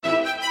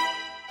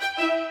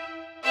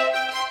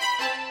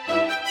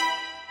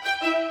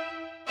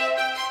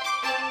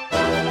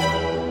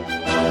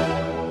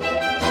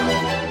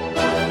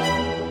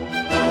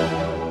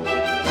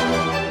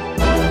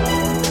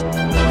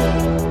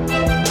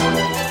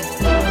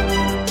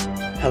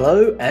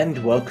Hello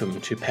and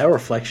welcome to Power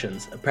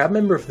Reflections, a proud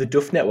member of the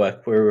Doof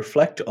Network where we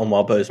reflect on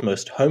Wildbow's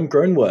most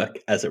homegrown work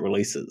as it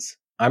releases.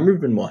 I'm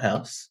Ruben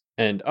Morehouse.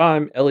 And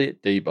I'm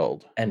Elliot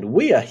Diebold. And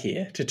we are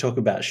here to talk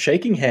about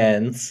Shaking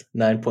Hands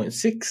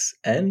 9.6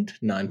 and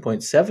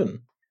 9.7.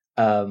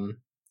 Well,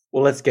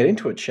 let's get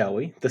into it, shall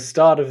we? The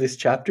start of this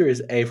chapter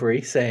is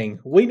Avery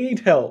saying, "We need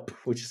help,"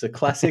 which is a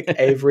classic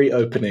Avery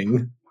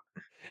opening.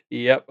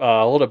 Yep,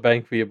 a lot of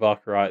bang for your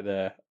buck right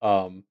there.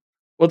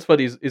 What's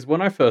funny is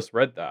when I first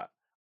read that,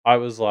 I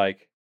was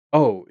like,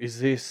 "Oh, is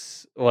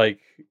this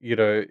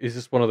is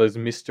this one of those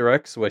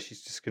misdirects where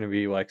she's just going to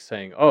be like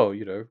saying, oh,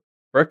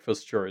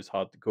 breakfast sure is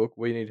hard to cook.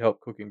 We need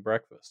help cooking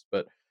breakfast."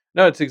 But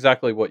no, it's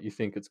exactly what you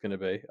think it's going to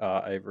be.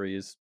 Avery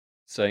is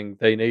saying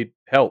they need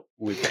help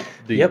with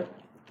the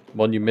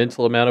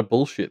monumental amount of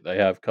bullshit they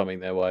have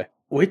coming their way.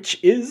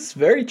 Which is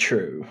very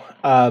true.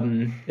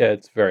 Yeah,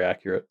 it's very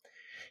accurate.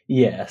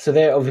 Yeah, so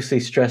they're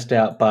obviously stressed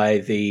out by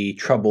the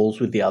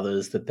troubles with the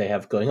others that they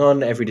have going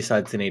on. Avery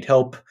decides they need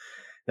help.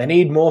 They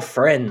need more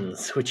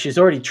friends, which she's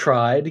already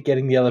tried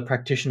getting the other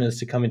practitioners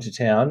to come into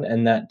town,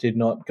 and that did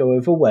not go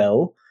over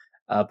well.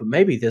 But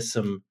maybe there's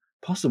some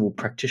possible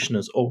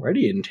practitioners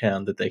already in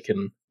town that they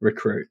can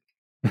recruit.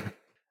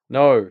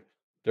 No,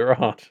 there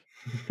aren't.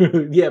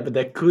 Yeah, but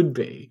there could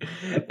be,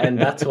 and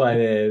that's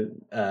why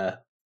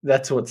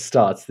that's what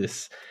starts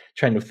this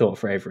train of thought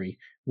for Avery.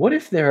 What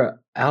if there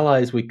are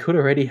allies we could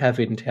already have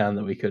in town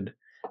that we could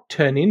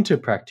turn into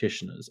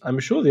practitioners? I'm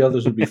sure the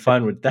others would be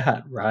fine with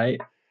that,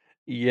 right?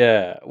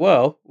 Yeah,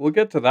 well, we'll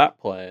get to that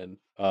plan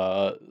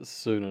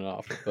soon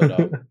enough.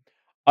 But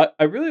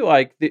I really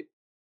like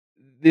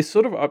this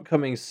sort of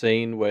upcoming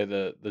scene where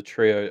the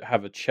trio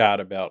have a chat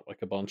about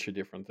like a bunch of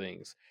different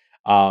things.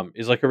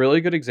 Is like a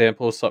really good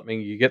example of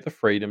something you get the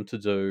freedom to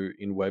do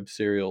in web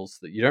serials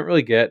that you don't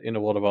really get in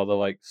a lot of other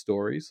like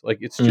stories. Like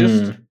it's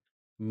just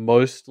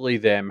mostly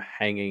them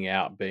hanging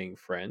out, being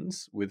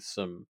friends with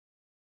some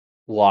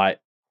light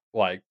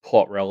like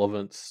plot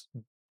relevance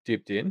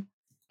dipped in.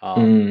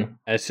 And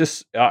it's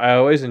just I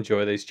always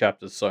enjoy these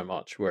chapters so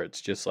much where it's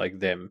just like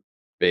them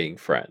being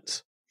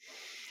friends.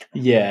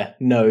 Yeah,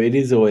 no, it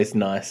is always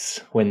nice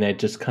when they're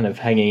just kind of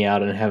hanging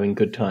out and having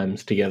good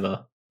times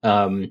together.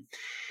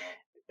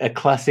 A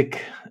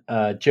classic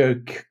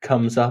joke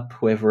comes up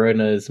where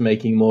Verona is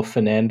making more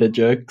Fernanda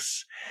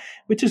jokes,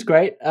 which is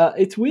great.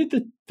 It's weird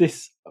that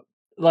this,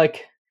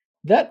 like,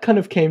 that kind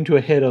of came to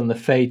a head on the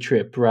Fae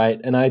trip,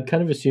 right? And I'd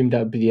kind of assumed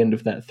that would be the end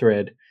of that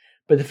thread.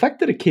 But the fact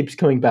that it keeps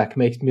coming back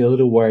makes me a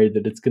little worried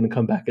that it's going to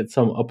come back at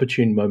some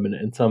opportune moment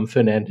and some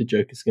Fernanda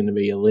joke is going to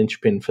be a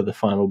linchpin for the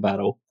final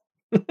battle.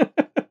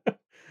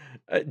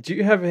 Do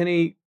you have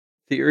any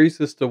theories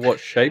as to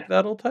what shape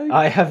that'll take?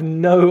 I have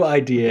no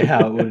idea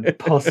how it would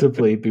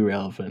possibly be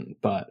relevant,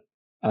 but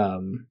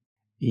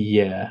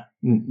yeah,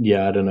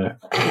 I don't know.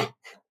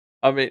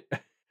 I mean,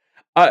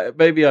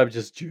 maybe I'm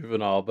just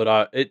juvenile,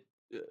 but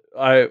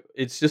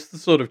it's just the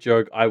sort of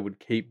joke I would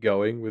keep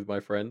going with my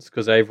friends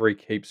because Avery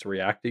keeps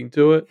reacting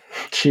to it.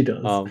 She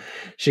does.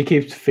 She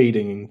keeps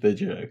feeding the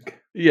joke.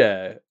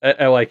 Yeah,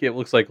 and like it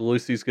looks like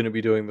Lucy's going to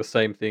be doing the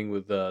same thing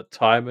with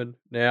Timon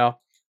now.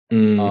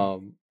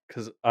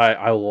 Because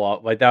I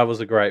love like that was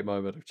a great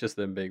moment of just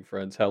them being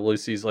friends. How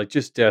Lucy's like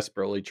just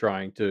desperately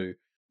trying to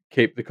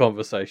keep the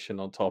conversation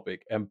on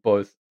topic, and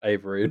both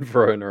Avery and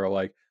Verona are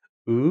like,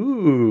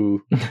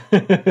 "Ooh,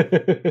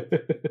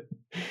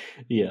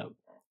 yeah."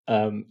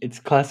 It's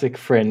classic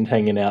friend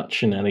hanging out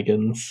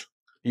shenanigans.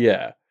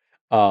 yeah."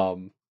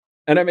 And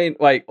I mean,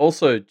 like,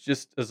 also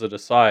just as an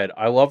aside,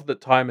 I love that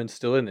Timon's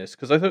still in this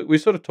because I thought we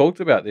sort of talked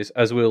about this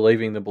as we were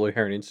leaving the Blue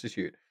Heron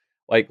Institute.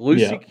 Like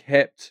Lucy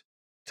kept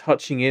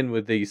touching in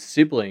with these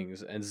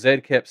siblings, and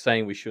Zed kept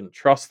saying we shouldn't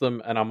trust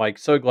them. And I'm like,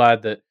 so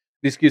glad that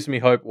this gives me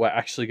hope we're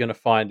actually going to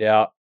find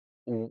out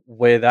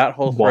where that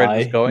whole thread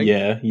was going.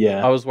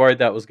 Yeah. I was worried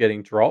that was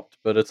getting dropped,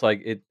 but it's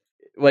like it,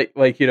 like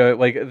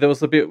there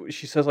was a bit.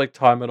 She says like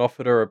Timon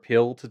offered her a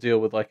pill to deal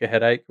with like a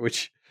headache,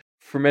 which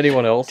from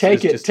anyone else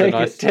take is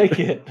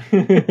it.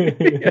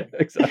 Yeah,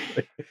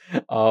 exactly.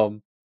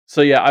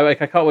 So yeah, I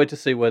can't wait to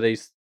see where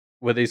these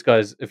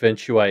guys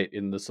eventuate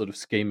in the sort of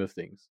scheme of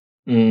things.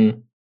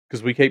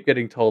 Because we keep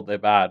getting told they're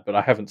bad, but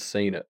I haven't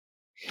seen it.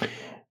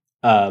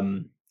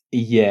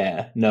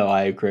 Yeah, no,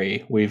 I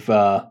agree. We've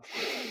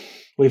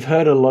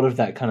heard a lot of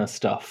that kind of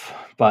stuff,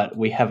 but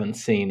we haven't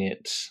seen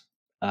it.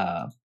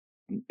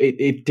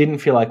 It didn't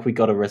feel like we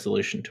got a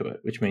resolution to it,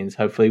 which means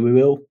hopefully we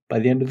will by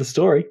the end of the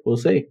story. We'll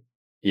see.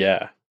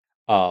 Yeah.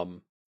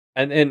 And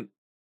then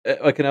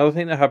like another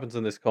thing that happens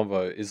in this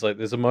convo is like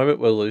there's a moment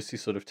where Lucy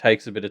sort of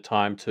takes a bit of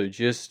time to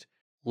just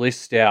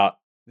list out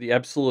the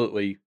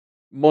absolutely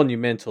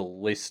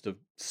monumental list of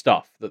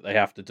stuff that they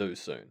have to do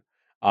soon.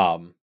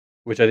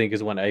 Which I think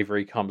is when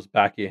Avery comes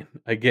back in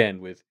again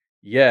with,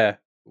 "Yeah,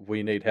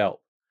 we need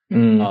help."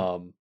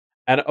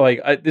 And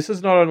like this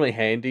is not only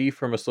handy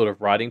from a sort of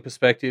writing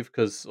perspective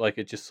because like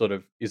it just sort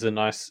of is a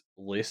nice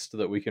list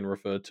that we can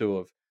refer to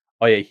of,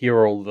 oh yeah, here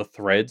are all the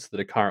threads that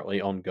are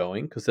currently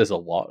ongoing because there's a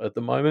lot at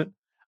the moment.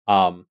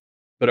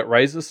 but it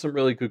raises some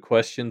really good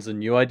questions and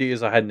new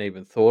ideas I hadn't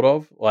even thought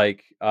of.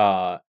 Like,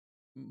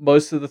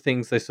 most of the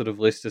things they sort of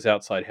list as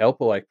outside help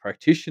are like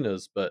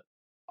practitioners, but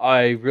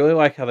I really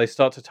like how they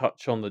start to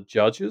touch on the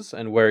judges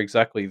and where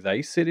exactly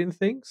they sit in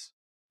things.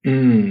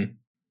 Mm.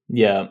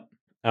 Yeah.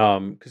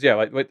 Because yeah,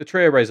 like the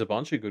trio raise a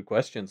bunch of good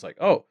questions. Like,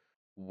 oh,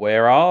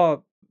 where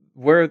are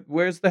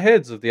where's the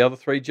heads of the other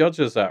three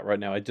judges at right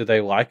now? Do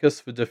they like us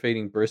for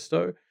defeating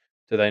Bristow?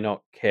 Do they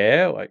not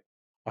care? Like,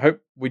 I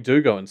hope we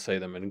do go and see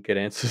them and get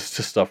answers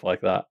to stuff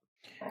like that.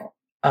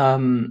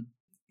 Um.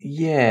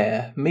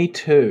 Yeah. Me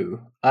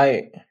too.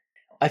 I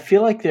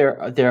feel like there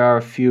are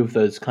a few of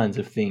those kinds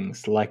of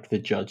things, like the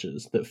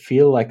judges, that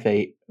feel like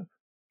they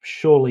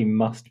surely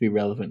must be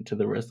relevant to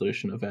the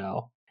resolution of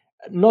our,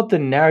 not the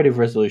narrative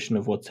resolution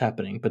of what's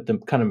happening, but the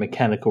kind of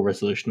mechanical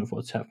resolution of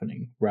what's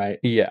happening, right?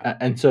 Yeah,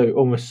 And so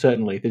almost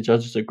certainly the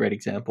judges are a great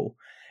example.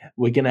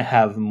 We're going to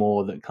have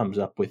more that comes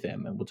up with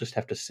them, and we'll just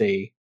have to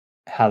see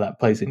how that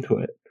plays into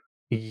it.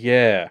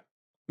 yeah.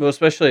 Well,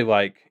 especially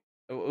like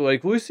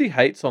Lucy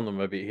hates on them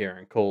a bit here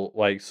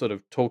and sort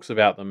of talks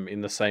about them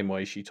in the same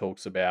way she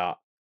talks about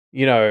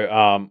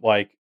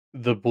like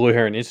the Blue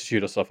Heron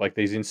Institute or stuff like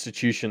these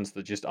institutions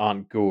that just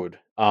aren't good.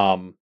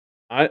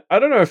 I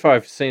don't know if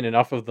I've seen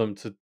enough of them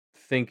to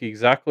think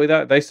exactly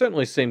that. They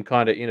certainly seem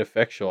kind of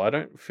ineffectual. I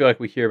don't feel like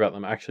we hear about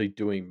them actually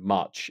doing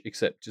much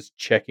except just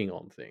checking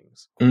on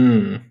things.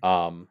 Mm.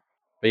 Um,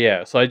 but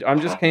yeah, so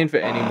I'm just keen for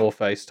any more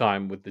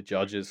FaceTime with the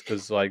judges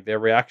because like their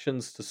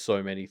reactions to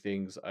so many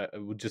things,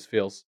 it would just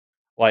feels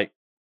like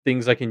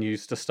things I can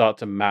use to start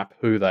to map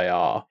who they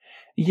are.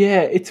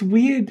 Yeah, it's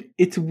weird.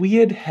 It's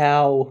weird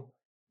how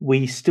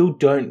we still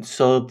don't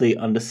solidly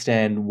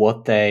understand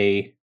what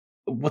they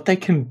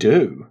can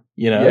do,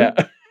 you Yeah,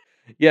 know?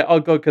 yeah.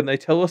 Oh god, can they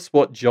tell us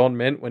what John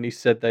meant when he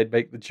said they'd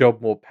make the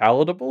job more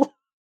palatable?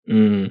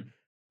 Mm.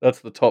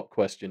 That's the top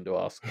question to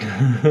ask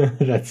them.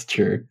 That's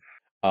true.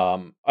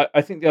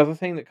 I think the other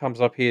thing that comes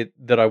up here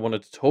that I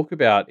wanted to talk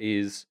about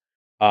is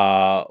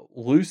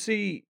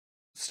Lucy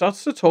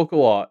starts to talk a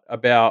lot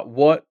about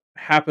what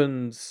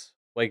happens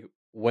like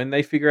when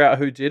they figure out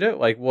who did it,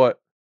 like what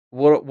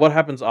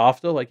happens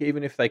after, like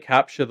even if they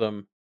capture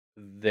them,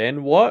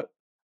 then what?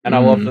 And I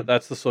love that Mm.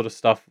 that's the sort of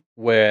stuff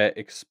we're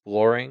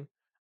exploring.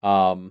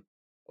 Um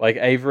like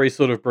Avery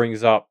sort of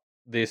brings up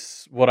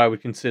this what I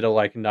would consider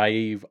like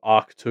naive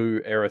Arc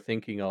 2 era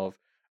thinking of,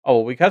 oh,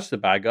 well, we catch the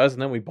bad guys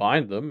and then we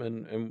bind them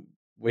and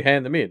we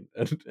hand them in.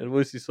 And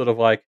Lucy's sort of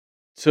like,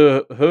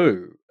 to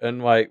who?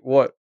 And like,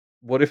 what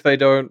if they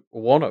don't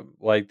want them?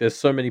 Like, there's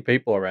so many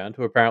people around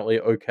who are apparently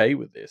okay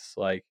with this.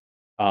 Like,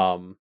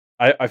 um,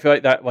 I feel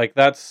like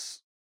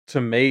that's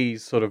to me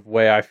sort of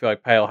where I feel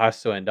like Pale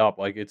has to end up.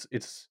 Like,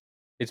 it's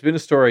been a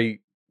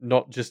story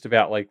not just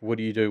about like what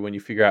do you do when you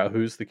figure out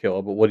who's the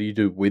killer, but what do you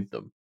do with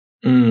them?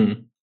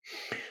 Mm.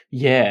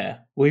 Yeah,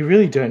 we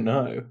really don't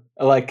know.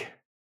 Like,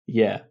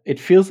 yeah, it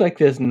feels like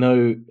there's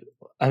no.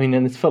 I mean,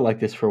 and it's felt like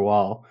this for a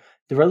while.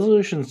 The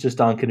resolutions just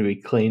aren't going to be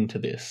clean to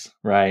this,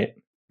 right?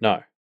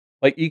 No.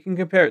 Like, you can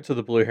compare it to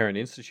the Blue Heron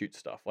Institute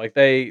stuff. Like,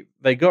 they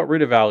got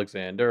rid of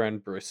Alexander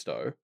and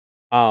Bristow.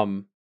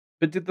 Um,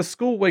 but did the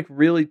school week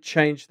really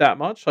change that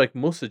much? Like,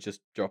 Musa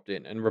just dropped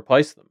in and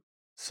replaced them.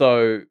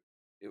 So,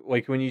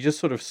 like, when you just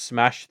sort of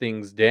smash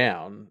things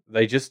down,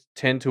 they just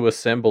tend to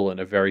assemble in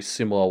a very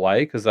similar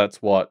way because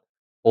that's what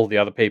all the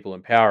other people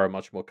in power are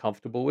much more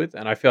comfortable with.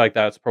 And I feel like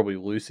that's probably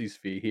Lucy's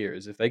fear here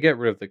is if they get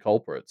rid of the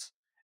culprits,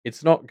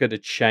 it's not going to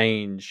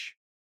change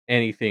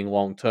anything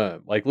long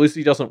term. Like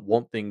Lucy doesn't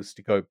want things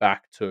to go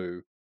back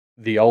to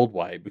the old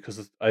way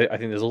because I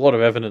think there's a lot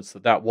of evidence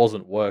that that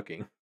wasn't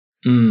working.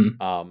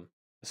 Mm. Um,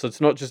 so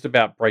it's not just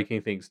about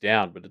breaking things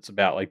down, but it's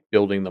about like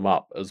building them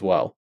up as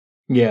well.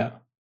 Yeah,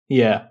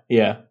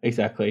 yeah,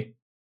 exactly.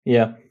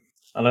 Yeah,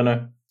 I don't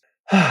know.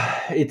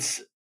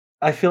 It's.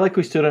 I feel like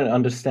we still don't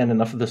understand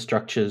enough of the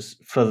structures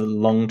for the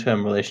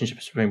long-term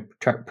relationships between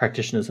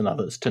practitioners and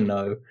others to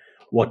know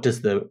what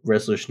does the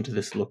resolution to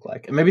this look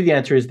like. And maybe the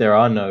answer is there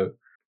are no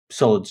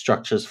solid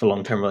structures for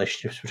long-term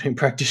relationships between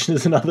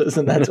practitioners and others,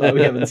 and that's why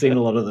we haven't seen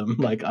a lot of them.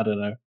 Like, I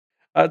don't know.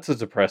 That's a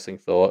depressing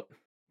thought.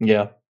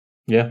 Yeah,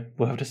 yeah,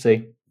 we'll have to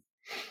see.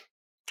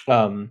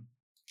 Um,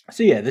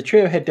 so yeah, the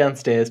trio head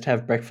downstairs to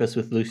have breakfast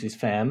with Lucy's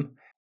fam,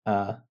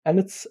 and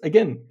it's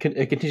again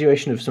a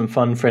continuation of some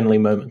fun, friendly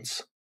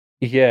moments.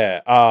 Yeah.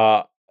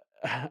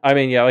 I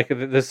mean, yeah, like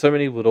there's so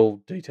many little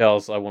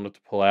details I wanted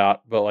to pull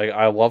out, but like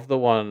I love the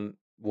one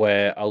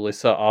where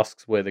Alyssa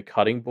asks where the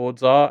cutting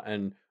boards are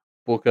and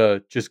Booker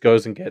just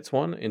goes and gets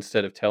one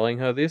instead of telling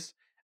her this.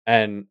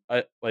 And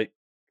I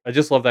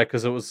just love that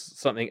because it was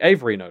something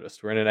Avery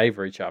noticed. We're in an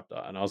Avery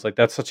chapter, and I was like,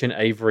 that's such an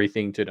Avery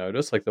thing to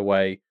notice, like the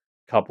way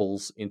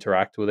couples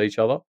interact with each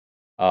other.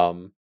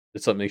 Um,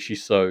 it's something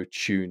she's so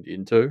tuned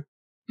into.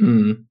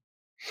 Mm.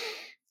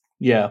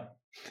 Yeah,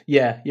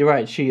 yeah, you're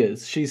right. She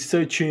is. She's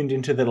so tuned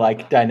into the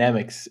like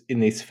dynamics in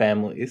these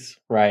families,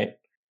 right?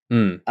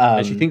 Mm.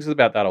 And she Um, thinks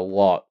about that a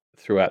lot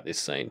throughout this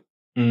scene.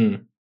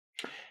 mm.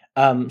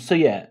 So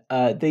yeah,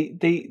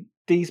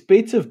 these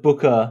beats of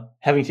Booker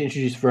having to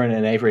introduce Verona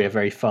and Avery are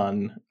very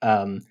fun.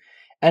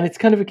 And it's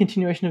kind of a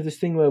continuation of this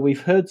thing where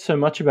we've heard so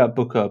much about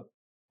Booker,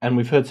 and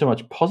we've heard so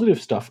much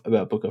positive stuff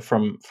about Booker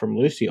from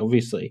Lucy,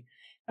 obviously,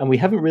 and we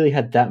haven't really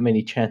had that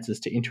many chances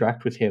to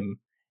interact with him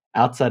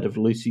outside of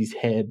Lucy's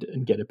head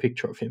and get a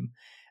picture of him.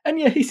 And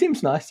yeah, he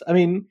seems nice. I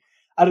mean,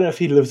 I don't know if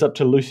he lives up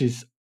to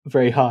Lucy's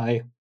very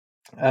high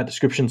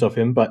descriptions of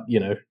him, but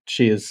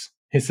she is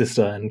his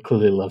sister and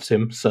clearly loves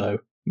him, so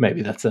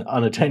maybe that's an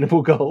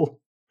unattainable goal.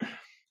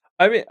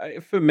 I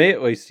mean, for me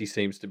at least, he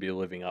seems to be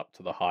living up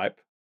to the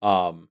hype.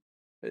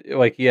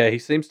 Like, yeah, he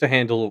seems to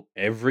handle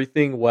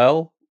everything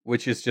well,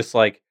 which is just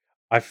like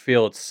I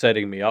feel it's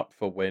setting me up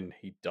for when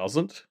he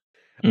doesn't.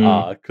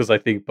 Mm, Because I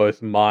think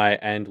both my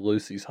and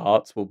Lucy's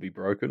hearts will be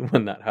broken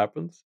when that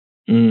happens.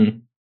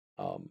 mm,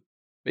 Um,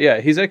 but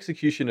yeah, his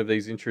execution of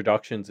these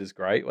introductions is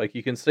great. Like,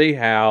 you can see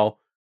how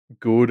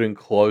good and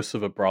close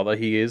of a brother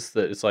he is.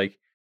 That it's like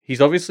he's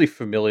obviously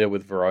familiar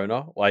with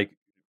Verona, like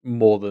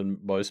more than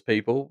most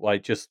people,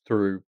 like just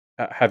through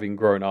having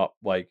grown up,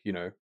 like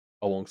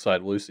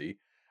alongside Lucy.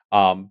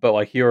 But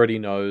like he already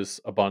knows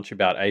a bunch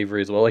about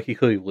Avery as well. Like he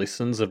clearly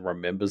listens and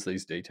remembers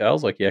these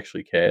details. Like he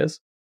actually cares.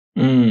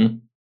 mm.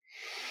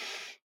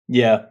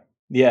 Yeah,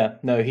 yeah.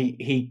 No,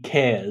 he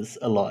cares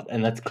a lot,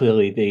 and that's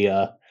clearly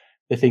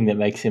the thing that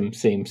makes him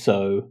seem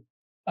so,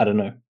 I don't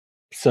know,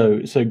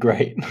 so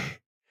great.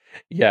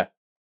 Yeah,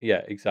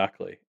 yeah,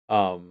 exactly.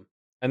 And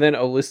then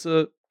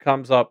Alyssa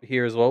comes up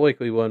here as well. Like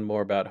we learn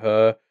more about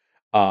her.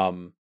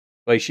 Um,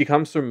 like she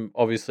comes from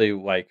obviously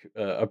like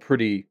a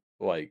pretty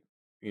like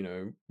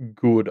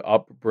good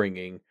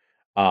upbringing,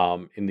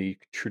 in the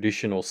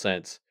traditional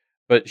sense.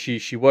 But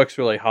she works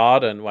really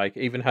hard and like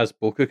even has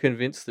Booker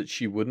convinced that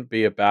she wouldn't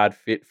be a bad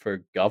fit for a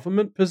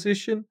government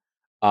position.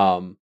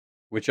 Um,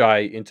 which I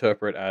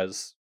interpret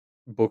as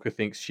Booker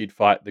thinks she'd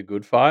fight the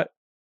good fight.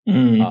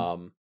 Mm,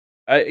 Um,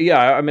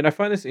 yeah, I mean, I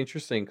find this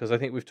interesting because I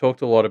think we've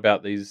talked a lot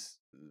about these,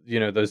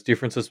 those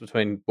differences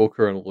between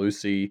Booker and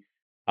Lucy,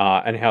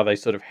 and how they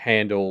sort of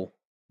handle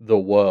the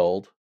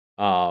world.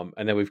 And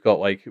then we've got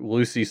like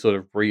Lucy sort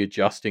of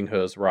readjusting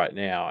hers right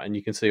now, and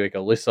you can see like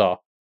Alyssa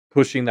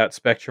pushing that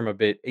spectrum a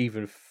bit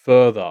even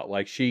further.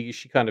 Like she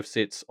kind of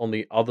sits on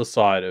the other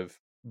side of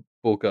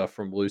Booker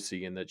from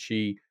Lucy, in that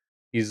she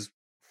is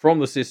from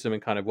the system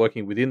and kind of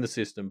working within the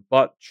system,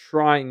 but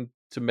trying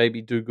to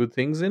maybe do good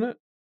things in it.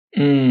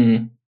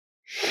 mm.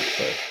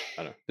 So, I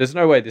don't know. There's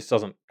no way this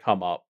doesn't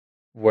come up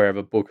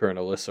wherever Booker and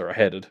Alyssa are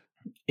headed.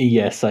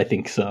 Yes, I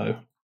think so.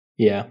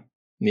 Yeah,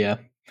 yeah.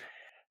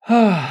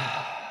 I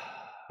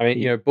mean,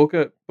 Ye-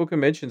 Booker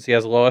mentions he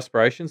has low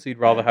aspirations. He'd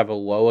rather have a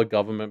lower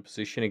government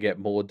position and get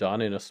more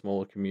done in a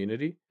smaller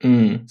community.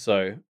 mm.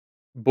 So,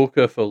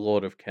 Booker for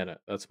Lord of Kennet.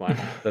 That's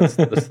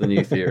the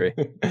new theory.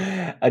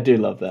 I do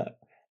love that.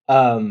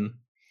 Um,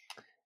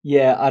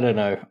 yeah, I don't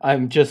know.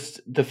 I'm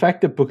just the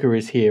fact that Booker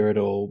is here at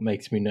all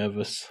makes me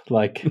nervous.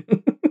 Like,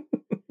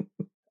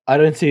 I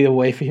don't see a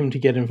way for him to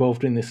get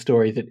involved in this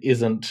story that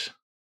isn't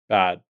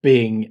Bad.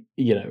 being,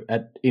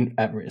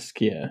 at risk.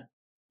 Yeah.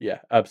 Yeah,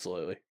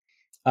 absolutely.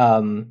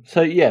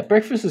 So yeah,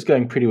 breakfast is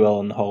going pretty well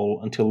on the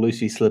whole until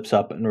Lucy slips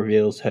up and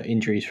reveals her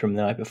injuries from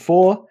the night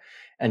before,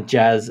 and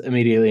Jazz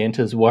immediately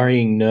enters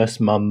worrying nurse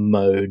mum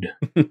mode.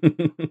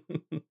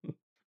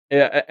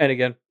 Yeah, and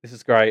again, this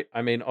is great.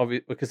 I mean,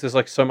 because there's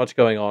like so much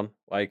going on.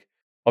 Like,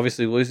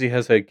 obviously, Lucy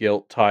has her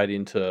guilt tied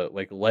into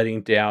like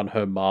letting down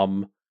her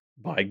mum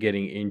by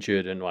getting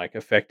injured and like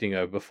affecting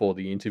her before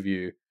the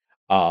interview.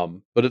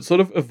 But it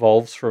sort of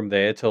evolves from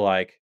there to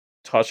like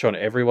touch on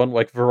everyone.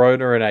 Like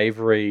Verona and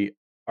Avery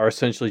are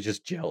essentially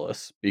just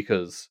jealous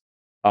because,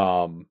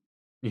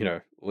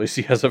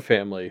 Lucy has a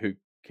family who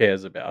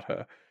cares about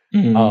her.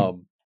 Mm,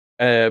 Um,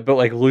 but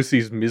like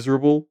Lucy's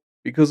miserable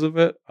because of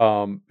it.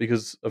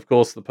 Because of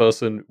course the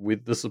person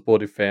with the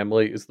supportive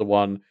family is the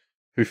one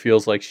who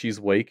feels like she's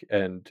weak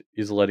and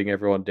is letting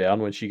everyone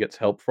down when she gets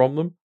help from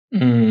them.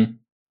 mm.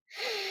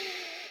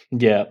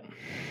 Yeah,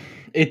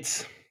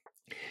 it's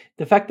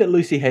the fact that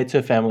Lucy hates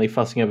her family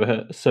fussing over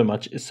her so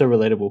much is so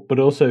relatable, but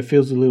also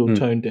feels a little Mm.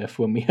 tone deaf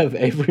when we have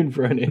Avery and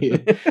Verona here,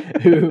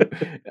 who,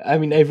 I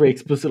mean, Avery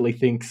explicitly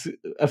thinks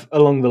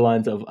along the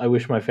lines of, I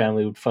wish my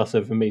family would fuss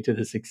over me to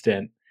this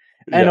extent.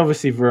 And Yeah.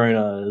 obviously,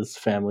 Verona's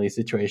family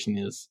situation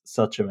is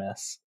such a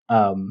mess. Yeah,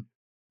 I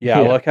Yeah.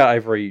 like how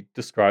Avery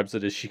describes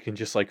it as she can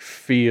just like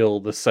feel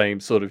the same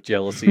sort of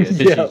jealousy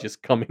energy Yeah.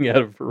 just coming out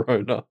of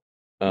Verona.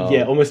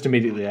 Yeah, Um almost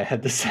immediately I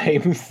had the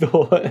same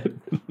thought.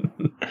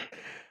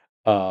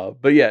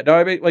 But yeah, no,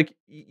 I mean, like,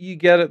 you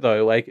get it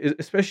though, like,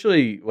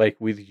 especially like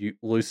with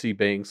Lucy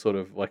being sort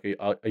of like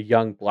a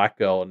young black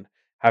girl and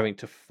having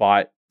to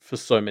fight for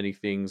so many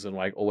things and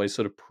like always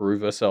sort of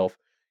prove herself.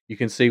 You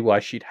can see why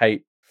she'd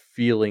hate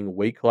feeling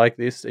weak like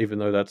this, even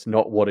though that's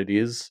not what it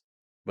is.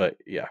 But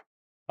yeah,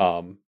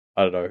 I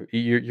don't know.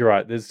 You're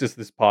right. There's just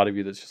this part of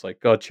you that's just like,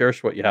 God,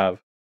 cherish what you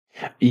have.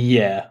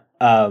 Yeah.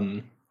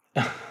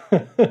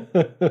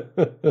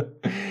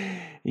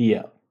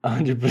 Yeah,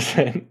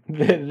 100%.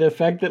 The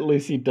fact that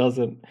Lucy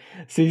doesn't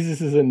sees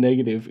this as a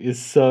negative is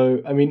so,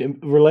 I mean,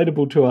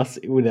 relatable to us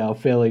with our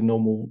fairly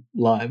normal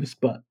lives,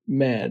 but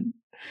man,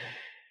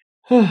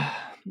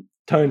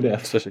 tone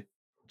deaf. Especially.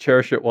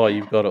 Cherish it while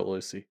you've got it,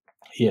 Lucy.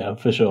 Yeah,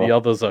 for The sure.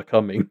 others are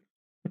coming.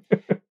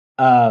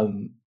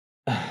 Um,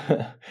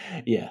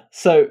 yeah.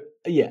 So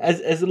yeah,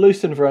 as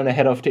Luce and Verona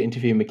head off to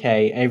interview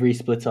McKay, Avery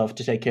splits off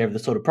to take care of the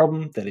sort of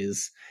problem that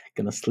is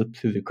going to slip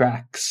through the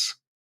cracks.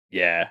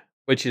 Yeah,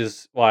 which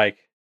is like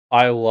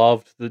I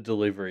loved the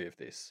delivery of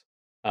this.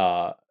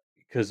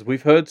 Because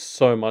we've heard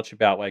so much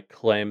about like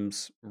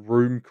Clem's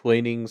room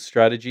cleaning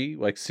strategy,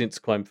 like since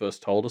Clem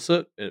first told us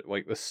it, at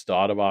like the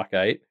start of Arc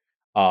 8.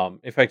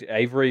 In fact,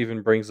 Avery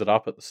even brings it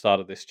up at the start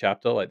of this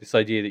chapter, like this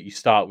idea that you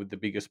start with the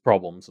biggest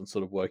problems and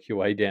sort of work your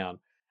way down.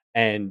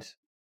 And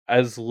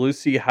as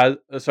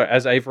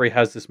Avery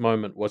has this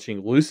moment watching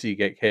Lucy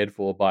get cared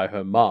for by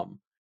her mum,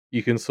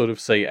 you can sort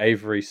of see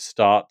Avery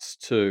starts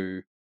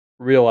to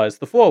realize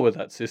the flaw with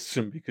that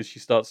system because she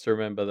starts to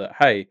remember that,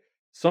 hey,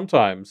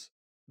 sometimes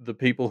the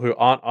people who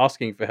aren't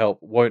asking for help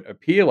won't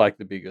appear like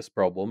the biggest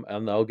problem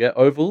and they'll get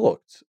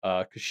overlooked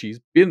because she's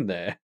been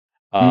there.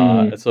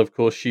 And Mm, so, of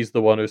course, she's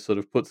the one who sort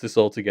of puts this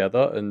all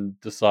together and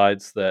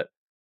decides that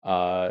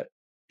uh,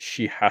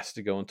 she has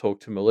to go and talk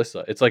to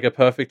Melissa. It's like a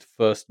perfect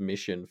first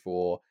mission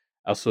for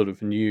our sort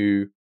of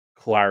new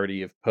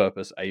clarity of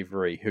purpose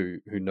Avery,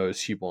 who knows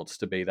she wants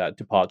to be that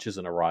departures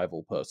and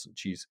arrival person.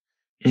 She's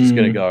going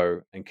to mm,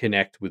 go and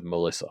connect with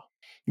Melissa.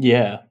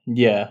 yeah,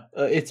 yeah.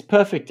 It's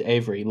perfect,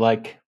 Avery.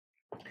 Like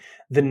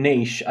the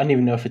niche. I don't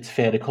even know if it's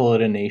fair to call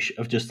it a niche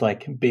of just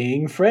like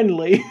being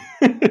friendly.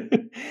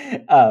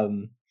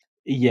 um,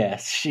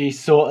 yes, she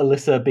saw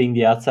Alyssa being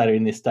the outsider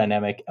in this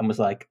dynamic and was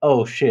like,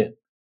 "Oh shit."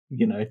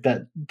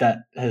 That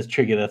has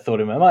triggered a thought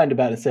in my mind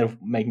about instead of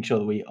making sure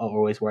that we are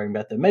always worrying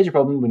about the major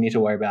problem, we need to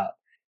worry about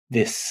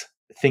this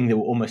thing that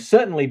will almost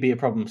certainly be a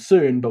problem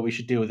soon, but we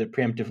should deal with it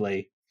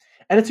preemptively.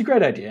 And it's a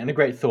great idea and a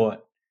great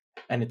thought,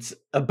 and it's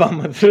a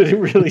bummer that it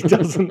really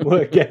doesn't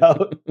work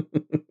out.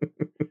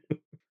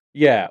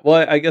 Yeah,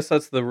 well, I guess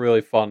that's the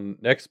really fun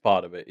next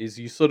part of it is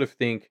you sort of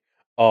think,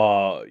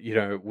 oh,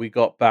 we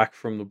got back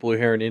from the Blue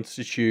Heron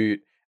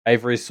Institute.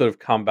 Avery's sort of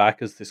come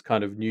back as this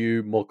kind of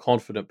new, more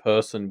confident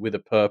person with a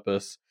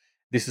purpose.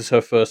 This is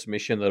her first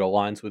mission that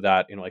aligns with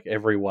that in like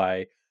every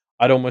way.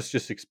 I'd almost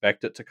just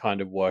expect it to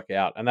kind of work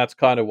out. And that's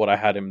kind of what I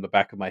had in the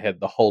back of my head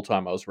the whole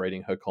time I was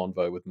reading her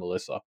convo with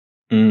Melissa.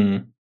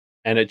 Mm,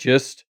 And it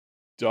just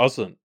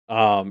doesn't.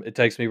 It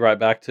takes me right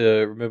back to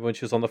remember when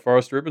she was on the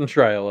Forest Ribbon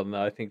Trail, and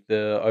I think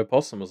the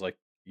opossum was like,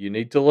 "You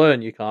need to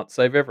learn. You can't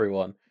save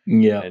everyone."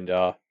 yeah. And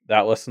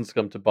that lesson's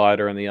come to bite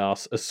her in the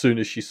ass as soon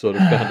as she sort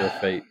of found her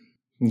feet.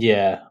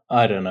 Yeah,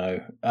 I don't know.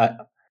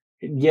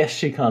 Yes,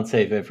 she can't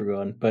save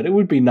everyone, but it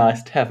would be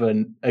nice to have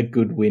a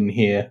good win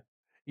here.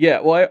 Yeah,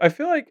 well, I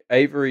feel like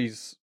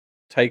Avery's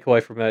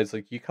takeaway from that is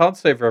like you can't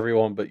save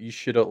everyone, but you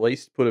should at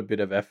least put a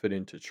bit of effort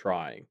into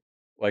trying.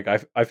 Like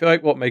I feel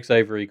like what makes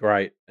Avery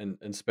great and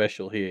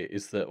special here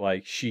is that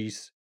like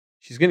she's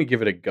gonna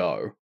give it a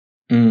go.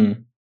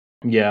 Mm,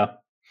 yeah.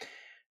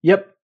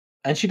 Yep.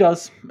 And she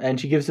does, and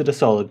she gives it a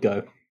solid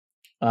go.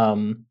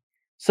 Um,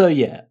 so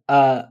yeah,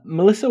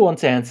 Melissa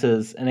wants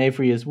answers, and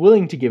Avery is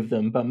willing to give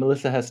them, but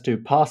Melissa has to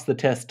pass the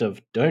test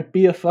of "don't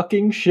be a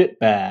fucking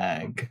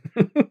shitbag."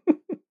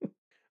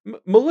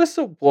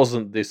 Melissa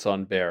wasn't this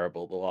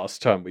unbearable the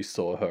last time we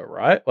saw her,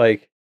 right?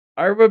 Like,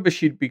 I remember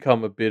she'd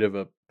become a bit of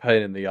a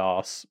pain in the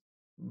ass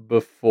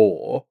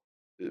before,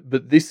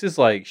 but this is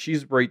like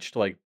she's reached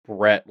like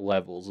Brett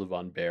levels of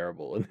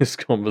unbearable in this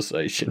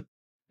conversation.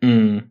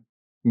 Mm,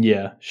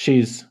 yeah,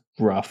 she's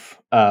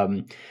rough.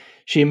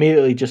 She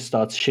immediately just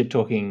starts shit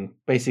talking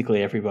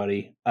basically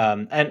everybody.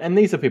 And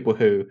these are people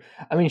who,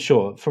 I mean,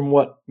 sure, from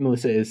what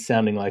Melissa is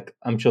sounding like,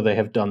 I'm sure they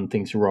have done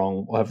things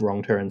wrong or have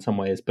wronged her in some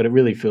ways, but it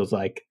really feels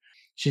like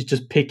she's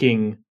just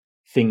picking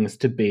things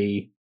to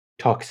be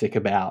toxic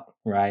about,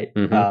 right?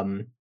 Hmm.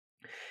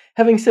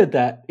 Having said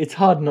that, it's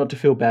hard not to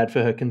feel bad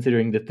for her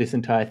considering that this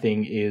entire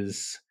thing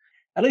is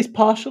at least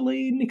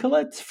partially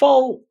Nicolette's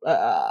fault.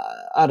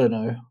 I don't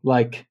know.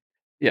 Like,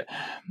 Yeah.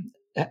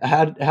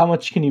 how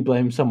much can you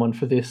blame someone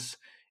for this,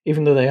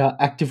 even though they are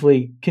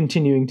actively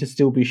continuing to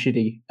still be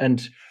shitty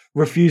and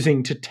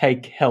refusing to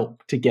take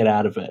help to get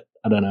out of it?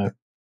 I don't know.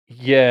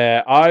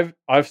 Yeah,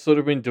 I've sort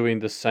of been doing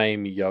the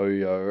same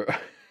yo-yo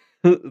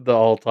the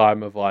whole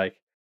time of like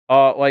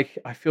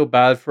I feel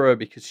bad for her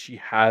because she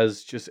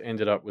has just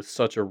ended up with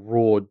such a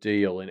raw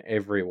deal in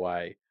every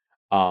way.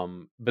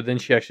 But then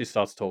she actually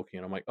starts talking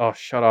and I'm like, "Oh,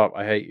 shut up.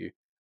 I hate you."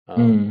 Um,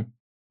 Mm,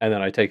 and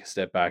then I take a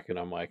step back and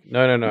I'm like,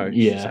 "No, no, no.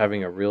 She's yeah,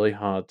 having a really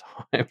hard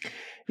time."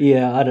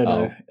 yeah. I don't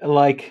know. Um,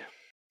 Like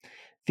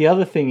the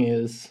other thing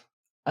is,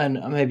 and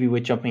maybe we're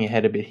jumping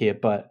ahead a bit here,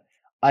 but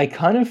I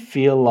kind of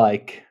feel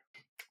like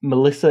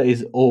Melissa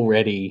is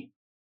already.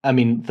 I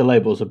mean, the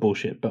labels are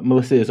bullshit, but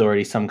Melissa is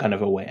already some kind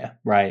of aware,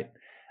 right?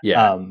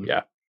 yeah, Um,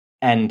 yeah.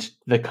 and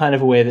the kind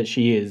of aware that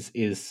she is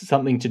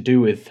something to do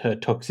with her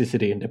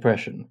toxicity and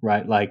depression,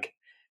 right? Like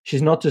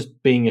she's not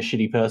just being a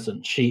shitty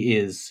person; she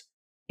is,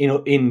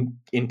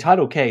 in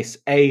title case,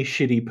 a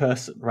shitty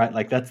person, right?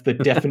 Like that's the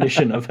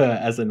definition of her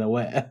as an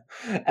aware.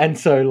 And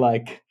so,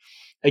 like,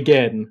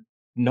 again,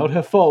 not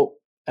her fault,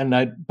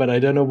 but I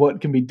don't know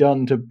what can be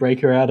done to break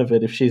her out of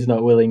it if she's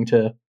not willing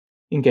to,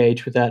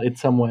 engage with that in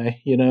some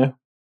way, you know?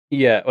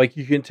 Yeah, like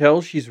you can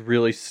tell she's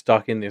really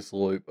stuck in this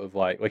loop of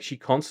like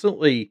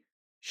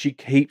she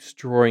keeps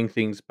drawing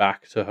things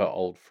back to her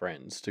old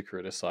friends to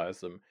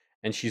criticize them,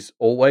 and she's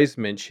always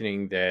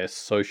mentioning their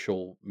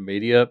social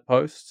media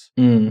posts,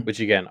 Mm. which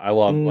again I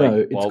love. Like, No,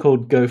 it's while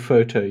called Go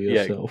Photo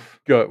yeah, Yourself.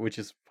 go, which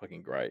is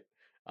fucking great.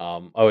 I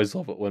always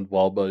love it when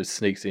Wildbow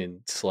sneaks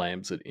in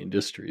slams at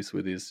industries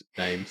with his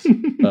names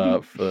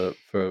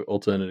for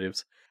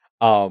alternatives.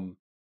 Um,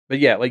 but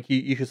yeah, like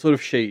you can sort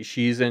of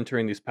she's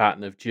entering this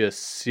pattern of just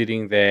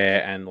sitting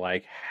there and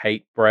like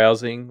hate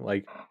browsing.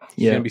 Like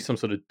she's gonna Yeah. be some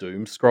sort of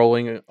doom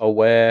scrolling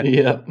aware.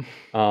 Yeah.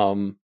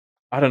 Um,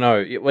 I don't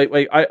know.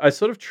 I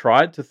sort of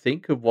tried to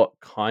think of what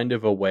kind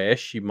of aware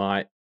she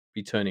might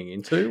be turning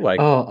into. Like,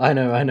 Oh, I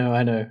know.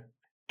 yeah,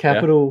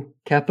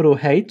 Capital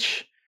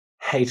H,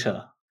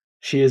 hater.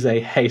 She is a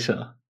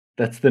hater.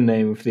 That's the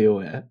name of the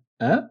aware.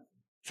 Huh?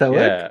 Does that work?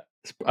 yeah.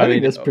 I I think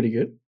mean, that's pretty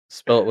good.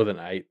 spell it with an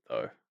 8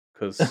 though,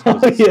 because Oh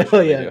it's yeah, oh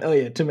social yeah, media. oh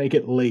yeah, to make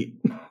it elite.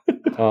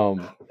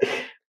 Um,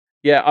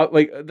 yeah,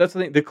 that's the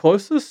thing. The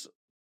closest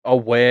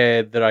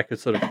aware that I could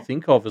sort of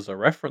think of as a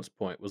reference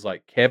point was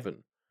like Kevin.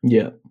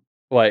 Yeah.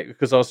 Like,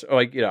 because I was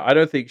like, I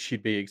don't think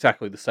she'd be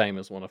exactly the same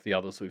as one of the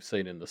others we've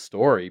seen in the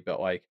story, but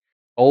like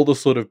all the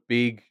sort of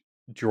big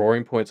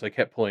drawing points I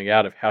kept pulling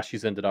out of how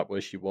she's ended up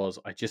where she was,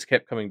 I just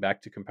kept coming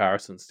back to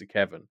comparisons to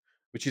Kevin,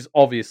 which is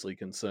obviously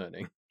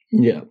concerning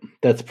Yeah.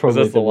 That's because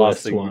probably that's the the last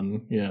worst thing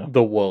one. Yeah.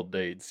 the world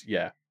needs.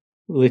 Yeah.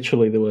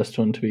 Literally the worst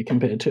one to be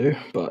compared to,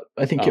 but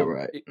I think you're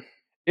right.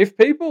 If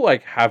people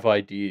like have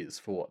ideas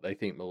for what they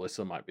think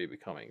Melissa might be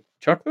becoming,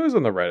 chuck those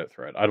in the Reddit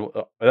thread.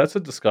 That's a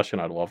discussion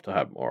I'd love to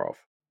have more of.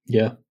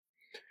 Yeah.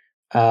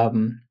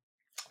 Um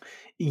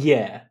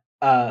yeah.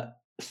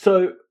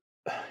 So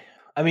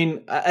I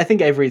mean, I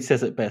think Avery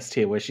says it best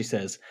here where she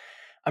says,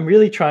 I'm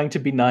really trying to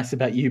be nice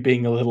about you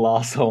being a little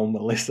asshole,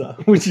 Melissa,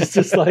 which is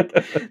just like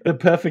the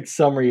perfect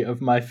summary of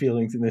my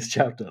feelings in this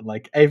chapter.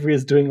 Like Avery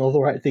is doing all the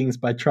right things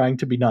by trying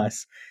to be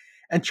nice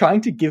and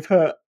trying to give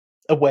her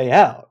a way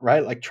out,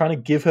 right? Like trying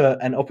to give her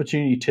an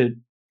opportunity to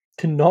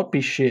not be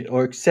shit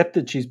or accept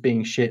that she's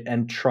being shit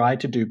and try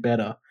to do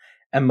better.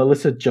 And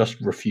Melissa just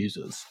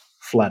refuses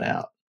flat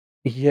out.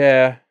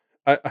 Yeah,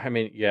 I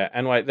mean, yeah,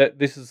 and like that.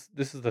 This is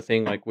the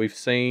thing. Like we've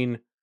seen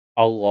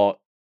a lot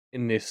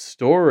in this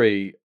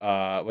story.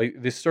 Like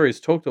this story has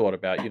talked a lot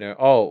about.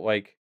 Oh,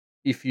 like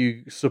if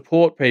you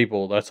support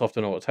people, that's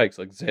often all it takes.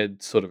 Like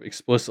Zed sort of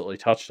explicitly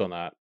touched on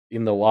that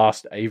in the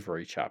last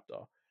Avery chapter.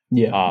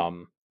 Yeah.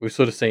 We've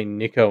sort of seen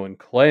Nico and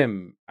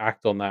Clem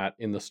act on that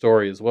in the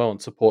story as well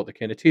and support the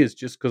Kenneteers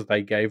just because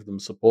they gave them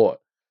support.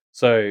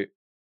 So,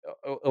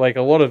 like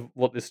a lot of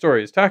what this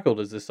story has tackled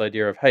is this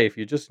idea of, hey, if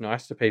you're just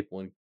nice to people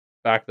and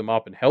back them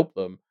up and help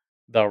them,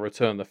 they'll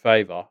return the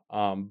favor.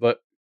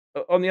 But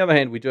on the other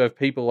hand, we do have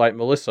people like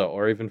Melissa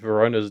or even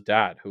Verona's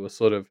dad who are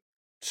sort of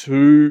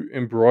too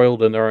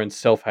embroiled in their own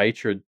self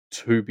hatred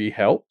to be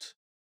helped.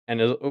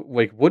 And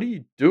like, what do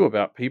you do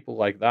about people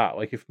like that?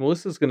 Like, if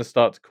Melissa's going to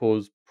start to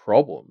cause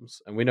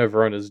problems, and we know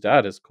Verona's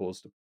dad has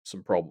caused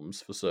some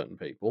problems for certain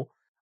people,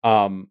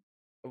 um,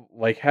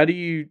 like, how do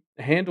you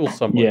handle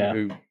somebody Yeah.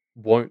 who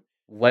won't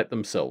let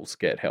themselves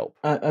get help?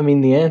 I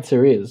mean, the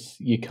answer is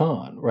you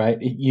can't, right?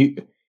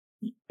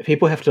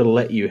 People have to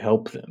let you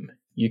help them.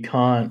 You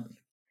can't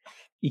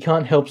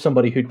help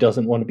somebody who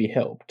doesn't want to be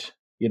helped.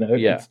 You know,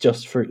 Yeah, it's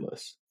just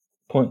fruitless,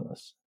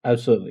 pointless.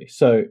 Absolutely.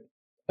 So,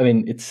 I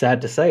mean, it's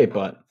sad to say,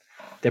 but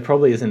there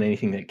probably isn't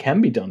anything that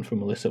can be done for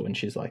Melissa when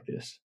she's like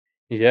this,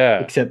 yeah,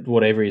 except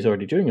what Avery is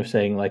already doing of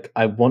saying, like,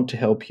 I want to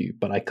help you,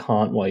 but I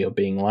can't while you're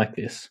being like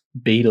this.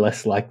 Be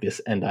less like this,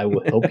 and I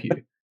will help you.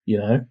 You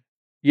know,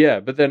 yeah.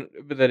 But then,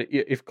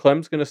 if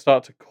Clem's going to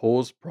start to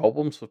cause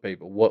problems for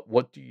people,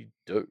 what do you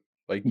do?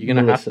 Like, you're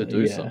going to have to Melissa.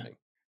 do Yeah. something.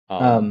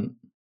 Um, Um.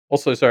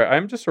 Also, sorry,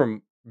 I'm just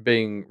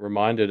being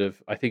reminded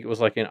of. I think it was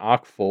like in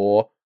Arc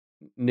 4,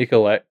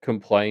 Nicolette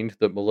complained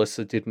that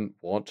Melissa didn't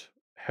want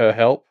her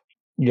help,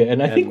 Yeah,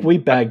 and I think and we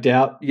bagged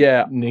out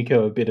yeah,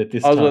 Nico a bit at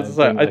this I was about to time,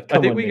 say, being like, I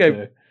 "Come think on, we gave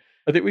Nico."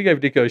 I think we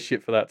gave Nico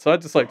shit for that, so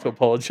I'd just like to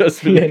apologize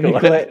for Yeah,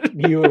 Nicolette.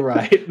 Nicolette, you were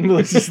right.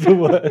 Melissa's the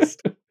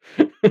worst.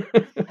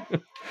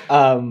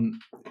 Um,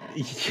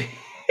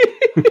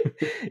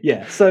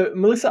 yeah. So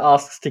Melissa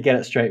asks to get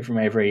it straight from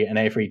Avery, and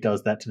Avery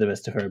does that to the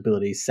best of her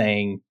abilities,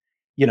 saying,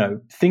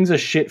 things are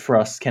shit for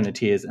us,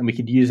 Kenneteers, and we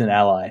could use an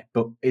ally,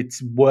 but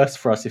it's worse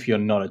for us if you're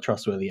not a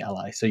trustworthy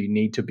ally. So you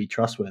need to be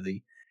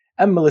trustworthy.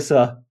 And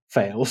Melissa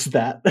fails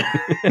that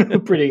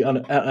pretty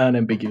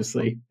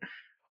unambiguously.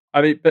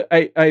 I mean, but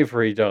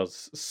Avery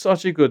does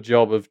such a good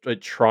job of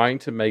trying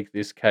to make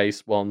this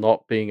case while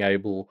not being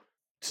able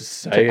to To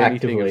say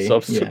anything of actively, yeah,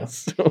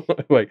 substance.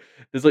 Like,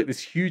 there's like this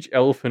huge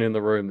elephant in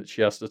the room that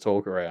she has to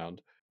talk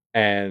around,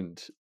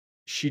 and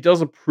she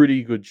does a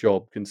pretty good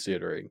job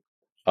considering.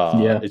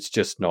 yeah, It's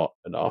just not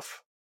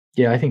enough.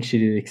 yeah. I think she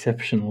did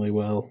exceptionally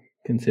well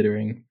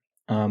considering.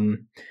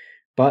 Um,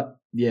 but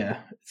yeah,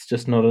 it's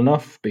just not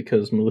enough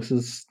because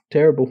Melissa's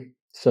terrible.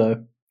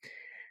 So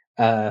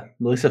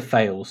Melissa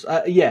fails.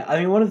 Yeah, I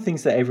mean, one of the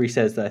things that Avery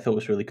says that I thought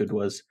was really good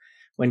was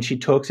when she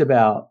talks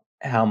about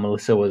how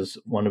Melissa was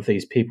one of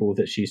these people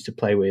that she used to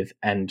play with,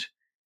 and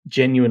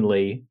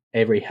genuinely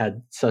Avery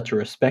had such a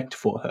respect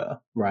for her,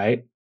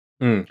 right?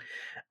 Mm.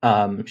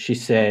 She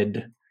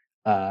said,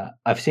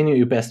 I've seen you at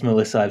your best,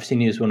 Melissa. I've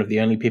seen you as one of the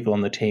only people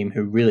on the team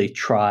who really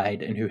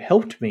tried and who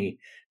helped me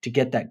to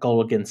get that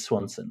goal against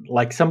Swanson.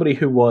 Like somebody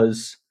who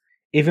was,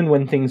 even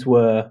when things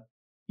were,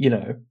 you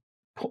know,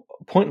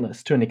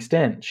 pointless to an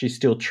extent, she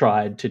still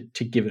tried to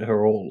give it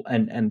her all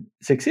and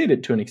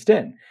succeeded to an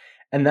extent.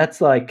 And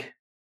that's like,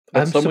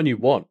 That's someone you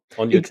want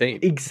on your team.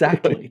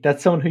 exactly.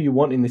 That's someone who you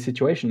want in this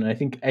situation. And I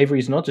think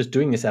Avery's not just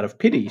doing this out of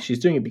pity. She's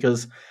doing it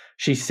because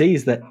she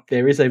sees that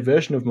there is a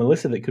version of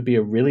Melissa that could be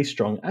a really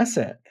strong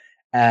asset.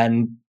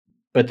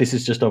 But this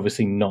is just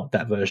obviously not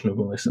that version of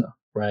Melissa,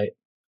 right?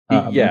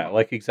 Yeah,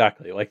 like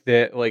exactly. Like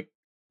they're like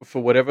for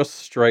whatever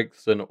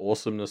strengths and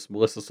awesomeness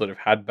Melissa sort of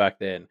had back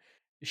then,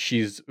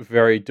 she's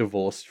very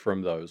divorced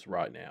from those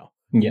right now.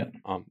 Yeah.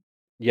 Um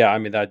yeah, I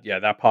mean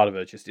that part of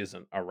her just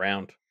isn't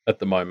around at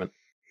the moment.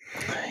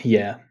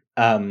 Yeah.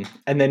 And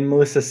then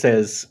Melissa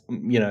says,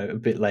 a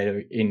bit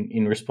later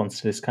in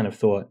response to this kind of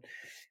thought,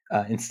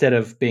 instead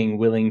of being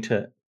willing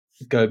to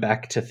go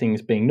back to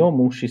things being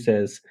normal, she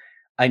says,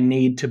 I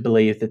need to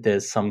believe that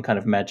there's some kind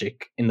of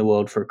magic in the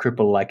world for a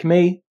cripple like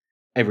me.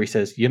 Avery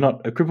says, You're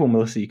not a cripple,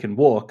 Melissa, you can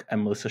walk.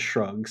 And Melissa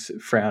shrugs,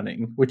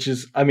 frowning, which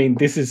is, I mean,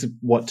 this is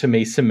what to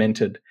me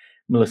cemented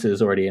Melissa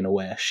is already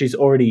unaware. She's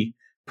already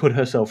put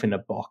herself in a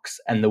box,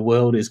 and the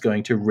world is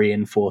going to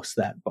reinforce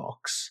that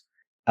box.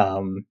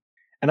 Um,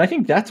 and I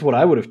think that's what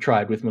I would have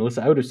tried with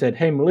Melissa. I would have said,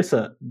 Hey,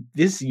 Melissa,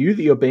 this you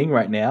that you're being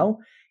right now,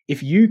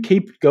 if you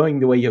keep going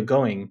the way you're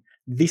going,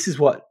 this is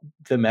what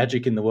the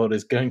magic in the world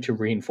is going to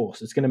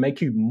reinforce. It's going to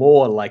make you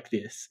more like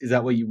this. Is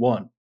that what you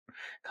want?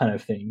 Kind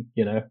of thing,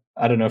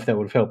 I don't know if that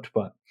would have helped,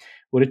 but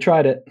would have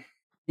tried it.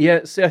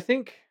 Yeah, see, I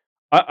think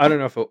I don't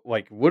know if it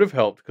like would have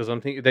helped because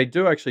I'm thinking they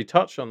do actually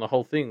touch on the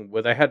whole thing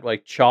where they had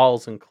like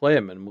Charles and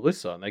Clem and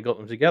Melissa and they got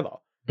them together.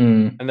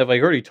 Mm, And they've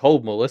like already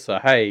told Melissa,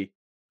 hey,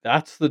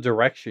 that's the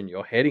direction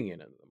you're heading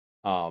in.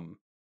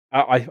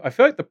 I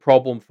feel like the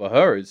problem for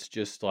her is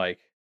just like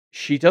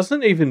she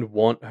doesn't even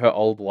want her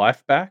old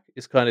life back.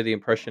 Is kind of the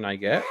impression I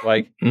get.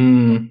 Like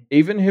mm,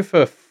 even if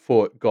her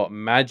foot got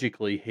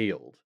magically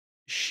healed,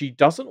 she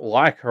doesn't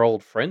like her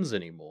old friends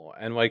anymore.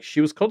 And like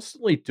she was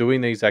constantly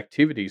doing these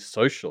activities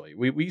socially.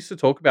 We used to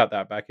talk about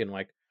that back in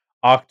like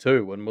Arc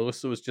 2 when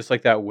Melissa was just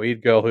like that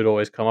weird girl who'd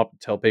always come up and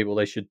tell people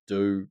they should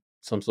do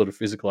some sort of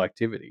physical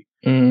activity.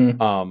 mm,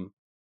 Um,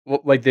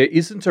 like there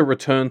isn't a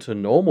return to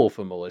normal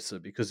for Melissa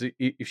because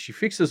if she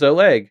fixes her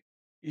leg,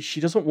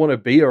 she doesn't want to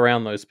be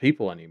around those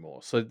people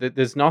anymore. So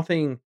there's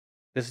nothing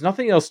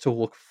else to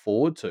look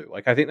forward to.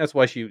 Like I think that's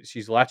why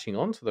she's latching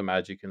onto the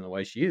magic in the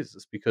way she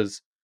is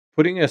because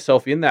putting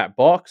herself in that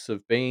box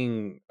of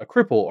being a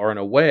cripple or an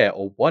aware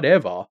or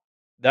whatever,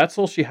 that's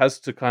all she has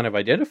to kind of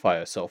identify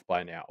herself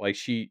by now. Like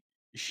she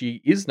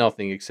is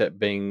nothing except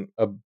being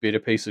a bitter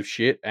piece of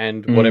shit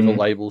and whatever mm,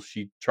 label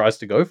she tries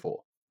to go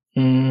for.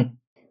 mm.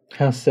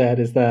 How sad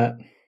is that?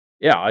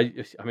 Yeah, I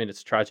mean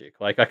it's tragic.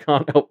 Like I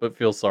can't help but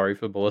feel sorry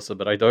for Melissa,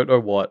 but I don't know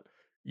what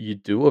you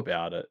do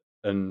about it.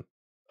 And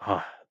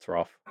it's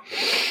rough.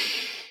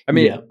 I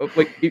mean, Yeah.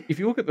 like if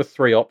you look at the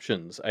three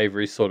options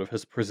Avery sort of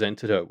has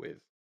presented her with,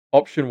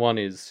 option one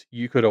is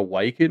you could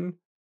awaken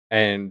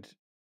and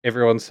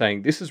everyone's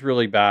saying this is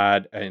really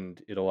bad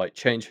and it'll like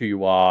change who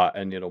you are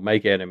and it'll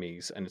make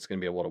enemies and it's going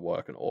to be a lot of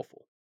work and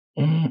awful.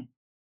 Mm,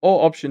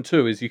 Or option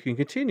two is you can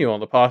continue on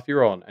the path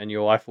you're on and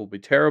your life will be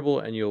terrible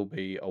and you'll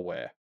be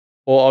aware.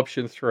 Or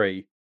option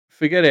three,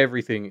 forget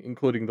everything,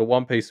 including the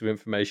one piece of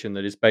information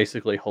that is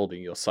basically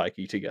holding your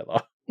psyche together.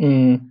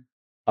 mm.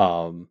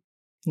 Um,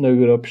 No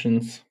good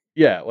options.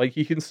 yeah, like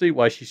you can see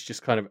why she's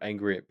just kind of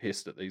angry and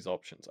pissed at these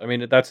options. I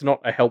mean, that's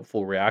not a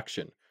helpful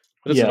reaction,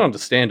 but it's an Yeah.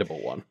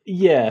 understandable one.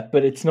 Yeah,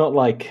 but it's not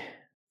like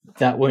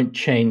that won't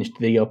change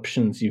the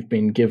options you've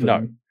been No,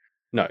 given.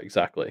 no,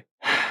 exactly.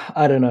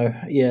 I don't know.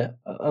 Yeah,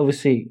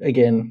 obviously,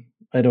 again,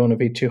 I don't want to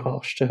be too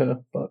harsh to her,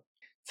 but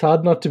it's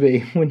hard not to be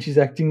when she's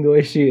acting the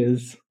way she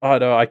is. I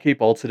know, I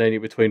keep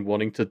alternating between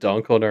wanting to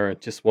dunk on her and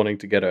just wanting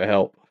to get her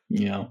help.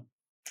 Yeah.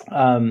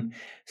 Um,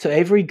 so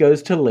Avery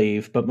goes to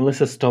leave, but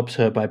Melissa stops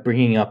her by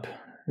bringing up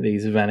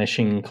these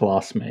vanishing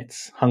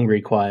classmates,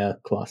 hungry choir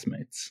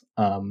classmates.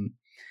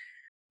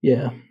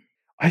 Yeah.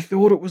 I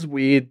thought it was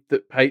weird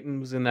that Peyton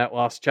was in that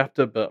last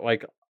chapter, but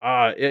like,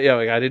 yeah,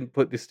 like I didn't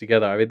put this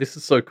together. I mean, this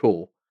is so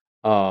cool.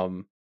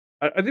 Um,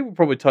 I think we'll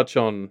probably touch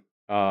on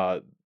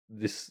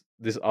this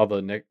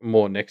other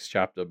more next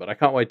chapter, but I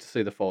can't wait to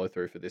see the follow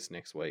through for this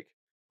next week.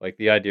 Like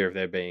the idea of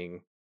there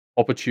being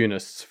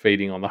opportunists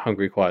feeding on the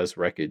Hungry Choir's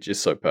wreckage is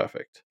so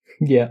perfect.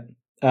 Yeah.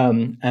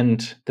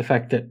 And the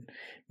fact that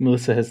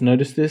Melissa has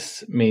noticed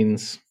this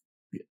means,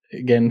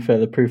 again,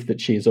 further proof that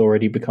she's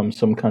already become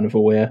some kind of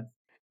aware.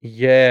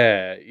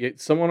 Yeah,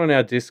 someone on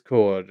our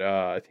Discord,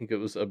 I think it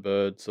was a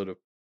bird, sort of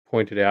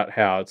pointed out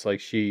how it's like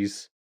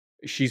she's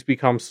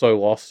become so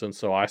lost and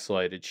so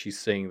isolated. She's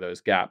seeing those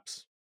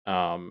gaps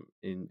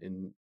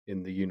in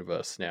the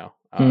universe now.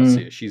 So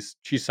yeah, Mm,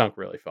 she's sunk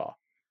really far.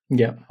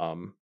 yeah.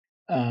 Um,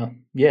 Yeah,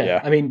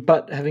 Yeah. I mean,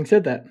 but having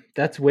said that,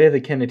 that's where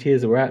the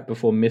Kenneteers were at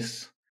before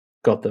Miss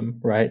got them,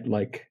 right?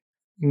 Like,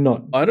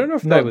 not I don't know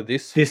if they not were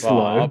this this low,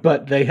 far.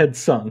 but they had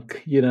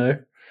sunk.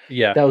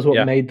 Yeah, That was what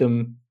yeah. made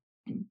them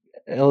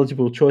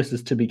eligible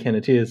choices to be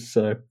Kenneteers.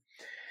 So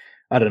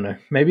I don't know.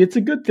 Maybe it's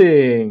a good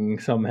thing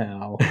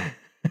somehow.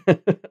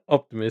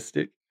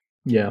 Optimistic.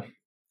 Yeah.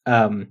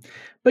 Um,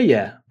 but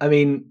yeah, I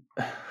mean,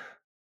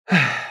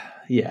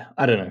 yeah,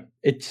 I don't know.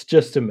 It's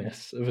just a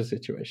mess of a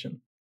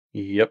situation.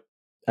 Yep.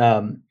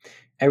 Um,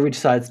 Avery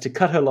decides to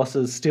cut her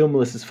losses, steal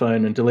Melissa's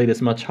phone, and delete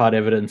as much hard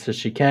evidence as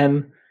she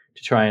can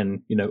to try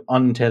and,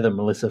 untether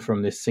Melissa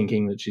from this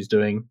sinking that she's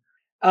doing.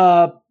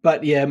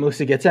 But yeah,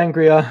 Melissa gets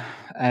angrier,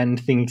 and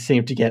things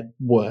seem to get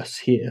worse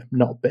here,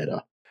 not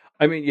better.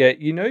 I mean, yeah,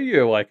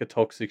 you're like a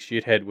toxic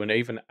shithead when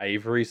even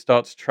Avery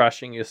starts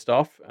trashing your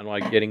stuff and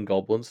like getting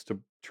goblins to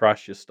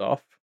trash your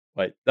stuff.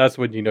 Like that's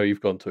when you know you've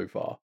gone too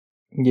far.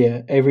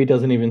 Yeah, Avery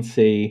doesn't even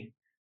see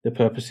the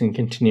purpose in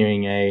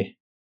continuing a,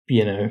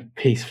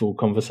 peaceful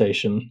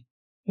conversation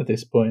at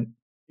this point.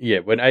 Yeah,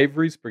 when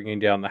Avery's bringing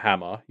down the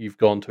hammer, you've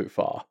gone too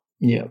far.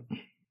 Yeah.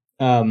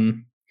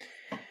 Um,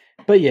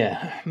 but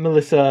yeah,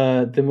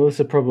 the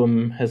Melissa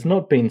problem has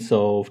not been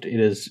solved. It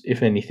has,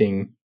 if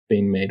anything,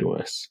 been made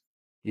worse.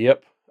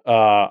 Yep.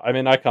 I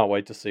mean, I can't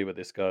wait to see where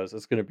this goes.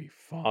 It's going to be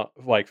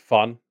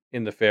fun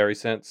in the fairy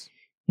sense.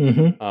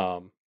 Mm-hmm.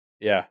 Um,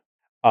 yeah.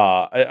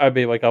 I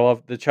mean, like, I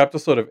love the chapter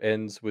sort of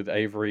ends with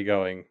Avery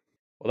going,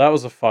 "Well, that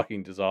was a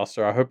fucking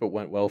disaster. I hope it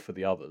went well for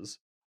the others."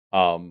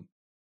 Um,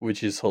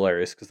 which is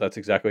hilarious because that's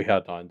exactly how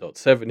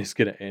 9.7 is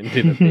going to end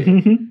in a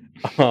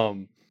bit.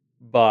 Um,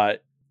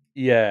 but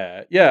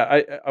yeah.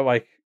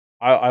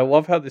 I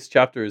love how this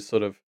chapter is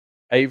sort of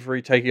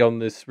Avery taking on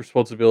this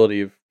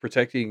responsibility of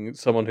protecting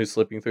someone who's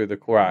slipping through the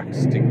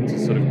cracks to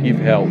sort of give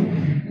help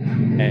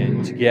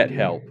and to get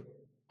help.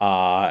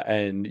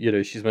 And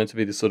she's meant to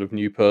be this sort of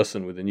new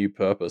person with a new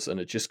purpose, and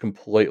it just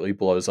completely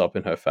blows up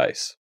in her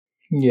face.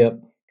 Yep.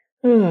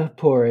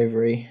 Poor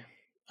Avery.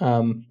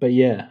 But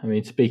yeah, I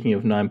mean, speaking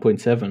of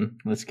 9.7,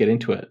 let's get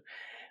into it.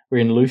 We're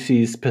in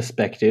Lucy's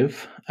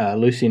perspective.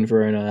 Lucy and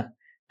Verona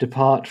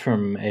depart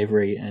from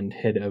Avery and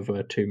head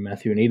over to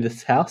Matthew and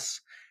Edith's house,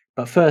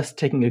 but first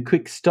taking a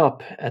quick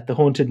stop at the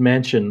haunted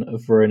mansion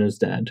of Verona's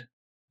dad.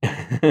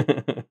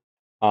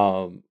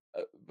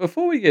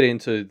 Before we get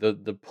into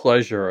the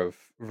pleasure of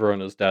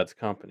Verona's dad's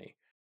company,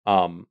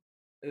 um,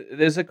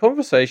 there's a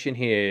conversation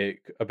here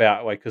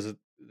about like because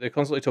they're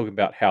constantly talking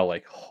about how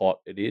like hot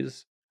it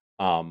is,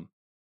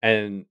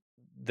 and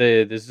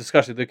there's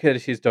discussion. The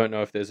Kennedy's don't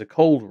know if there's a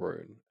cold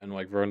room, and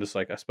like Verona's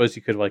like, I suppose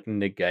you could like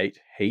negate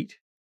heat,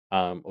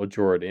 or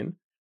draw it in,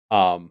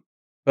 um.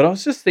 But I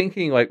was just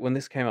thinking, like, when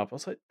this came up, I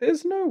was like,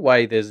 "There's no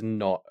way there's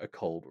not a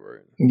cold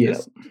room. Yeah.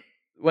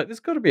 There's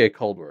got to be a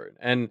cold room."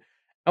 And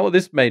what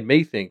this made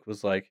me think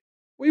was like,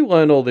 we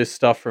learn all this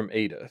stuff from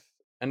Edith.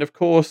 And of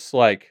course,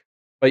 like,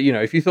 but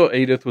if you thought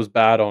Edith was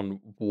bad on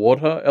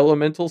water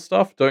elemental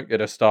stuff, don't get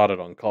her started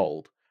on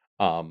cold.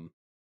 Um,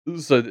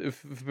 for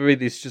me,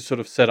 this just sort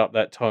of set up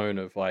that tone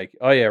of like,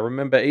 oh yeah,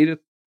 remember Edith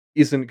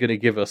isn't going to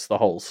give us the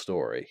whole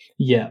story.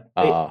 Yeah.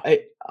 Uh,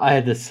 I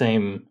had the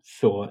same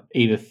thought.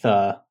 Edith,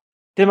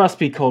 there must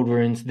be cold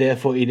runes,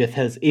 therefore Edith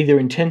has either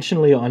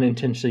intentionally or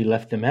unintentionally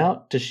left them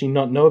out. Does she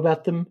not know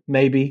about them?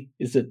 Maybe.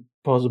 Is it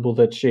possible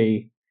that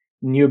she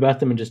knew about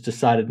them and just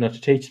decided not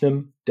to teach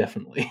them?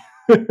 Definitely.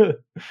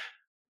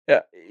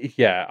 Yeah,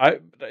 yeah.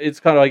 It's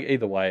kind of like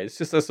either way. It's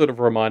just a sort of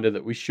reminder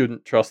that we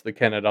shouldn't trust the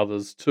Kennet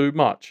others too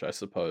much, I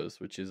suppose.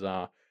 Which is,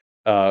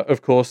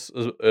 of course,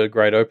 a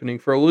great opening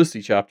for a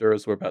Lucy chapter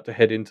as we're about to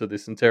head into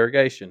this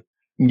interrogation.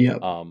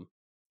 Yep. Um,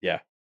 yeah.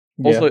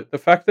 Yeah. Also, the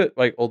fact that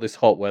like all this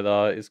hot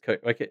weather is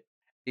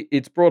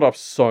it's brought up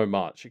so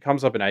much. It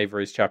comes up in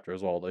Avery's chapter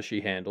as well, though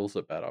she handles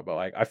it better. But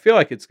like, I feel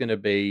like it's going to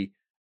be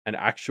an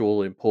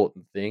actual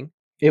important thing.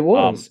 It Um,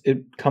 was.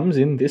 It comes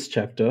in this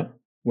chapter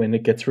when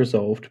it gets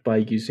resolved by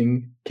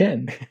using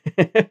Ken.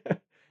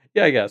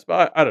 yeah, I guess,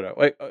 but I don't know.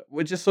 Like,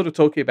 we're just sort of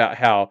talking about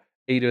how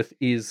Edith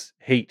is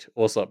heat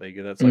or something,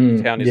 and it's like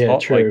the town is Yeah, hot.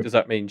 Like, true. does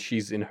that mean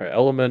she's in her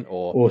element,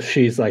 or Or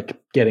she's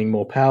like getting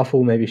more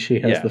powerful. Maybe she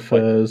has yeah, the like,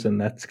 furs and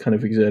that's kind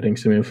of exerting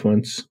some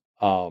influence.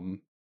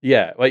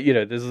 yeah, like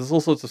there's all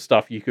sorts of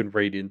stuff you can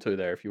read into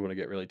there if you want to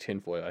get really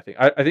tinfoil.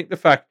 I think the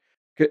fact,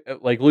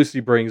 like Lucy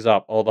brings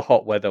up, oh, the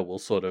hot weather will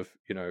sort of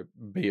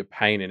be a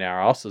pain in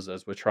our asses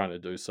as we're trying to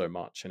do so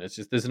much, and it's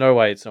just there's no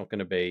way it's not going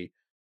to be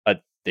a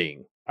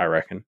thing. I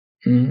reckon.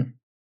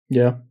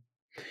 Yeah.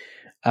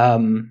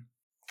 Um,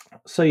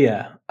 so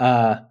yeah,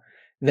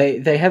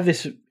 they have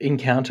this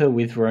encounter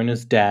with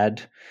Verona's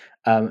dad,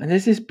 and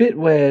there's this bit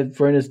where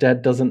Verona's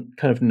dad doesn't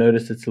kind of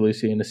notice it's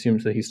Lucy and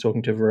assumes that he's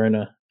talking to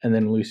Verona, and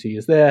then Lucy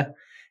is there,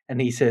 and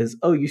he says,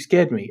 "Oh, you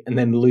scared me," and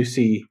then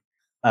Lucy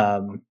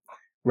um,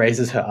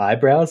 raises her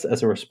eyebrows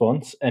as a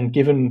response. And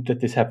given that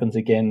this happens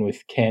again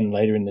with Ken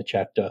later in the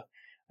chapter,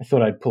 I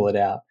thought I'd pull it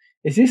out.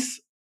 Is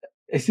this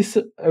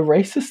a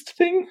racist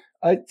thing?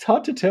 It's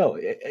hard to tell.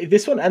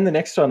 This one and the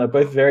next one are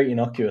both very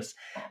innocuous.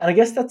 And I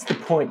guess that's the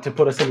point, to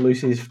put us in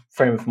Lucy's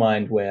frame of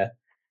mind where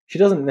she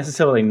doesn't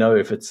necessarily know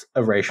if it's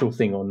a racial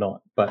thing or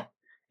not, but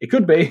it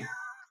could be.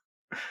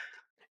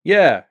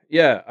 Yeah,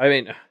 yeah. I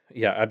mean,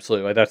 yeah,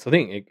 absolutely. Like, that's the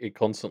thing. It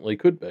constantly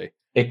could be.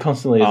 It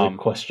constantly is a Um,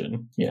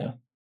 question. Yeah.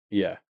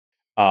 yeah.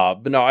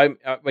 But no,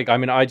 like, I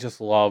mean, I just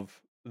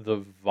love the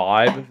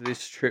vibe of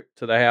this trip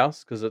to the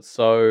house because it's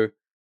so.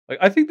 Like,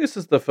 I think this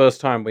is the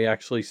first time we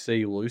actually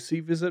see Lucy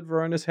visit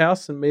Verona's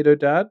house and meet her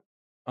dad,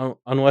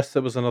 unless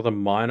there was another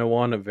minor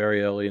one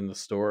very early in the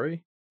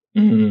story.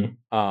 Mm.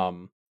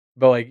 Um,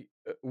 but like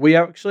we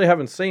actually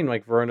haven't seen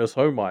like Verona's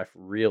home life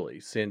really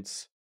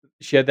since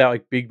she had that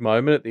like big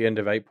moment at the end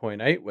of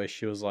 8.8 where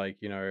she was like,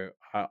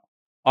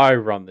 I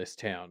run this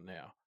town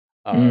now,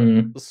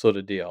 Mm. sort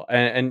of deal.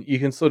 And you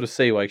can sort of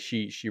see like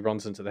she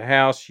runs into the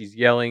house, she's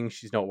yelling,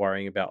 she's not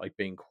worrying about like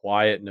being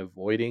quiet and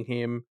avoiding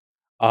him.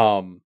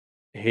 Um,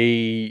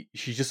 she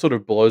just sort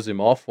of blows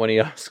him off when he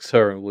asks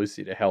her and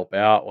Lucy to help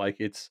out.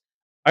 Like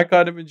I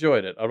kind of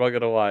enjoyed it. I'm not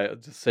gonna lie,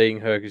 just seeing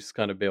her just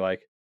kind of be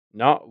like,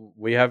 no,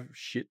 we have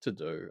shit to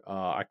do.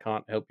 I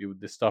can't help you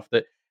with this stuff.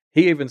 That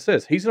he even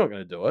says he's not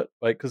going to do it,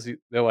 like because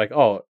they're like,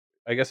 oh,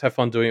 I guess have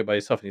fun doing it by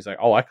yourself. And he's like,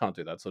 oh, I can't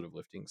do that sort of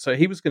lifting. So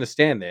he was going to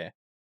stand there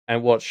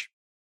and watch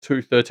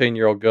two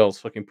 13-year-old girls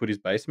fucking put his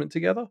basement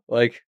together.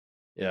 Like,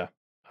 yeah,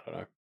 I don't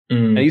know.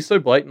 And Mm. he's so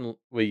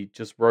blatantly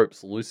just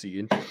ropes Lucy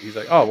into it. He's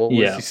like, oh well,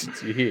 Yeah. Lucy,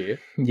 since you're here.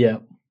 Yeah.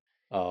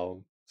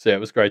 So yeah, it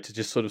was great to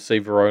just sort of see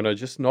Verona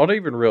just not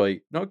even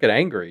really not get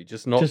angry,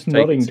 just not Just take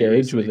not it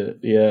engage with seriously. it.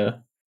 Yeah.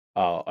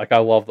 Like I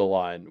love the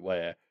line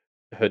where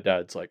her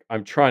dad's like,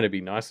 "I'm trying to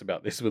be nice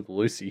about this with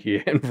Lucy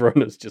here," and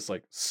Verona's just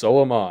like,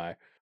 "So am I."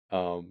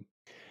 Um,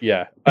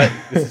 yeah,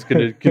 this is going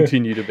to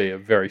continue to be a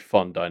very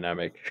fun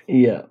dynamic.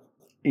 Yeah.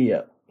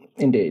 Yeah.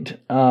 Indeed.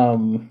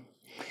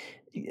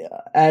 Yeah,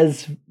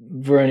 as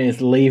Verona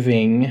is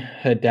leaving,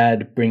 her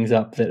dad brings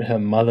up that her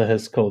mother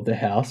has called the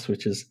house,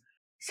 which is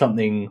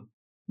something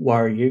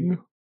worrying.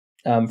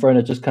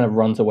 Verona just kind of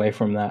runs away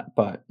from that,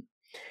 but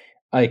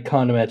I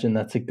can't imagine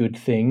that's a good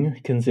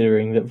thing,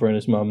 considering that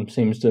Verona's mum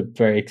seems to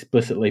very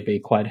explicitly be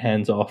quite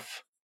hands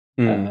off.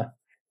 Mm. Uh,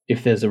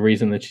 if there's a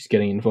reason that she's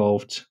getting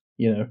involved,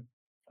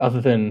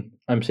 other than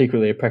I'm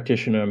secretly a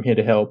practitioner, I'm here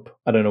to help.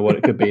 I don't know what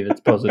it could be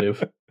that's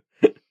positive.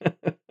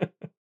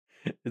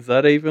 Is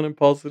that even a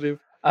positive?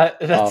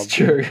 That's Um,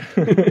 true.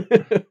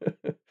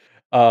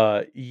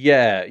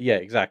 yeah, yeah,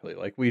 exactly.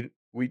 Like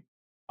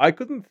I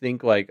couldn't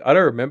think like I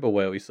don't remember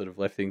where we sort of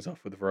left things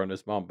off with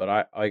Verona's mom,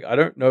 but I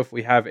don't know if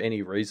we have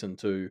any reason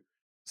to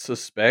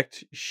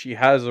suspect she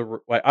has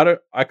like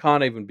I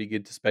can't even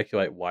begin to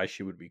speculate why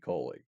she would be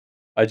calling.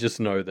 I just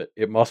know that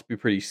it must be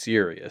pretty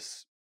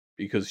serious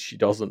because she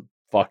doesn't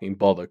fucking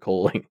bother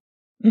calling.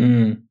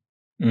 Mm,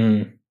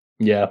 mm,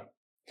 yeah.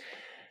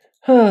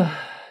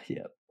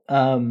 Yeah.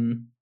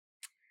 Um,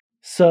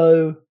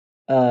 so,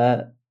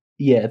 uh,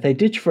 yeah, they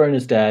ditch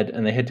Verona's dad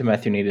and they head to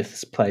Matthew and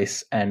Edith's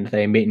place and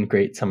they meet and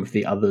greet some of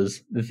the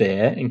others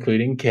there,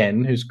 including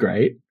Ken, who's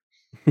great.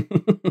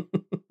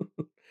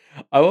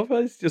 I love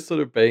how he's just sort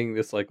of being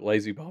this like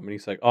lazy bum, and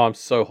he's like, "Oh, I'm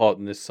so hot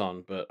in this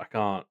sun, but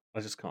I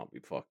just can't be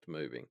fucked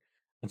moving."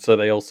 And so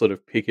they all sort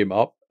of pick him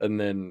up, and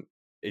then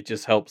it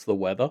just helps the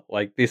weather.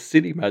 Like this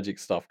city magic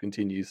stuff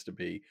continues to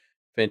be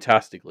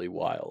fantastically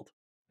wild.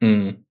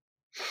 Mm,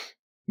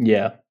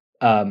 yeah.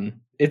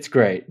 It's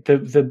great.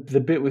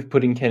 The bit with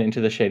putting Ken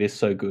into the shade is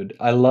so good.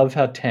 I love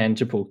how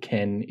tangible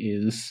Ken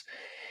is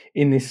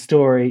in this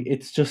story.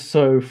 It's just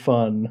so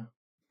fun.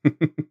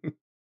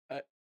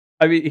 I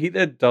I mean, he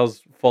then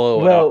does follow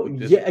it up Well, with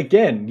this yeah,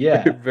 again,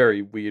 yeah.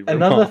 very weird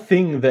Another remark.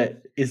 thing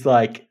that is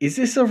like, is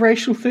this a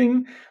racial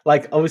thing?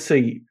 Like,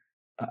 obviously,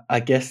 I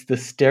guess the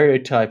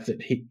stereotype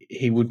that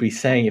he would be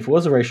saying if it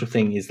was a racial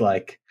thing is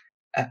like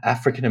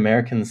African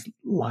Americans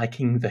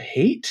liking the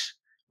heat,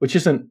 which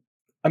isn't.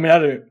 I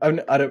mean,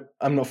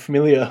 I'm not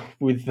familiar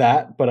with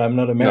that, but I'm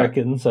not No,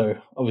 American, so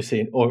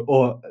obviously,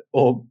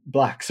 or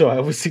black, so I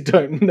obviously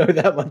don't know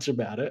that much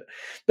about it.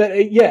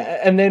 But yeah,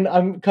 and then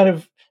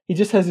he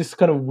just has this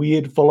kind of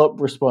weird follow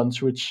up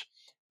response, which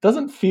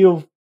doesn't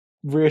feel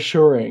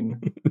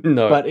reassuring,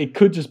 no. but it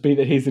could just be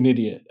that he's an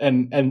idiot.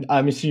 And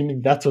I'm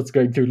assuming that's what's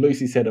going through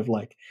Lucy's head of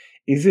like,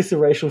 is this a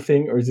racial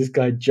thing or is this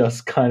guy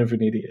just kind of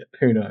an idiot?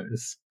 Who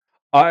knows?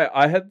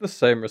 I had the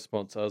same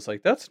response. I was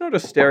like, "That's not a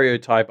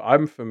stereotype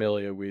I'm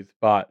familiar with,"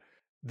 but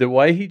the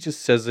way he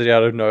just says it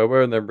out of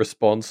nowhere and then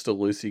responds to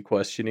Lucy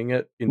questioning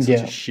it in such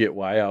a Yeah. shit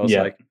way, I was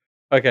Yeah. like,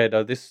 "Okay,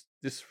 no, this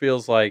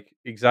feels like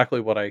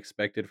exactly what I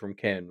expected from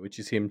Ken, which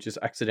is him just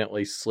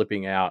accidentally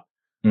slipping out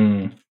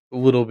Mm.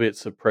 little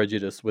bits of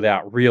prejudice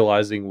without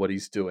realizing what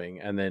he's doing,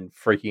 and then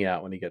freaking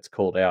out when he gets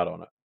called out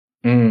on it."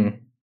 Mm.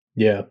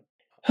 Yeah.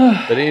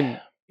 But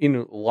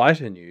in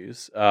lighter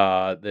news,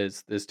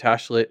 there's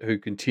Tashlit who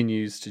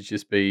continues to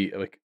just be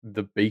like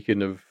the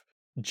beacon of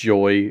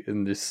joy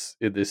in this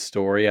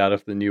story out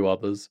of the new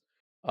others.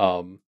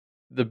 Um,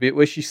 the bit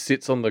where she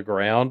sits on the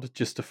ground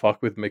just to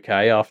fuck with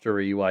McKay after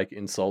he like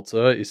insults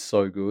her is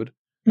so good.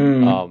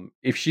 Mm.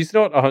 If she's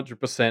not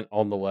 100%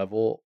 on the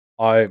level,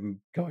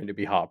 I'm going to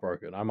be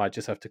heartbroken. I might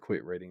just have to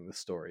quit reading the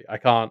story. I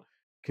can't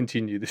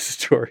continue this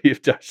story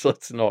if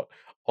Dashlit's not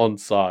on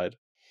side.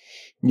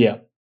 Yeah.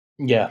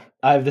 Yeah.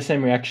 I have the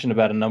same reaction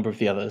about a number of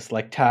the others,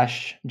 like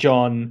Tash,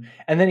 John,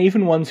 and then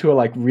even ones who are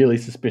like really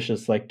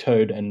suspicious, like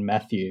Toad and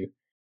Matthew.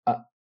 Uh,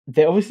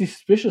 they're obviously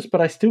suspicious,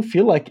 but I still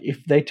feel like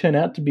if they turn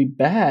out to be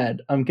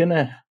bad, I'm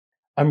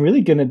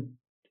really gonna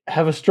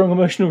have a strong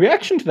emotional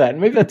reaction to that. And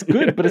maybe that's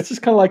good, but it's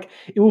just kind of like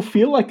it will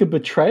feel like a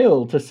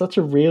betrayal to such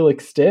a real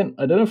extent.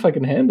 I don't know if I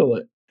can handle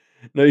it.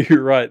 No,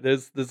 you're right.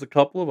 There's a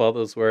couple of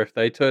others where if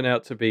they turn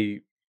out to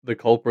be the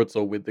culprits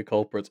or with the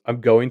culprits,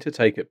 I'm going to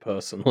take it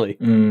personally.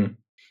 Mm,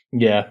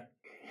 yeah,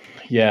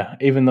 yeah.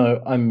 Even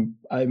though I'm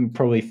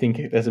probably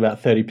thinking there's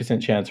about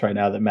 30% chance right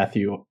now that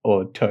Matthew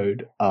or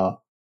Toad are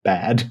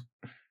bad.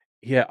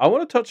 Yeah, I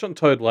want to touch on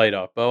Toad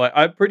later, but like,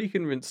 I'm pretty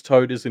convinced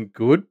Toad isn't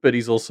good, but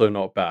he's also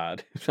not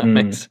bad. If that Mm,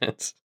 makes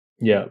sense.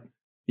 yeah,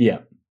 yeah.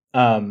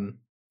 Um.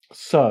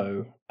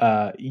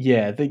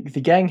 Yeah. The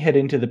gang head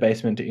into the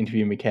basement to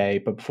interview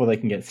McKay, but before they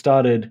can get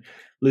started,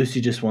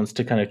 Lucy just wants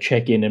to kind of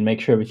check in and make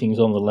sure everything's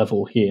on the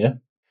level here.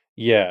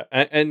 Yeah,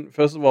 and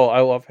first of all, I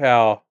love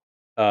how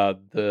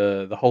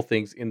the whole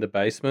thing's in the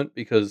basement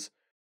because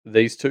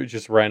these two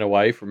just ran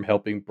away from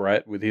helping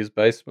Brett with his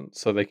basement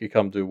so they could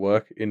come do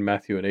work in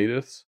Matthew and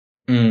Edith's.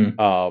 Mm,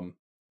 Um,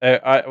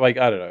 I like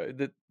I don't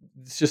know.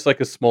 It's just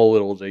like a small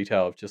little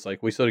detail of just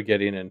like we sort of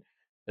get in and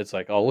it's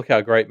like, oh look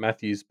how great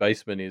Matthew's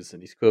basement is,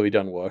 and he's clearly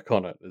done work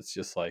on it. It's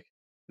just like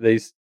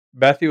these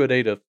Matthew and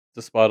Edith,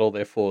 despite all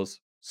their flaws,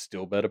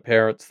 still better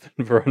parents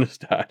than Verona's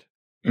dad.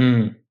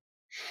 mm,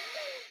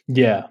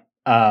 yeah.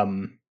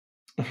 Um.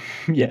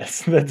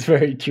 Yes, that's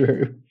very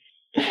true.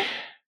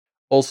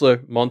 Also,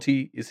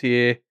 Monty is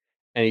here,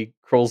 and he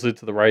crawls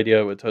into the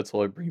radio where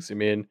Totoro brings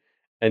him in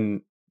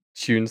and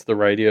tunes the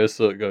radio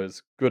so it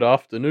goes, "Good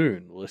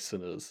afternoon,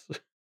 listeners,"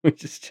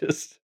 which is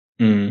just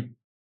Mm.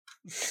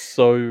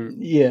 so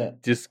Yeah,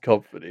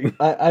 discomforting.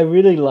 I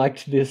really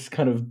liked this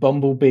kind of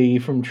Bumblebee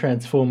from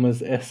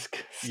Transformers esque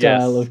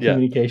style Yes, of yeah.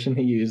 communication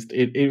he used.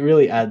 It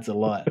really adds a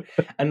lot.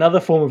 Another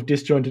form of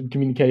disjointed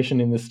communication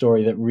in this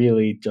story that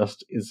really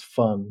just is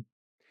fun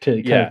to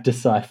kind Yeah. of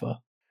decipher.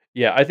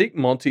 Yeah, I think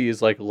Monty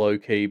is, like, low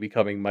key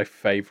becoming my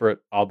favorite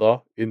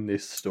other in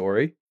this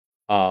story.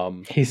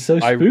 Um, He's so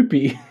I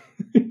spoopy.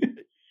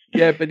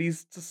 Yeah, but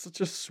he's just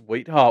such a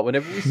sweetheart.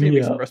 Whenever we see him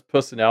Yeah. express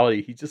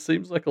personality, he just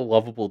seems like a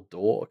lovable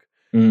dork.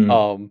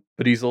 Mm,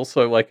 But he's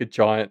also like a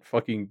giant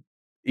fucking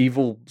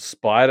evil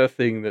spider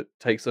thing that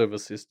takes over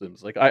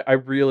systems. Like I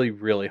really,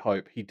 really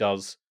hope he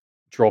does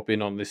drop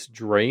in on this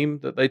dream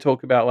that they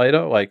talk about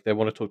later. Like they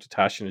want to talk to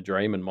Tash in a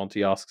dream and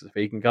Monty asks if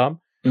he can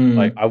come.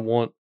 Like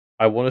mm,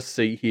 I want to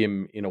see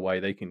him in a way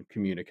they can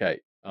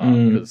communicate.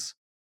 mm. Because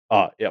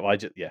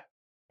yeah,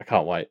 I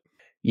can't wait.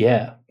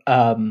 Yeah.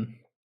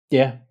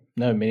 Yeah.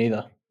 No, me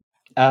neither.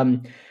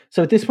 Um,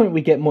 so at this point,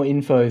 we get more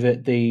info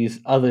that these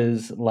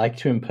others like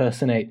to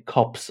impersonate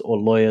cops or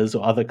lawyers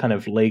or other kind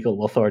of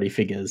legal authority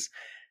figures.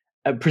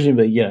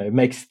 Presumably, it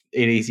makes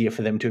it easier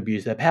for them to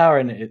abuse their power,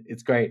 and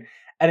it's great.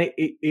 And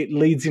it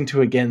leads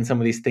into again some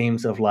of these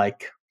themes of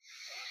like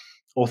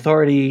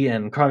authority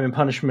and crime and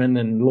punishment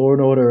and law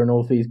and order and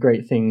all these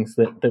great things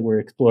that we're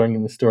exploring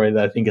in the story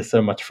that I think are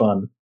so much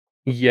fun.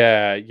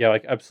 Yeah, yeah,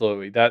 like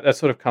absolutely. That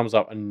sort of comes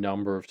up a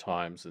number of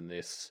times in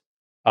this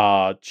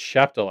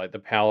chapter. Like the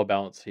power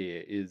balance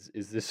here is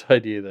this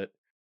idea that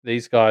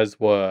these guys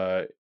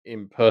were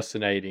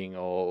impersonating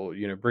or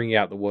bringing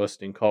out the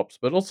worst in cops,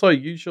 but also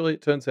usually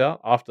it turns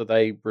out after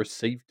they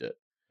received it.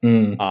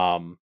 Mm,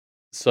 Um,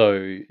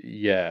 so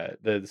yeah,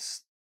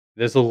 there's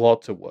a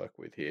lot to work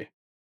with here.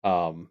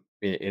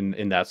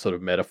 In that sort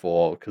of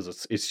metaphor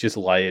because it's just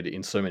layered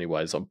in so many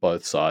ways on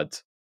both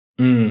sides.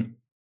 mm,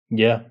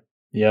 yeah,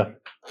 yeah,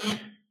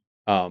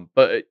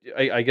 But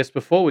I guess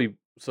before we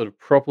sort of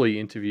properly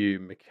interview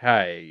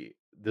McKay,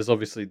 there's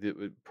obviously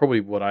probably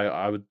what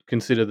I would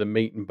consider the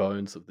meat and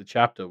bones of the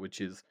chapter, which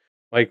is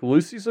like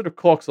Lucy sort of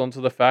clocks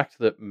onto the fact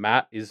that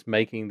Matt is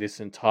making this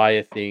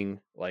entire thing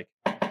like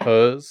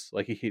hers.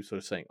 Like he keeps sort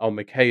of saying, "Oh,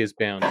 McKay is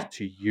bound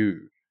to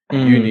you.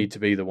 You need mm, to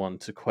be the one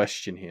to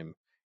question him.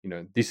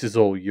 This is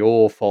all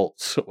your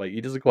fault." Like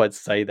he doesn't quite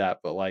say that,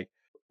 but like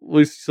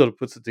Lucy sort of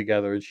puts it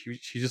together, and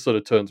she just sort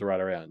of turns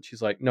right around.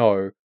 She's like,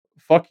 "No,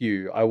 fuck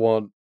you.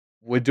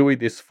 We're doing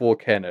this for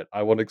Kenneth.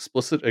 I want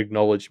explicit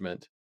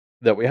acknowledgement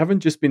that we haven't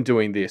just been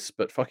doing this,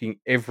 but fucking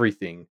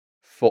everything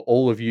for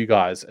all of you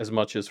guys as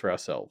much as for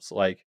ourselves.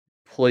 Like,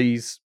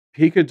 please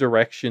pick a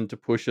direction to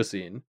push us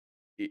in.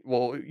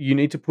 Well, you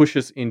need to push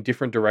us in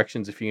different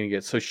directions if you're going to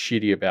get so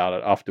shitty about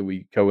it after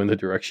we go in the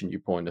direction you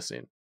point us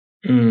in."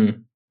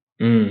 mm,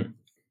 mm, And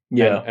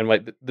yeah,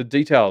 like the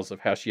details of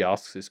how she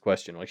asks this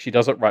question, like she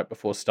does it right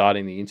before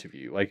starting the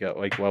interview. Like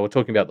while we're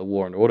talking about the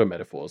law and order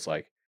metaphors,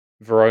 like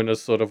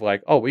Verona's sort of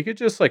like, "Oh, we could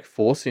just like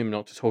force him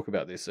not to talk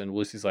about this," and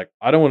Lucy's like,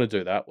 "I don't want to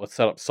do that. Let's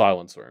set up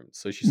silence rooms."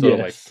 So she sort of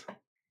like yes,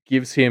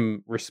 gives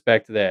him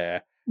respect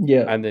there,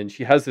 yeah, and then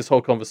she has this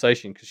whole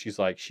conversation because she's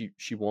like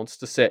she wants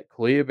to set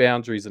clear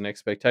boundaries and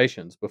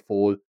expectations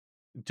before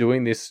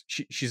doing this.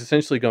 She's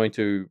essentially going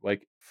to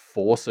like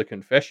force a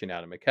confession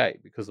out of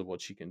McKay because of what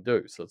she can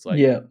do. So it's like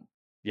yeah,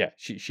 yeah,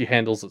 she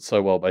handles it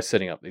so well by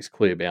setting up these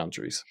clear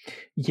boundaries.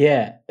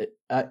 Yeah,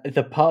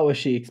 the part where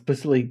she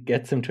explicitly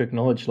gets them to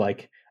acknowledge,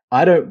 like,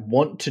 I don't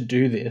want to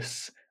do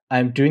this.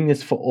 I'm doing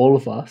this for all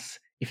of us.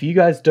 If you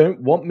guys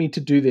don't want me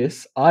to do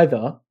this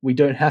either, we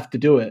don't have to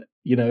do it.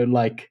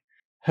 Like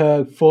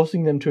her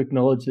forcing them to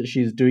acknowledge that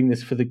she's doing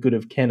this for the good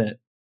of Kenneth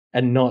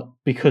and not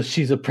because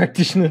she's a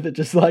practitioner that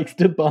just likes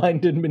to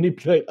bind and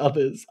manipulate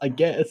others, I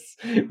guess,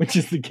 which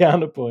is the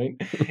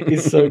counterpoint,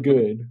 is so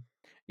good.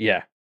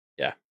 Yeah,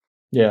 yeah.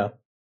 Yeah.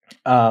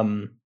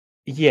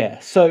 Yeah,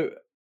 so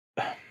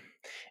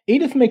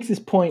Edith makes this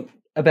point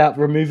about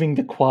removing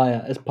the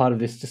choir as part of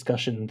this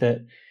discussion,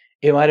 that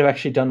it might have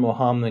actually done more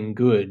harm than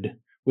good,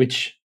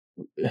 which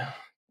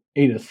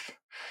Edith,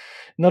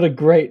 not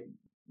great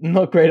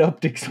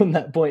optics on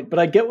that point, but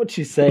I get what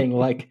she's saying.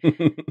 Like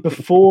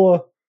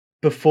before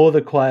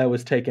the choir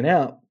was taken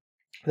out,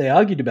 they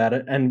argued about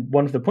it, and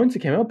one of the points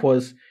that came up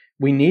was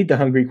we need the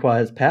Hungry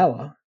Choir's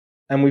power,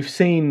 and we've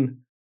seen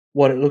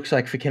what it looks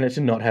like for Kenneth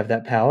to not have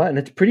that power, and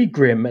it's pretty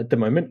grim at the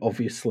moment,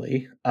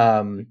 obviously.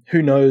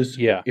 Who knows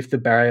Yeah. if the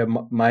barrier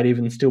might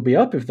even still be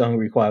up if the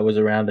Hungry Choir was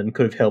around and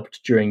could have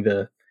helped during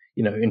the,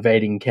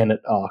 invading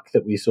Kenneth arc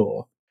that we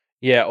saw.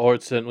 Yeah, or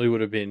it certainly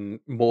would have been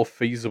more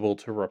feasible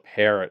to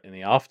repair it in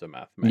the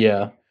aftermath, maybe.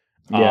 Yeah.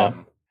 Yeah.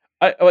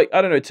 I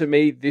don't know, to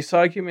me, this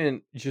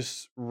argument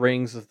just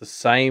rings with the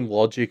same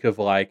logic of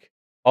like,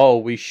 oh,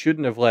 we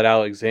shouldn't have let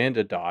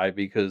Alexander die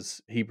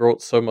because he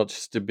brought so much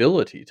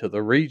stability to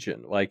the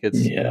region. Like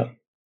Yeah.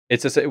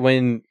 it's just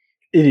when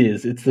It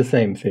is. It's the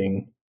same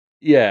thing.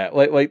 yeah,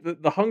 like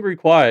the Hungry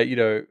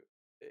Choir,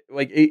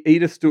 like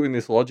Edith's doing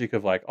this logic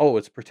of like, oh,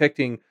 it's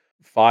protecting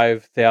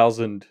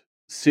 5,000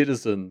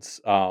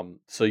 citizens.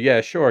 So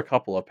yeah, sure, a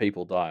couple of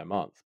people die a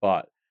month,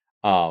 but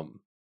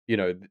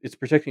it's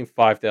protecting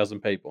 5,000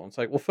 people. And it's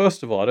like, well,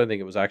 first of all, I don't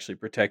think it was actually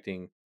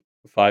protecting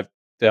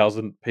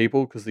 5,000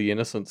 people because the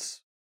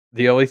innocents.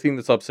 The only thing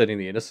that's upsetting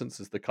the innocents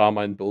is the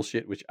Carmine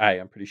bullshit, which A,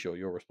 I'm pretty sure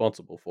you're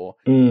responsible for,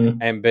 Mm.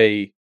 and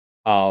B,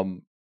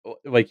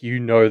 like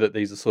that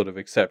these are sort of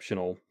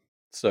exceptional.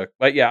 So,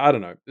 but yeah, I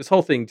don't know. This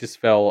whole thing just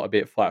fell a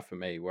bit flat for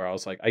me, where I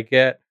was like, I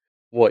get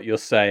what you're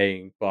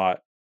saying,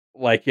 but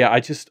like, yeah, I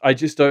just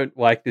don't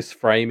like this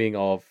framing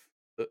of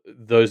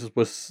those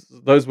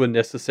were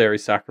necessary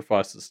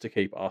sacrifices to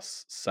keep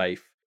us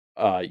safe.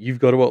 You've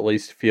got to at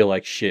least feel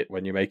like shit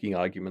when you're making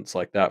arguments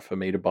like that for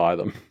me to buy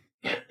them.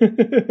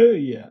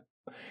 Yeah,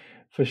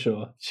 for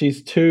sure.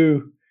 She's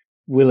too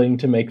willing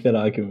to make that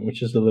argument,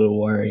 which is a little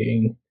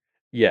worrying.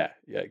 Yeah,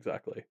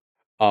 exactly.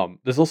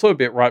 There's also a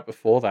bit right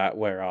before that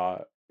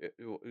where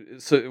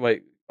so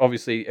like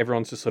obviously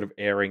everyone's just sort of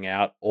airing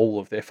out all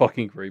of their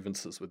fucking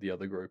grievances with the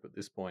other group at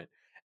this point,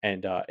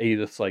 and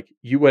Edith's like,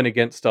 "You went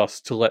against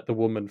us to let the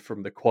woman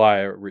from the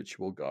choir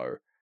ritual go,"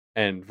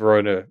 and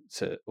Verona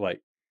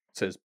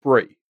says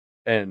Brie,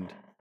 and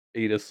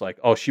Edith's like,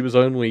 "Oh, she was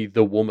only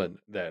the woman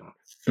then,"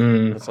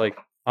 and Mm. it's like,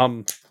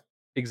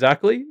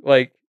 exactly,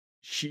 like.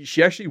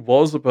 She actually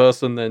was a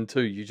person then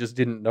too. You just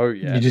didn't know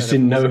You yet, just and if it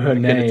didn't know wasn't with her the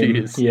name.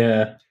 Kenneteers,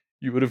 Yeah.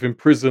 you would have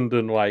imprisoned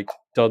and like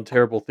done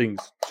terrible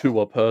things to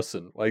a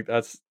person. Like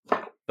that's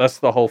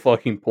the whole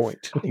fucking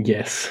point.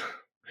 Yes.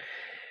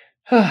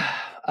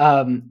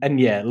 And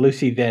yeah,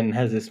 Lucy then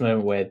has this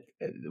moment where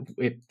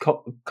it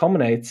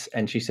culminates,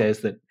 and she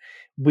says that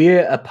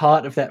we're a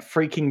part of that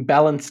freaking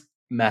balance,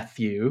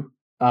 Matthew,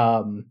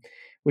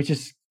 which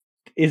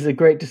is a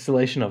great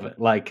distillation of it.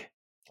 Like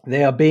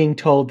they are being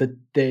told that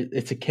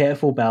it's a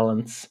careful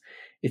balance,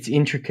 it's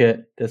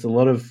intricate, there's a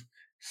lot of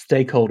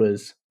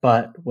stakeholders,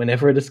 but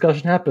whenever a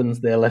discussion happens,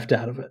 they're left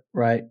out of it,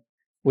 right?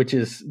 Which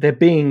is they're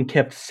being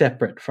kept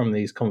separate from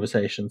these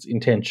conversations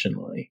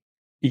intentionally.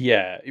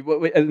 Yeah,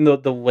 and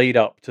the lead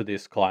up to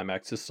this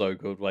climax is so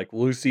good. Like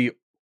Lucy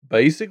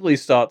basically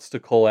starts to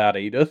call out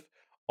Edith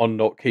on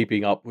not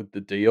keeping up with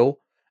the deal,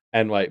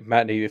 and like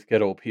Matt and Edith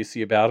get all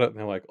pissy about it, and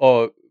they're like,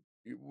 "Oh,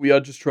 we are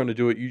just trying to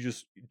do it. You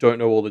just don't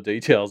know all the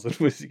details." And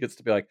Lucy gets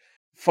to be like,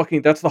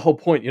 "Fucking, that's the whole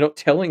point. You're not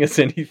telling us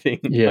anything.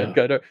 Yeah.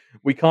 Like,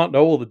 we can't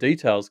know all the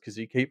details because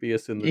you keep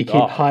us in the You keep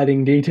dark."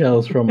 hiding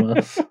details from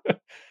us.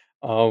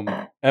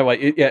 And like,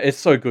 it's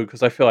so good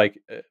because I feel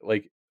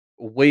like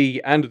we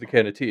and the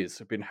Kenneteers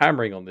have been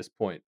hammering on this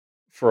point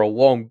for a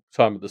long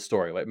time of the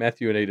story. Like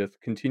Matthew and Edith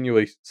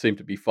continually seem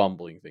to be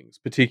fumbling things,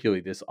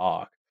 particularly this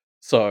arc.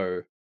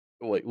 So,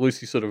 like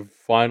Lucy sort of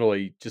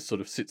finally just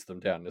sort of sits them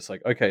down. And it's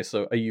like, okay,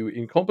 so are you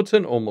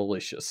incompetent or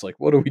malicious? Like,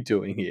 what are we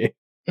doing here?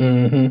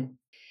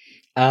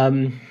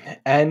 Mm-hmm.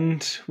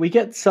 And we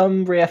get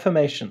some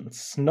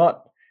reaffirmations,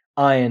 not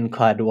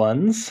ironclad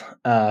ones,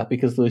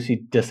 because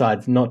Lucy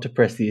decides not to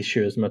press the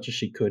issue as much as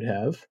she could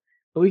have.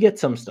 But we get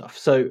some stuff.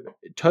 So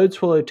Toad,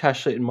 Swallow,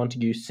 Tashlet, and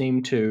Montague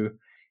seem to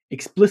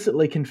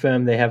explicitly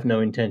confirm they have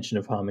no intention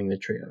of harming the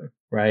trio,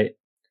 right?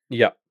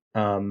 Yeah.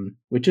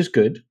 Which is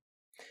good.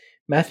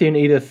 Matthew and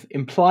Edith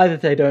imply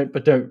that they don't,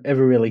 but don't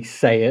ever really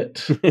say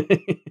it.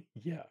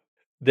 Yeah.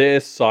 Their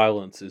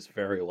silence is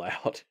very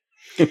loud.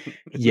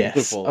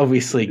 Yes,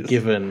 obviously,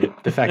 given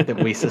the fact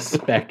that we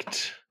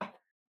suspect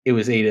it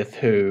was Edith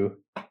who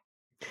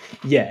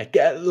Yeah,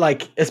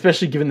 like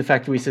especially given the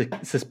fact that we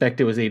suspect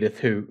it was Edith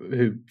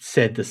who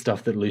said the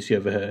stuff that Lucy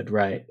overheard,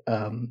 right?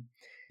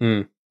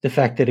 Mm, The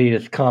fact that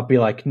Edith can't be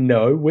like,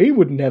 no, we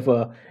would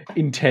never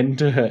intend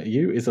to hurt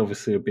you is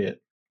obviously a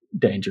bit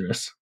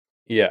dangerous.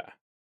 yeah.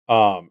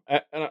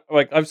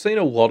 Like I've seen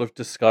a lot of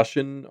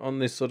discussion on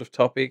this sort of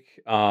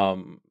topic.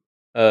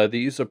 The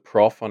user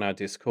prof on our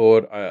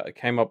Discord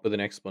came up with an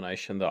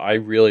explanation that I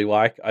really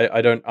like.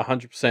 I don't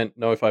 100%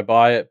 know if I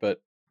buy it,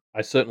 but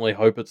I certainly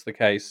hope it's the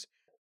case.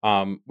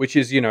 Which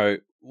is,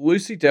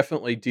 Lucy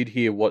definitely did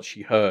hear what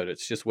she heard.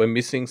 It's just we're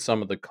missing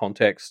some of the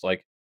context,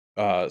 like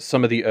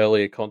some of the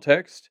earlier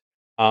context.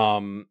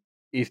 Um,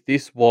 if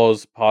this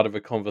was part of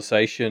a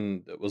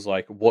conversation that was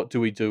like, what do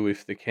we do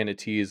if the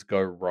Kenneteers go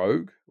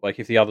rogue? Like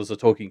if the others are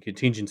talking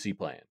contingency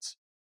plans.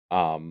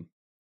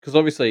 Because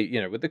obviously,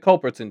 with the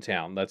culprits in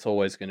town, that's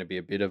always going to be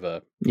a bit of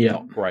a Yeah,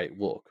 not great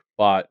look.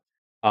 But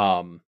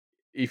um,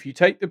 if you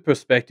take the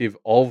perspective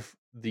of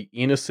the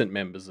innocent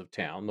members of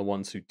town, the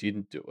ones who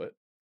didn't do it,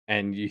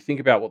 and you think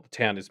about what the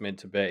town is meant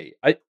to be,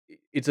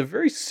 it's a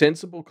very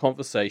sensible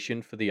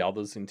conversation for the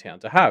others in town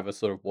to have. A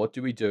sort of what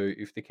do we do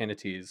if the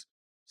Kenneteers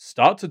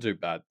start to do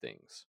bad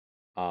things?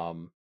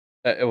 Um,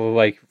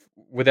 like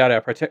without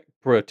our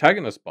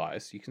protagonist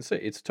bias, you can see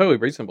it's totally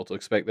reasonable to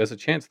expect there's a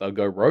chance they'll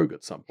go rogue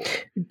at some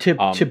point.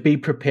 to be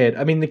prepared.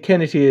 I mean, the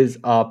Kenneteers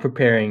are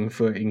preparing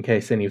for in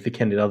case any of the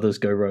Kennedy others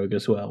go rogue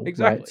as well, right?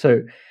 Exactly.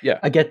 So Yeah.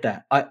 I get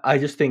that. I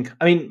just think,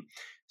 I mean,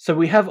 so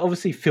we have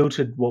obviously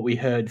filtered what we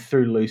heard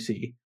through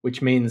Lucy,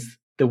 which means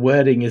the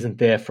wording isn't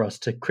there for us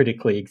to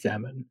critically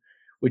examine,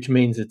 which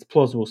means it's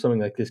plausible something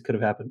like this could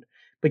have happened.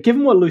 But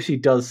given what Lucy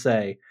does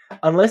say,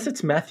 unless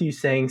it's Matthew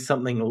saying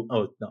something,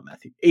 oh, not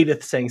Matthew,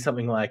 Edith saying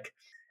something like,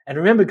 and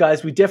remember,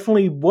 guys, we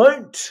definitely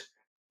won't.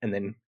 And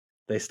then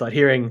they start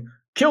hearing,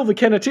 kill the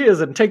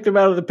Kenneteers and take them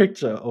out of the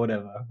picture or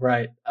whatever,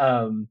 right?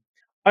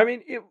 I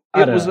mean, it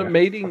I it don't was a know.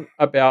 meeting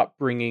about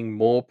bringing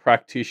more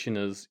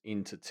practitioners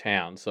into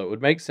town, so it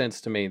would make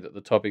sense to me that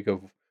the topic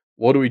of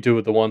what do we do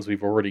with the ones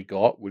we've already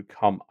got would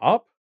come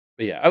up.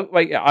 But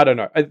yeah, I don't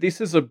know.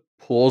 This is a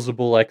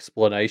plausible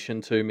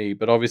explanation to me,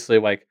 but obviously,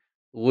 like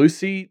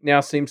Lucy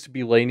now seems to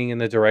be leaning in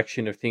the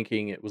direction of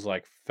thinking it was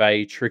like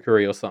Fey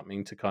trickery or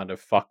something to kind of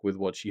fuck with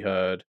what she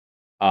heard.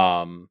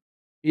 Um,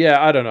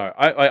 yeah, I don't know.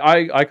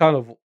 I kind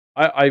of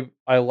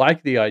I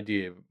like the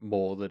idea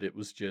more that it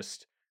was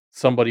just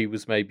somebody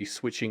was maybe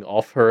switching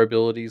off her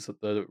abilities at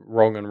the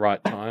wrong and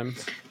right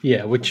times.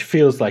 Yeah, which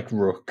feels like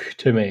Rook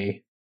to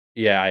me.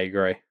 Yeah, I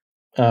agree.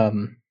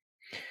 Um,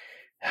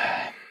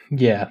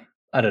 yeah,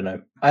 I don't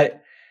know. I,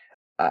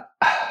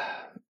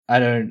 I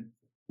don't.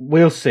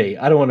 We'll see.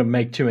 I don't want to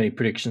make too many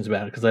predictions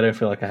about it because I don't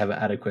feel like I have an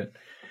adequate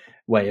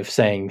way of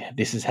saying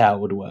this is how it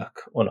would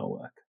work or not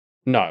work.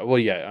 No, well,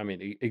 yeah, I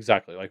mean,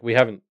 exactly. Like, we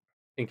haven't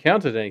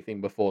encountered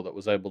anything before that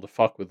was able to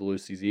fuck with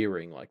Lucy's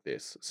earring like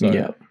this. So,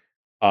 Yeah,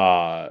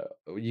 uh,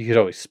 you could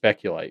always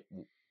speculate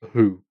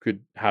who could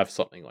have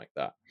something like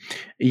that.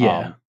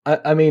 yeah. Um,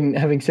 I mean,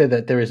 having said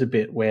that, there is a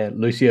bit where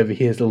Lucy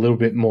overhears a little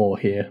bit more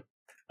here,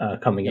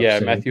 coming up yeah,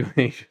 soon. Matthew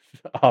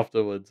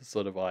afterwards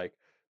sort of like,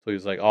 so he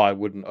was like, oh, I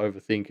wouldn't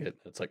overthink it.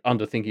 It's like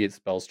underthinking it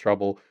spells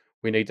trouble.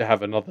 We need to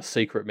have another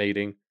secret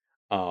meeting.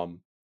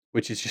 Um,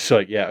 which is just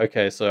like, yeah,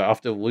 okay. So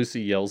after Lucy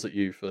yells at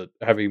you for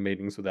having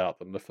meetings without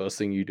them, the first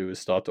thing you do is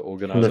start to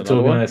organize Let's another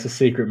one. organize a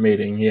secret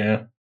meeting.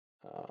 Yeah,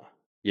 Uh,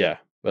 yeah,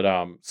 but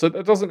so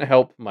that doesn't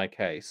help my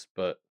case,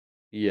 but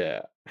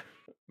yeah,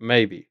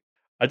 maybe.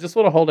 I just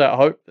want to hold out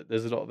hope that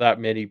there's not that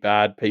many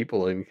bad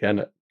people in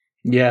Kennet.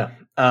 yeah,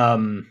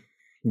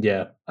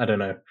 yeah. I don't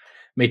know.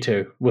 Me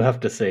too. We'll have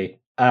to see.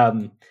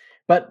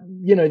 But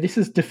this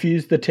has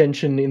diffused the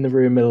tension in the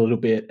room a little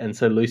bit, and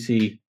so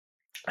Lucy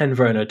and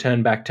Verona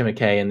turn back to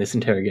McKay in this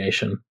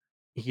interrogation.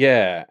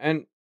 Yeah,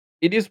 and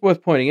it is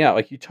worth pointing out,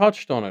 like you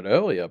touched on it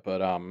earlier,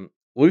 but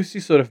Lucy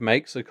sort of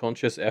makes a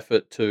conscious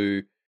effort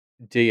to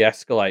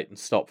de-escalate and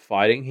stop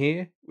fighting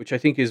here, which I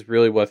think is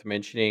really worth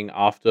mentioning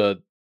after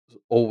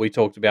all we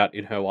talked about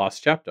in her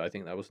last chapter. I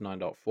think that was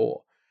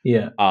 9.4.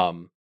 Yeah,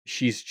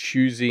 She's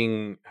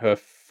choosing her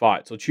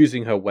fights or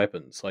choosing her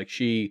weapons. Like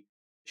she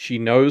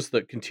knows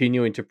that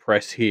continuing to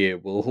press here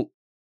will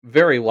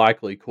very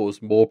likely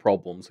cause more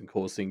problems and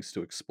cause things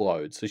to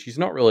explode. So she's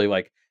not really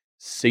like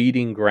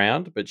ceding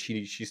ground, but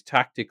she's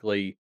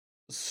tactically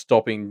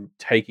stopping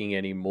taking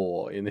any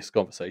more in this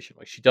conversation.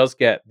 Like she does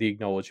get the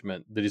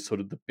acknowledgement that is sort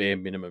of the bare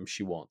minimum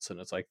she wants, and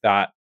it's like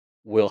that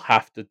will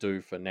have to do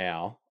for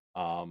now,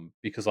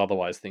 because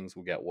otherwise things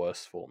will get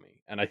worse for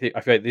me. And I feel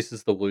like this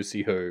is the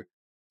Lucy who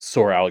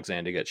saw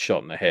Alexander get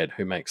shot in the head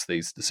who makes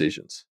these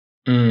decisions.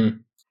 mm,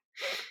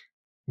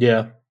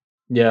 yeah,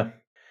 yeah.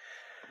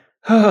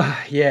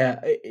 Yeah,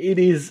 it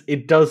is.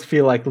 It does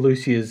feel like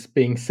Lucy is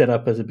being set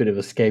up as a bit of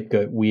a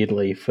scapegoat,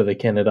 weirdly, for the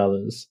Kennet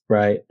others,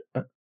 right?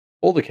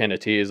 All the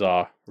Kenneteers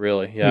are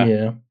really, yeah.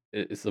 Yeah,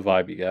 It's the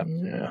vibe you get.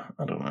 yeah.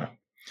 I don't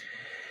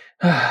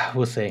know.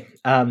 We'll see.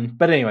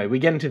 But anyway, we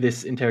get into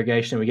this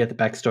interrogation. We get the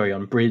backstory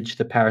on Bridge,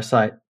 the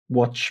parasite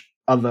watch,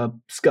 other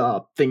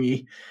scar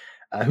thingy.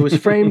 who was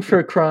framed for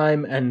a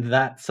crime, and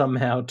that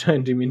somehow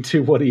turned him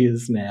into what he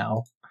is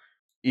now.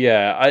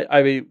 Yeah,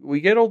 I mean, we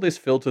get all this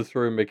filtered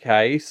through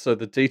McKay, so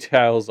the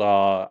details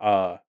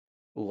are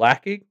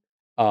lacking.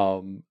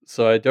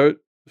 So I don't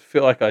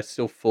feel like I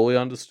still fully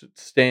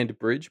understand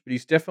Bridge, but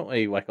he's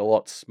definitely like a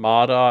lot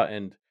smarter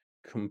and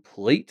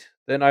complete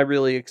than I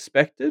really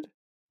expected.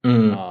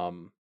 Mm,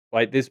 Um,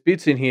 like there's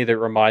bits in here that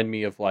remind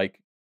me of like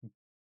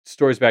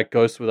stories about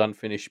ghosts with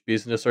unfinished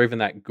business, or even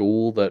that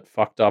ghoul that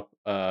fucked up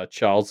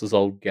Charles's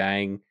old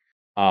gang.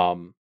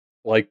 Um,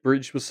 like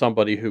Bridge was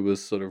somebody who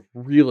was sort of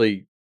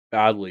really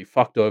badly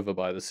fucked over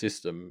by the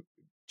system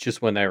just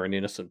when they were an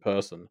innocent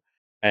person,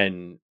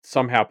 and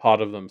somehow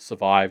part of them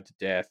survived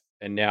death,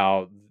 and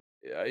now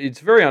it's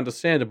very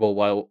understandable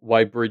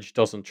why Bridge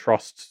doesn't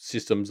trust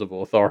systems of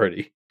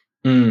authority.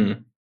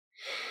 mm.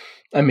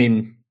 I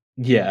mean,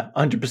 yeah,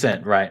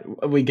 100% right.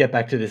 We get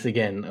back to this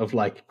again of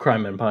like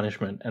crime and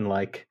punishment, and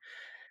like,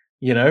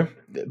 you know,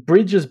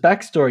 Bridges'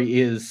 backstory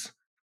is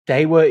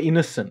they were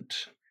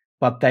innocent,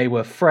 but they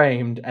were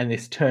framed, and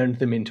this turned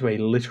them into a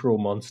literal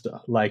monster.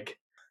 Like,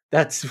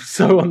 that's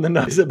so on the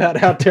nose about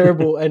how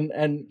terrible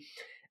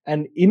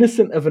and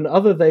innocent of an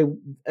other they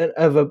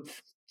of a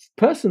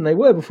person they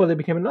were before they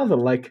became another.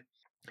 Like,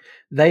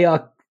 they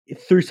are,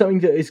 through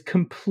something that is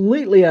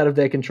completely out of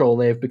their control,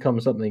 they have become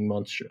something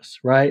monstrous,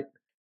 right?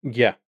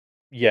 Yeah,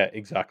 yeah,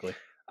 exactly.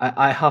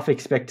 I half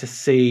expect to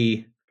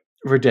see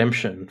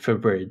redemption for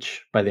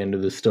Bridge by the end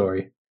of the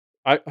story.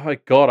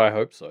 God, I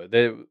hope so.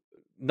 They're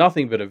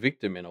nothing but a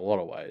victim in a lot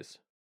of ways.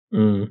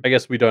 Mm, I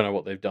guess we don't know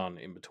what they've done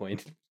in between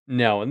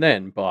now and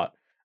then, but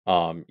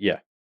yeah.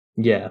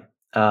 yeah.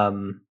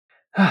 Um,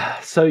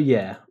 so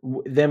yeah,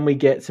 then we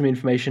get some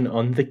information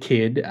on the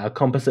kid, our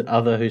composite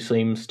other, who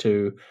seems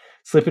to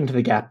slip into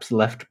the gaps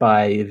left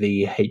by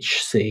the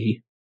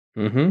HC.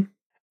 Mm-hmm.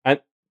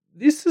 And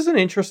this is an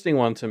interesting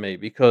one to me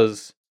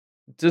because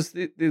does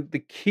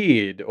the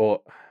kid,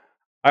 or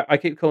I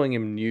keep calling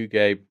him New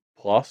Gabe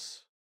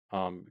Plus,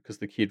 because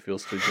the kid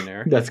feels too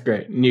generic. That's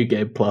great. New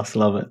Gabe Plus,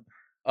 love it.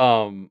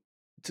 Um,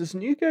 does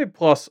New Game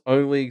Plus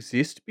only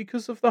exist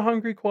because of the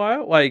Hungry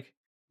Choir? Like,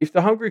 if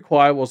the Hungry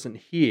Choir wasn't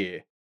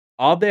here,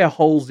 are there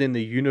holes in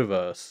the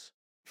universe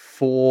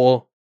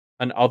for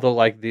an other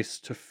like this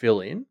to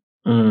fill in?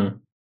 Mm,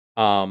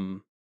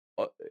 Um,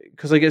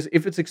 because I guess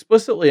if it's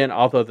explicitly an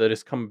other that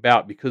has come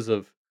about because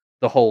of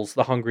the holes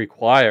the Hungry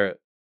Choir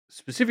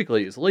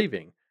specifically is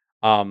leaving,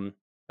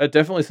 that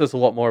definitely says a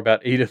lot more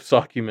about Edith's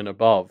argument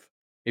above.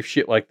 If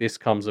shit like this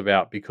comes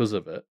about because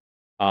of it,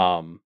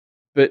 um,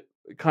 but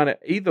kind of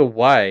either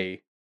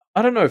way,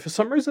 I don't know. For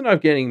some reason, I'm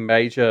getting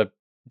major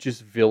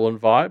just villain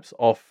vibes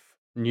off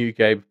New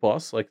Gabe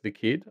Plus, like the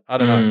kid. I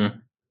don't know.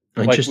 mm.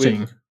 Like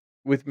Interesting.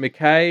 with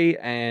McKay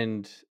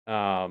and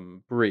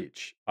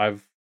Bridge,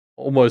 I've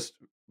almost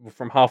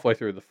from halfway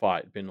through the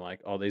fight been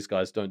like, oh, these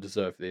guys don't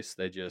deserve this.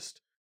 They're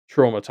just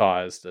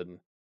traumatized, and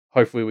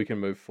hopefully we can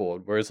move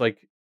forward. Whereas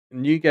like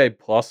Newgate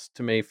Plus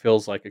to me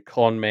feels like a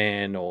con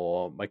man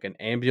or like an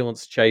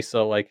ambulance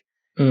chaser. Like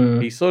he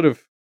Mm, sort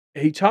of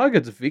he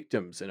targets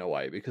victims in a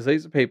way because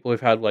these are people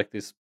who've had like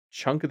this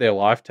chunk of their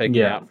life taken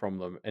yeah. out from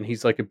them, and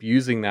he's like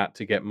abusing that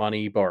to get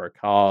money, borrow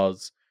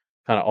cars,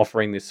 kind of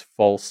offering this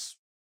false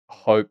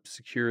hope,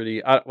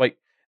 security. Like,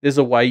 there's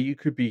a way you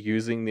could be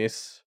using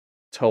this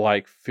to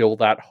like fill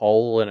that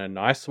hole in a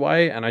nice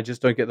way, and I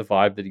just don't get the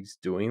vibe that he's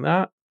doing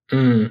that.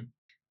 Mm,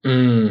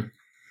 mm.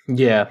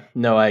 Yeah,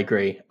 no, I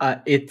agree.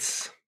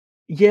 It's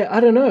yeah,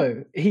 I don't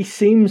know. He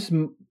seems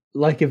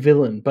like a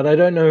villain, but I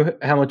don't know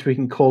how much we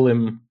can call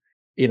him.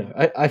 You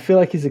know, I feel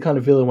like he's the kind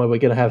of villain where we're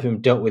going to have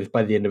him dealt with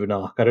by the end of an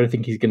arc. I don't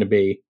think he's going to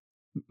be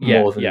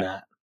Yeah, more than yeah.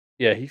 that.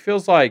 Yeah, he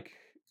feels like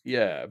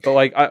yeah, but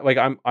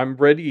I'm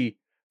ready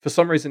for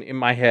some reason in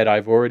my head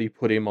I've already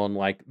put him on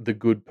like the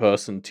good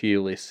person tier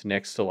list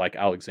next to like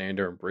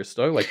Alexander and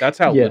Bristow. Like that's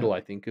how Yeah, little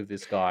I think of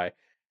this guy.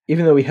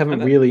 even though we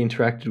haven't And really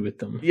interacted with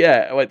them.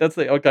 yeah, like that's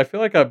the like I feel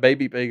like I'm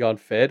maybe being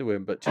unfair to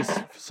him, but just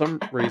for some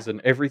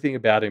reason everything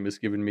about him has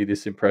given me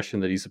this impression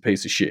that he's a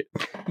piece of shit.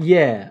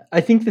 Yeah,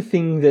 I think the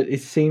thing that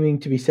is seeming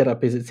to be set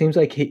up is it seems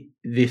like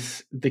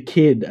the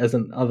kid as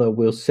an other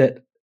will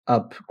set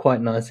up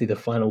quite nicely the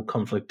final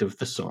conflict of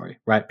the story,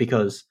 right?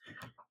 Because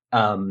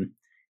um,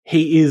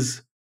 he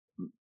is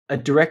a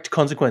direct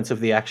consequence of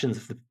the actions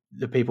of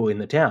the people in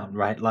the town,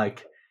 right?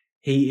 Like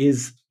he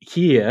is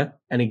here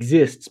and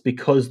exists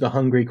because the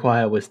Hungry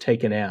Choir was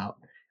taken out,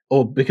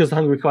 or because the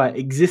Hungry Choir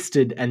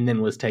existed and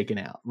then was taken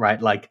out,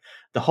 right? Like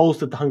the holes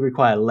that the Hungry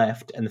Choir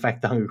left, and the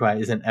fact the Hungry Choir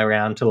isn't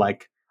around to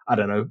like I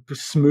don't know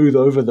smooth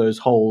over those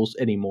holes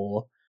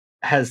anymore,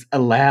 has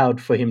allowed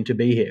for him to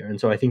be here,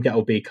 and so I think that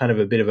will be kind of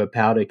a bit of a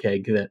powder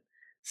keg that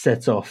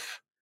sets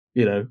off,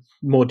 you know,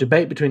 more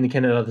debate between the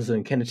Kennet others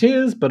and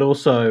Kenneteers, but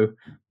also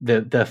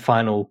the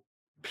final,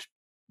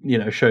 you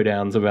know,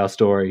 showdowns of our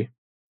story.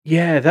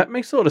 Yeah, that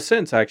makes a lot of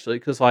sense actually,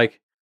 because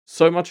like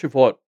so much of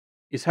what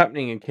is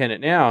happening in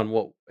Kennet now and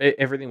what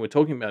everything we're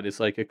talking about is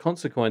like a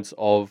consequence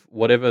of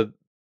whatever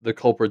the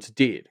culprits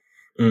did.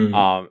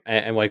 Mm,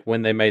 And like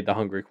when they made the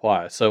Hungry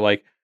Choir. So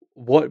like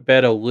what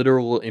better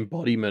literal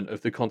embodiment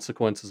of the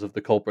consequences of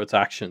the culprit's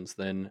actions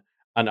than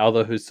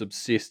another who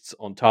subsists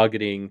on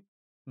targeting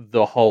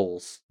the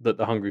holes that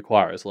the Hungry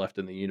Choir has left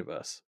in the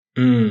universe?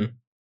 Mm.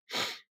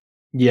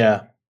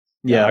 Yeah.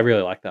 Yeah, I Yeah.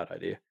 really like that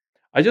idea.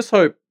 I just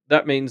hope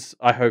that means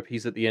I hope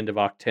he's at the end of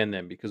Arc 10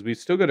 then, because we've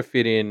still got to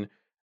fit in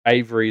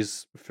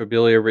Avery's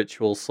familiar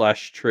ritual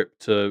slash trip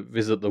to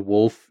visit the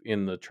wolf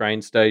in the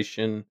train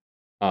station.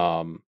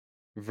 Um,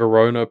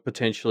 Verona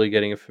potentially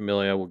getting a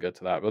familiar. We'll get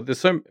to that. But there's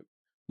some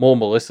more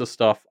Melissa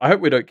stuff. I hope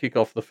we don't kick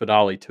off the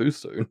finale too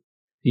soon.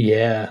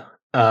 Yeah.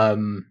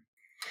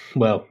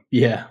 Well,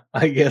 yeah,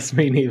 I guess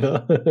me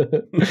neither.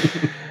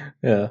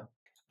 Yeah.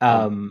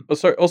 Um,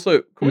 Also,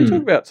 can we talk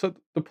mm, about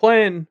the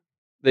plan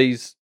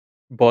these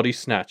body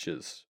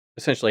snatchers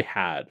essentially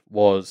had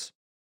was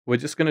we're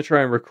just going to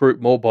try and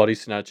recruit more body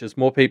snatchers,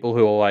 more people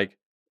who are like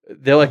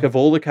they're like of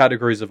all the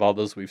categories of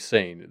others we've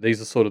seen,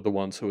 these are sort of the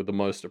ones who are the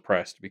most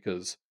oppressed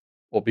because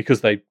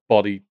they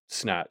body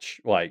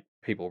snatch, like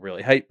people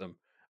really hate them.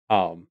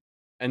 Um,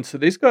 and so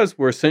these guys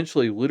were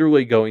essentially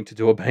literally going to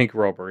do a bank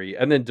robbery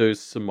and then do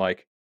some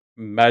like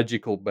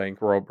magical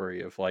bank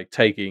robbery of like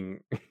taking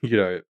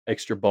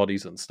extra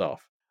bodies and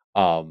stuff.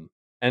 Um,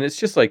 and it's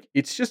just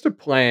a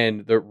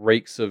plan that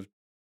reeks of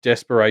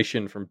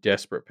desperation from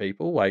desperate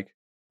people. Like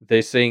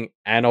they're seeing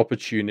an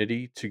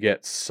opportunity to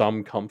get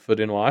some comfort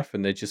in life,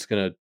 and they're just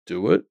gonna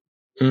do it.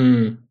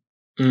 mm,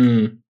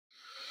 mm.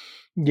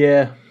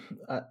 Yeah,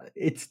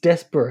 it's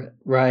desperate,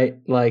 right?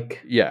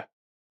 Like, Yeah,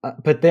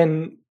 but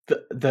then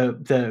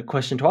the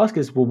question to ask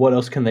is, well, what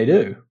else can they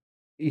do?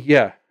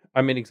 yeah.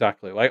 I mean,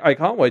 exactly. Like, I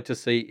can't wait to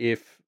see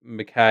if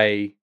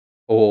McKay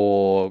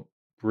or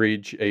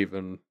Bridge,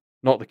 even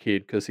not the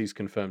kid because he's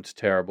confirmed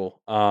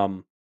terrible.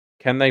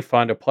 Can they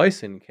find a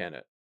place in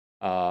Kennet?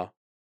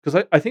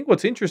 Because I think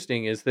what's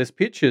interesting is there's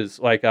pictures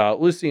like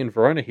Lucy and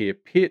Verona here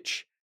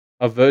pitch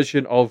a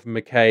version of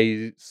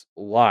McKay's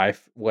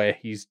life where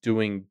he's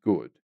doing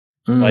good.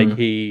 Like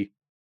Mm,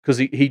 because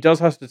he does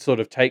have to sort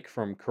of take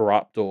from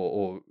corrupt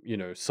or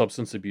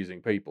substance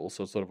abusing people.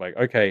 So it's sort of like,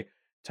 okay,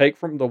 take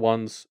from the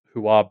ones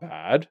who are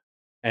bad,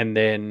 and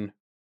then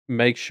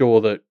make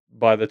sure that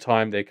by the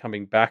time they're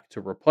coming back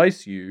to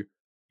replace you,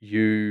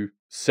 you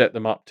set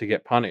them up to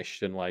get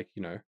punished. And like,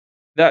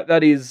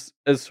 that is,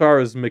 as far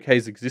as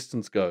McKay's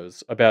existence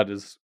goes, about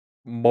as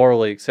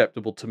morally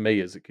acceptable to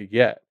me as it could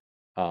get.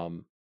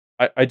 Um,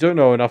 I don't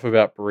know enough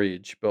about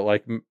Bridge, but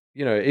like,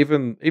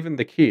 even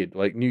the kid,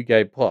 like New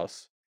Gabe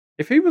Plus,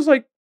 if he was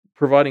like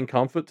providing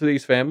comfort to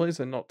these families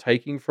and not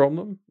taking from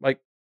them, like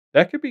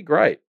that could be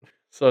great.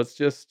 So it's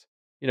just,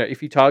 if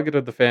he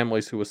targeted the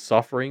families who were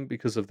suffering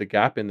because of the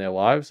gap in their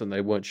lives and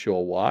they weren't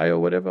sure why or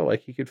whatever,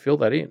 like he could fill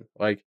that in.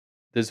 Like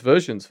there's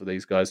versions for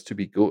these guys to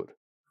be good.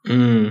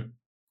 mm.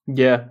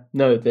 Yeah,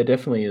 no, there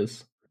definitely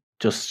is.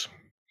 Just,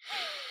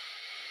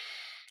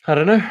 I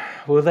don't know.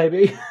 Will they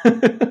be?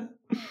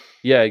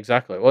 Yeah,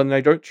 exactly. Well, and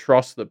they don't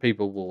trust that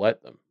people will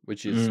let them,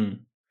 which is Mm.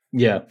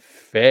 Yeah.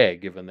 fair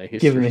given their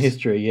Given the histories.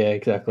 history, yeah, Yeah.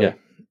 exactly.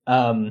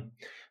 Um,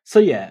 so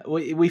yeah,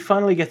 we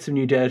finally get some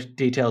new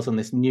details on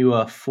this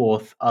newer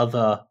fourth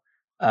other.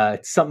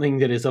 It's something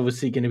that is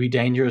obviously going to be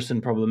dangerous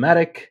and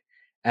problematic,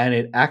 and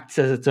it acts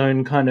as its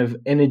own kind of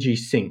energy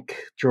sink,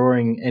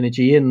 drawing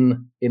energy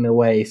in a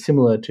way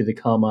similar to the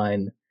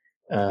Carmine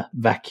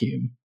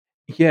vacuum.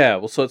 Yeah,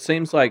 well, so it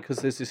seems like because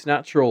there's this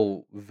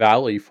natural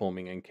valley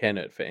forming in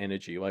Kennet for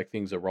energy, like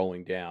things are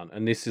rolling down,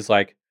 and this is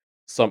like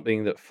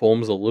something that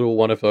forms a little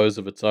one of those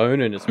of its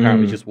own, and it's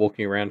apparently Mm, just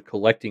walking around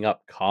collecting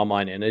up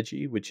Carmine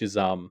energy, which is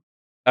I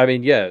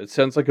mean, yeah, it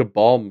sounds like a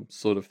bomb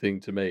sort of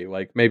thing to me.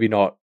 Like maybe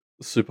not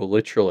super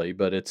literally,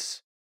 but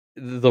it's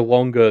the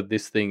longer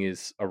this thing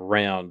is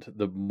around,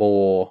 the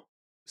more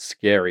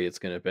scary it's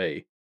going to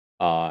be,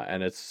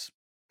 and it's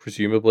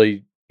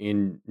presumably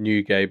in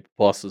New Gabe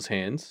Plus's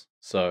hands,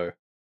 so.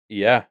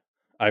 Yeah.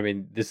 I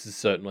mean, this is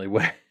certainly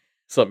where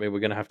something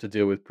we're gonna have to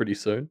deal with pretty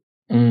soon.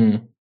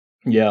 mm,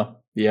 yeah, But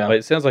yeah.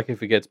 it sounds like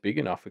if it gets big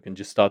enough, it can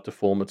just start to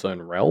form its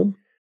own realm.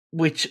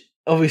 Which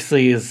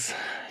obviously is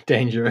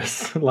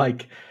dangerous.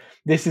 Like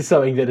this is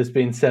something that has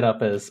been set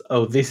up as,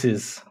 oh, this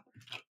is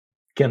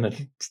gonna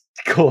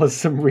cause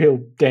some real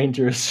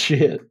dangerous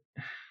shit.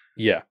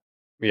 Yeah.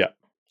 Yeah.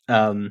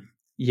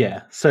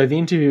 Yeah. So the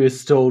interview is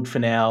stalled for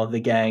now. The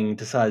gang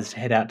decides to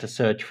head out to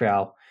search for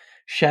our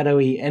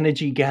shadowy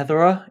energy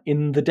gatherer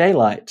in the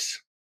daylight.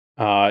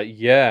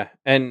 Yeah.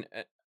 And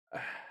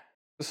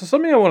so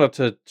something I wanted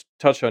to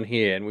touch on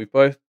here, and we've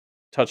both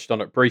touched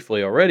on it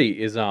briefly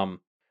already, is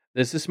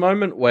there's this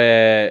moment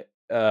where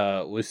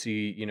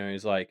Lucy,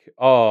 is like,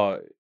 "Oh,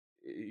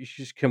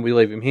 can we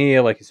leave him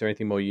here? Like, is there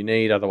anything more you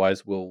need?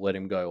 Otherwise, we'll let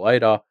him go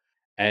later."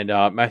 And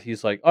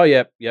Matthew's like, "Oh,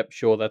 yep,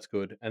 sure, that's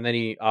good." And then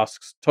he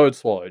asks Toad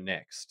Swallow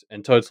next,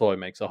 and Toad Swallow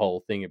makes a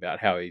whole thing about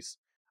how he's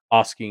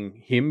asking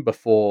him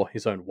before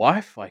his own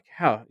wife. Like,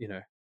 how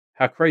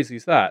crazy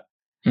is that?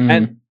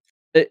 And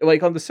Mm,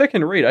 like on the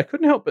second read, I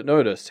couldn't help but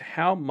notice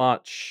how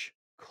much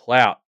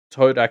clout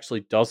Toad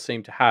actually does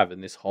seem to have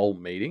in this whole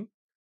meeting.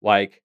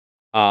 Like,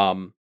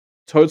 um,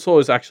 Toadstool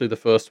is actually the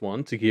first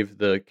one to give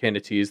the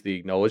Kenneteers the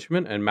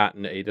acknowledgement, and Matt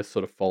and Edith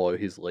sort of follow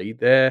his lead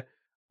there.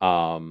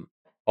 Um,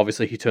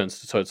 Obviously, he turns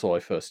to Toadstool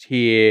first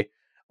here.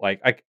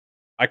 Like,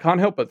 I can't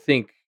help but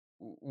think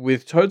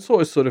with Toadstool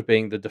as sort of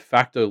being the de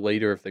facto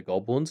leader of the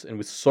goblins, and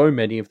with so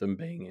many of them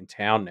being in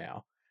town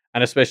now,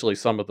 and especially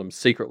some of them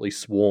secretly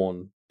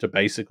sworn to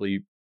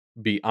basically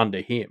be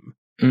under him.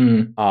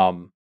 Mm,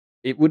 Um,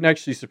 it wouldn't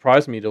actually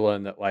surprise me to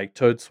learn that like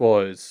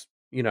Toadswallow's,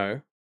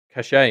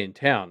 cachet in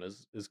town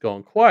has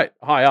gone quite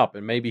high up,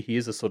 and maybe he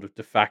is a sort of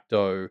de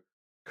facto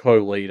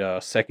co-leader,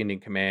 second in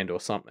command, or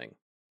something.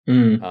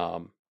 mm,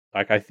 Um,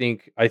 I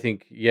think,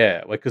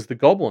 yeah, like because the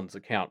goblins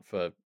account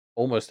for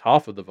almost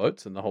half of the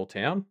votes in the whole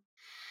town.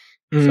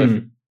 So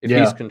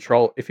yeah.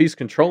 if he's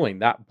controlling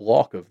that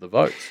block of the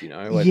votes,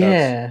 like that's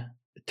Yeah.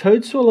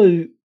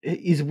 Toadswallow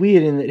is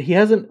weird in that he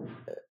hasn't.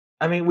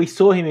 I mean, we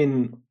saw him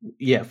in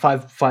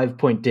five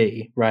point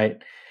D,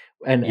 right?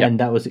 And yeah,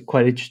 that was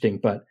quite interesting.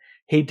 But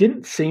he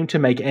didn't seem to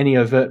make any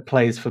overt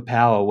plays for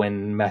power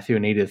when Matthew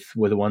and Edith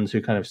were the ones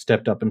who kind of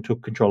stepped up and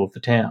took control of the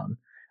town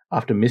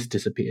after Mist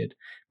disappeared.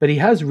 But he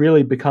has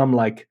really become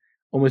like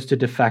almost a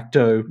de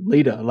facto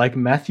leader. Like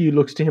Matthew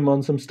looks to him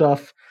on some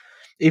stuff.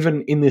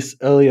 Even in this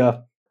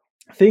earlier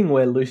thing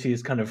where Lucy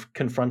is kind of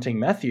confronting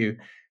Matthew,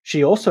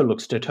 she also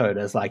looks to Toad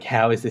as like,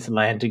 how is this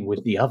landing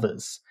with the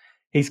others?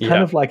 He's kind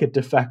yeah. of like a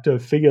de facto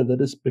figure that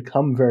has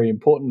become very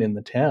important in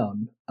the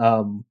town,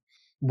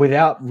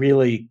 without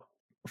really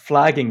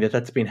flagging that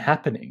that's been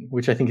happening,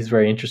 which I think is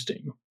very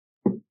interesting.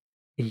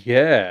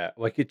 Yeah,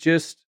 like it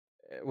just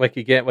like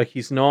again, like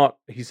he's not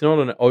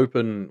an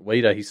open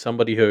leader. He's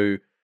somebody who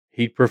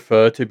he'd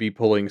prefer to be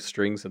pulling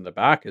strings in the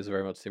back is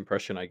very much the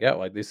impression I get.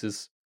 Like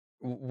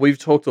we've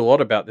talked a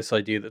lot about this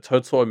idea that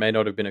Toadstool may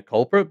not have been a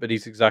culprit, but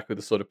he's exactly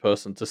the sort of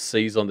person to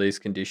seize on these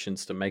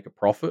conditions to make a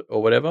profit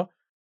or whatever.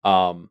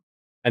 Um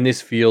and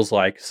this feels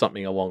like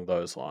something along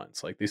those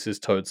lines. Like this is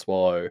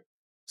Toadswallow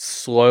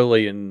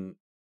slowly and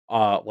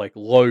like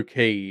low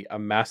key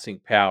amassing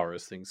power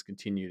as things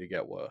continue to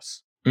get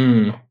worse.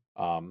 Mm,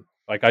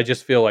 Like I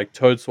just feel like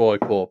Toad Swallow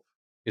Corp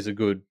is a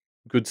good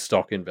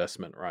stock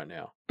investment right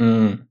now.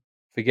 mm,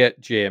 Forget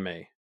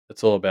GME.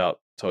 It's all about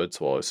Toad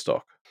Swallow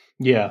stock.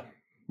 yeah,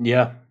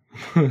 yeah,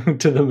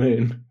 to the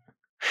moon.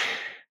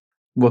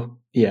 Well,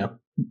 yeah.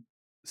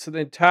 So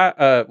then,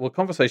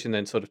 conversation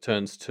then sort of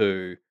turns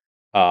to,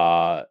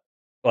 uh,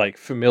 like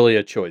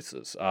familiar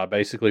choices.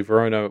 Basically,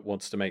 Verona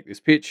wants to make this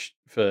pitch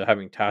for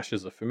having Tash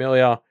as a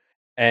familiar,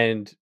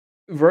 and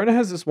Verona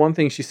has this one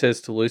thing she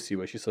says to Lucy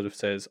where she sort of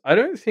says, "I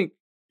don't think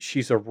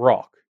she's a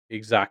rock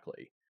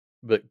exactly,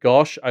 but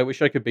gosh, I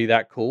wish I could be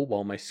that cool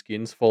while my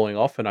skin's falling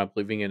off and I'm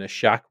living in a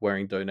shack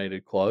wearing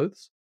donated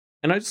clothes."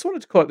 And I just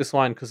wanted to quote this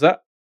line because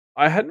that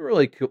I hadn't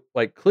really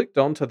clicked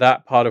onto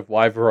that part of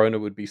why Verona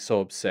would be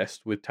so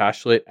obsessed with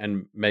Tashlit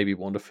and maybe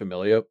want to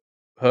familiar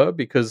her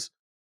because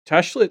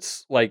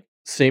Tashlit's like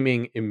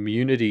seeming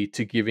immunity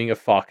to giving a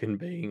fuck and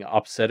being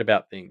upset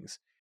about things.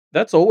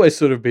 That's always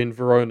sort of been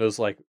Verona's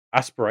like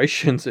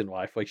aspirations in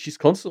life. Like she's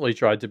constantly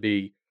tried to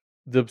be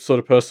the sort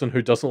of person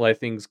who doesn't let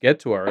things get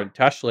to her, and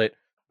Tashlit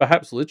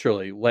perhaps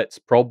literally lets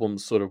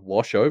problems sort of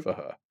wash over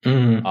her.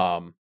 Mm,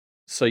 Um,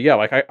 so yeah,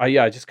 like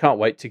I just can't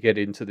wait to get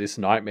into this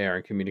nightmare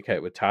and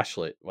communicate with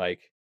Tashlit,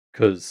 like,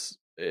 because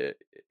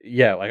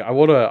yeah, like I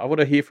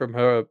wanna hear from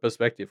her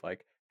perspective,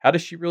 like, how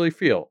does she really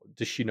feel?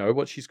 Does she know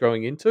what she's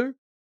growing into?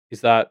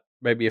 Is that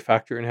maybe a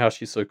factor in how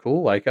she's so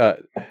cool? Like, or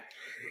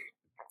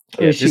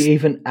yeah, is she this,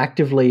 even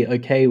actively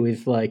okay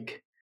with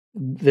like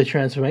the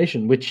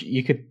transformation, which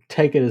you could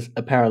take it as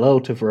a parallel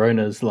to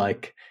Verona's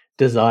like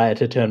desire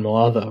to turn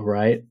Moava,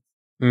 right?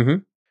 hmm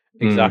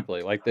Mm.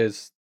 exactly. Like,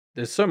 there's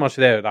so much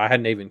there that I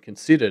hadn't even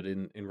considered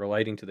in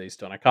relating to these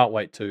two, and I can't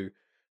wait to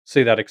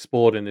see that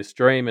explored in this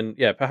dream, and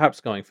yeah, perhaps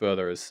going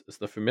further as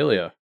the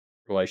familiar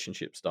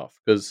relationship stuff.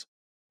 Because,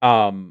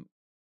 um,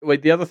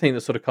 wait, the other thing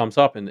that sort of comes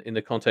up in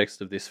the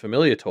context of this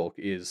familiar talk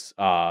is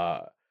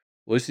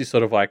Lucy's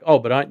sort of like, oh,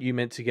 but aren't you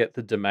meant to get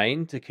the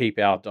domain to keep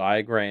our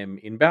diagram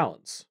in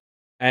balance?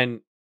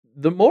 And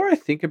the more I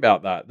think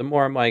about that, the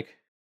more I'm like,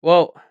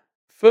 well,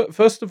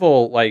 first of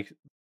all, like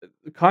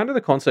kind of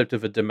the concept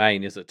of a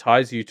domain is it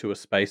ties you to a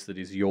space that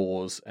is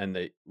yours and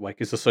that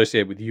like is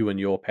associated with you and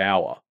your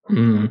power.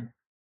 Mm.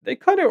 They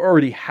kind of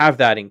already have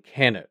that in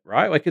Kennet,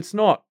 right? Like it's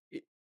not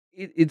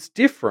it's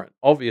different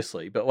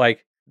obviously, but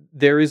like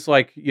there is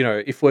like,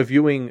 if we're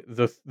viewing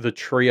the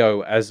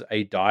trio as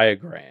a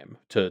diagram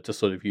to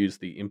sort of use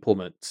the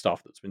implement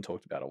stuff that's been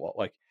talked about a lot,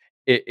 like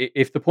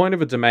if the point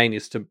of a domain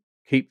is to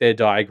keep their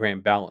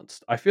diagram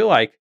balanced, I feel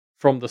like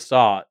from the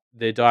start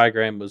their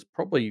diagram was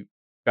probably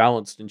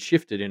balanced and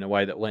shifted in a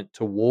way that went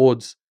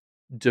towards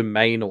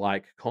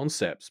domain-like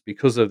concepts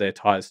because of their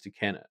ties to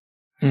Kennet.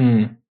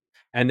 Mm.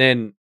 And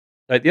then,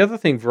 like, the other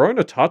thing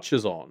Verona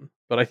touches on,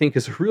 but I think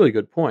is a really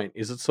good point,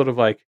 is it's sort of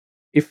like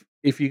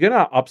if you're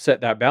gonna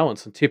upset that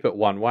balance and tip it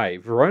one way,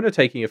 Verona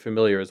taking a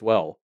familiar as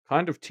well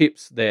kind of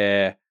tips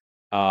their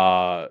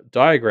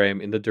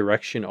diagram in the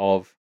direction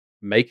of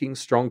making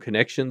strong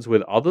connections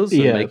with others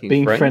and Yeah, making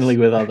being friendly friends.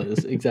 with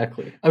others,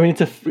 exactly. I mean,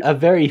 it's a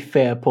very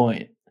fair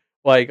point.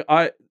 Like,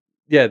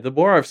 yeah, the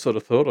more I've sort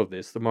of thought of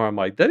this, the more I'm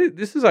like,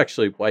 this is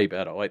actually way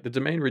better. Like, the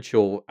domain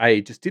ritual,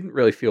 just didn't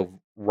really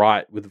feel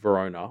right with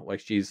Verona.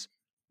 Like,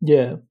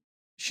 Yeah,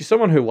 she's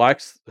someone who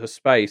likes her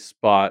space,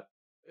 but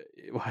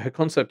her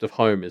concept of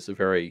home is a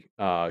very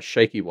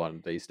shaky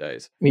one these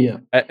days. yeah,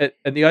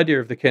 And the idea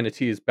of the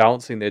Kenneteers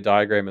balancing their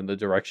diagram in the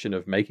direction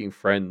of making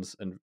friends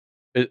and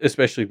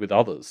especially with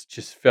others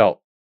just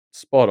felt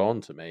spot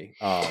on to me.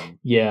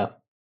 yeah,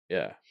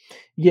 Yeah.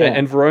 yeah.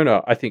 And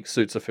Verona, I think,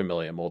 suits a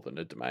familiar more than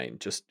a domain,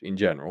 just in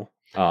general.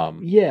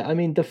 Yeah, I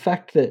mean, the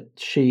fact that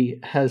she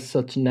has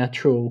such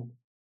natural,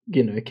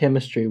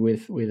 chemistry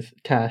with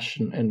Tash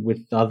and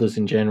with others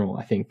in general,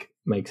 I think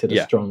makes it a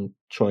Yeah, strong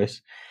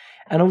choice.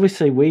 And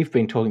obviously, we've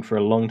been talking for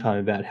a long time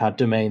about how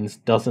domains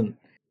doesn't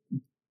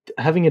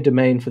having a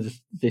domain for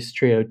this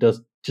trio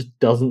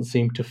doesn't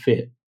seem to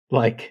fit.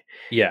 Like,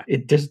 yeah.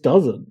 it just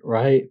doesn't,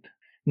 right?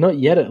 Not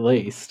yet, at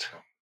least.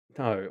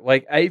 No,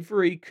 like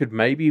Avery could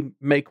maybe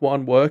make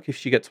one work if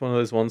she gets one of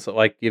those ones that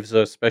like gives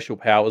her special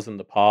powers in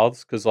the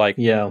paths. Because like,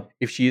 Yeah.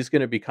 if she is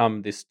going to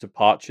become this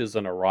departures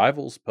and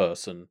arrivals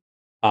person,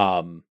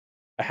 um,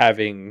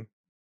 having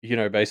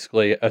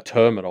basically a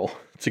terminal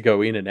to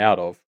go in and out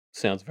of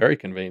sounds very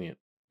convenient.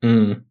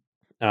 Mm.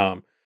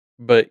 Um,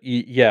 but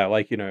yeah,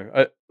 like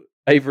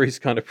Avery's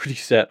kind of pretty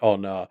set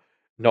on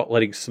not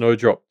letting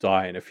Snowdrop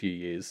die in a few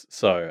years.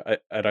 So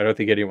I don't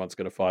think anyone's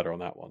going to fight her on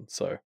that one.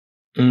 So.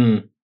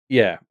 Mm.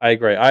 Yeah, I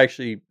agree. I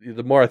actually,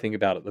 the more I think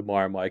about it, the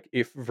more I'm like,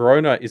 if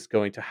Verona is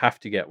going to have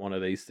to get one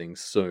of these things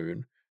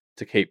soon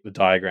to keep the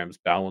diagrams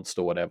balanced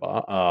or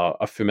whatever,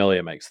 a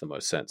familiar makes the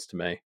most sense to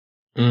me.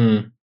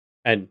 Mm.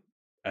 And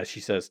as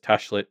she says,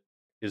 Tashlit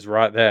is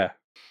right there.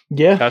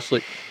 Yeah.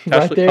 Tashlit,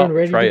 Right Tashlit there and can't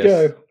ready to betray us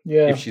go. if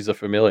Yeah. she's a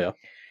familiar.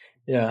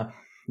 Yeah.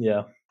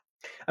 Yeah.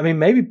 I mean,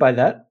 maybe by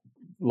that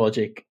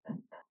logic,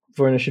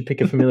 Verona should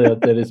pick a familiar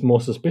that is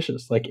more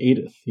suspicious, like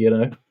Edith,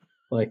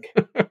 Like,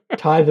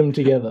 tie them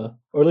together,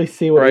 or at least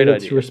see what Great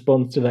Edith's idea.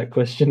 response to that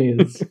question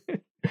is.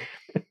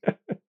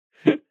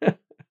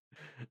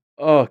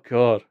 Oh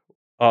God.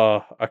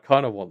 I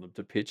kind of want them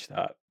to pitch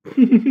that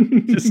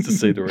just to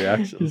see the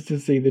reaction. Just to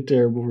see the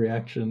terrible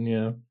reaction,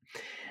 yeah.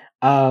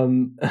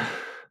 Um,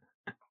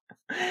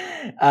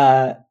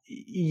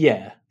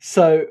 yeah.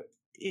 So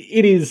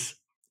it is.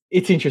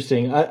 It's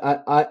interesting.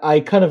 I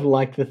kind of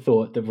like the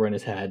thought that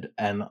Verona's had,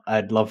 and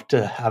I'd love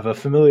to have a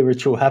familiar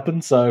ritual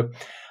happen. So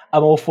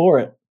I'm all for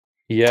it.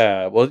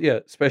 Yeah, well, yeah,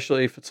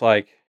 especially if it's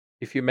like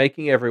if you're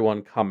making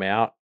everyone come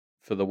out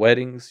for the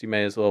weddings, you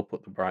may as well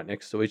put them right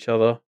next to each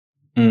other.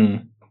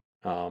 Mm.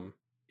 Um,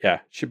 yeah,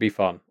 should be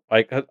fun.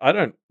 Like I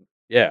don't,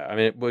 yeah, I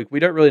mean, we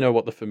don't really know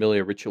what the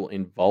familiar ritual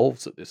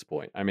involves at this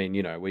point. I mean,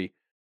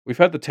 we've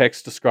had the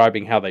text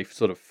describing how they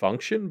sort of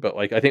function, but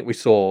like I think we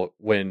saw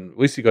when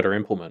Lucy got her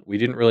implement, we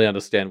didn't really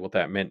understand what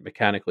that meant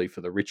mechanically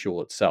for the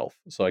ritual itself.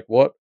 It's like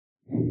what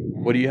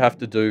do you have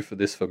to do for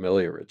this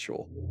familiar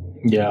ritual?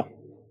 Yeah.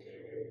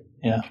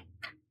 Yeah.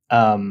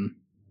 Um,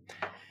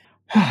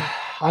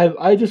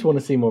 I just want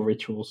to see more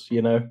rituals.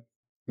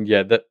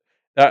 Yeah,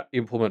 that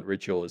implement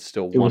ritual is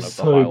still It one was of the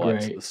so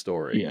highlights of the great.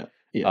 story. Yeah.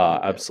 Yeah. Yeah.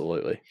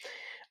 Absolutely.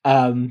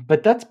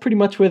 But that's pretty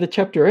much where the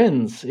chapter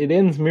ends. It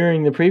ends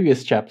mirroring the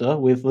previous chapter,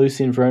 with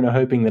Lucy and Verona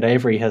hoping that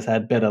Avery has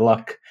had better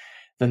luck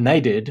than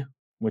they did,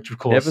 which of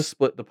Never course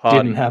split the didn't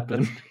party.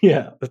 happen.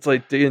 Yeah. That's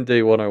like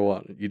D&D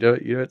 101. You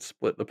don't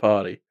split the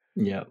party.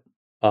 Yeah.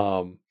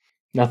 Um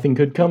Nothing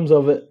good comes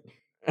of it.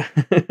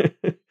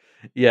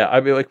 yeah,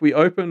 I mean like we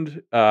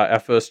opened our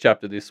first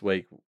chapter this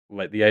week,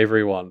 like the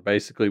Avery one,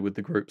 basically with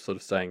the group sort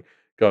of saying,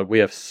 God, we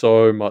have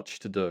so much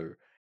to do.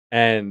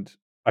 And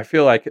I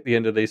feel like at the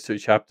end of these two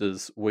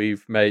chapters,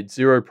 we've made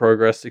zero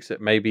progress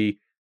except maybe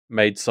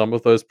made some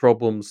of those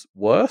problems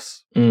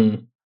worse.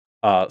 Mm.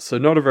 So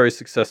not a very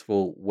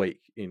successful week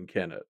in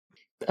Kennet.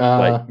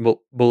 Like Uh,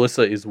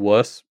 Melissa is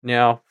worse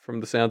now from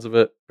the sounds of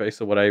it,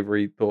 based on what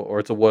Avery thought, or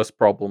it's a worse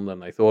problem than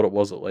they thought it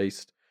was at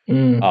least.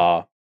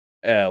 mm.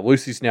 Uh,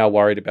 Lucy's now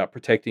worried about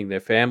protecting their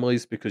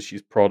families because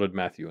she's prodded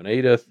Matthew and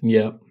Edith.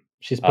 Yeah.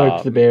 She's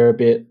poked Uh, the bear a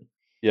bit.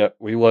 yeah,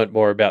 we learned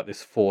more about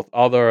this fourth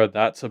other.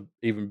 That's a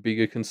even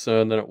bigger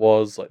concern than it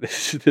was. Like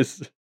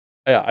this.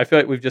 Yeah, I feel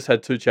like we've just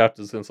had two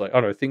chapters, and it's like, oh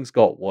no, things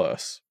got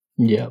worse.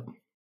 Yeah.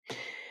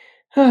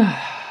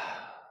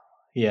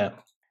 Yeah.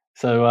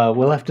 So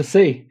we'll have to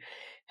see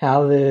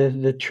how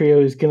the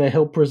trio is going to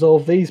help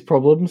resolve these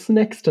problems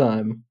next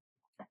time.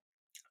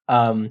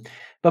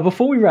 But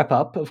before we wrap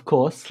up, of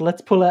course,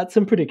 let's pull out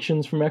some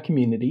predictions from our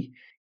community.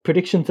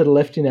 Predictions that are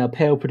left in our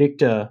Pale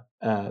Predictor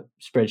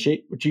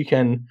spreadsheet, which you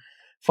can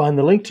find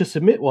the link to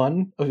submit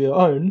one of your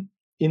own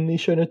in the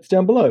show notes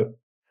down below.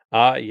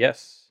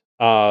 Yes.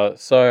 I'll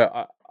just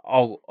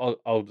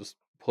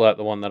pull out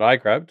the one that I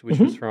grabbed, which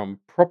was Mm-hmm. from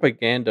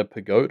Propaganda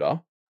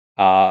Pagoda,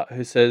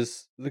 who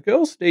says the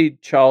girls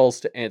need Charles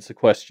to answer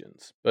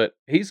questions, but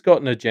he's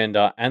got an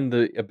agenda and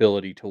the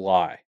ability to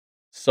lie.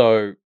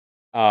 So,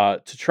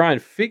 to try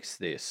and fix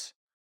this,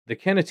 the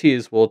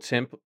Kenneteers will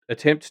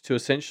attempt to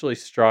essentially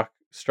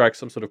strike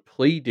some sort of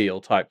plea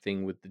deal type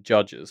thing with the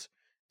judges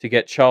to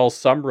get Charles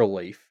some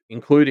relief,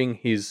 including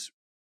his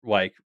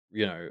like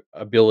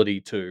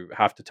ability to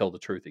have to tell the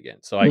truth again.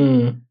 So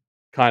Mm.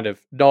 kind of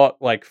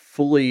not like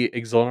fully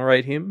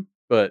exonerate him,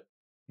 but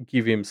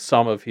give him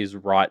some of his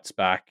rights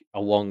back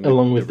along with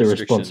Along the with the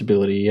restriction.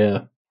 responsibility,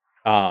 yeah.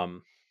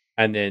 Um,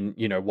 and then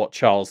what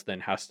Charles then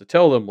has to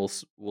tell them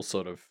will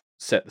sort of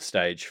set the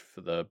stage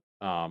for the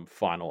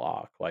final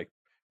arc. Like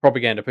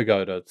Propaganda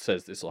Pagoda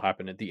says this will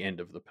happen at the end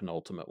of the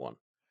penultimate one.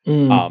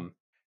 Mm. Um,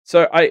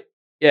 so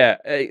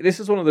this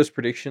is one of those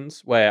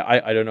predictions where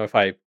I don't know if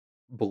I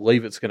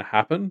believe it's going to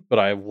happen, but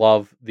I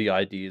love the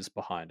ideas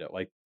behind it.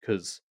 Like,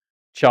 because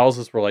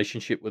Charles's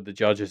relationship with the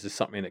judges is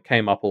something that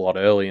came up a lot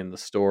early in the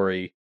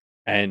story.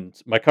 And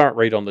my current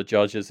read on the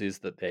judges is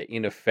that they're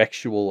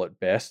ineffectual at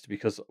best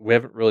because we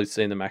haven't really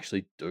seen them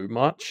actually do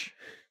much.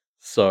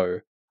 So,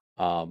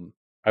 um,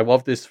 I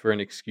love this for an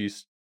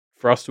excuse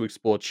for us to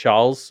explore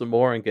Charles some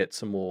more and get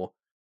some more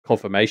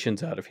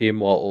confirmations out of him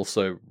while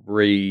also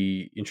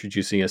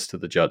reintroducing us to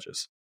the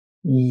judges.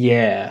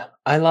 Yeah,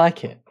 I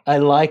like it. I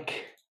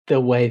like the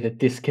way that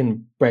this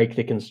can break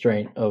the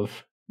constraint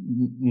of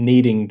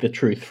needing the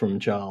truth from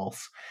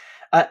Charles.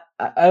 I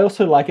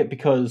also like it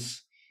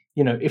because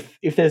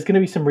if there's going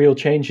to be some real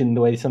change in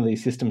the way some of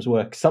these systems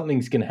work,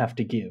 something's going to have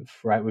to give,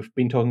 right? We've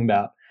been talking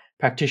about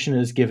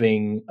practitioners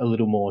giving a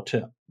little more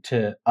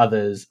to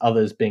others,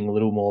 others being a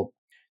little more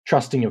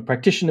trusting of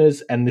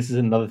practitioners, and this is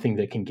another thing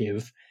that can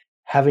give.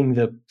 Having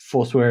the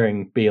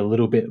forswearing be a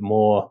little bit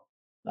more,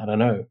 I don't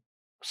know,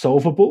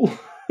 solvable.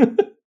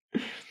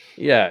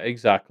 Yeah,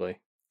 exactly.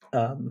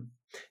 um,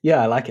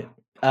 yeah, I like it.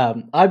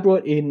 I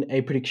brought in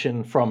a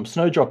prediction from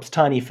Snowdrop's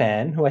Tiny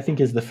Fan, who I think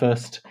is the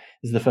first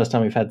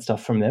time we've had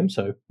stuff from them.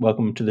 So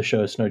welcome to the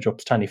show,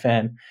 Snowdrop's Tiny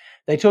Fan.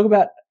 They talk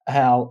about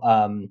how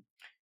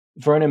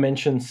Verona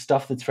mentions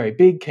stuff that's very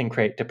big can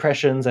create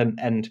depressions,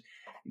 and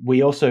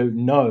we also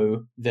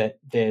know that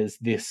there's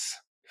this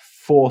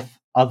fourth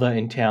other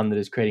in town that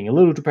is creating a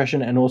little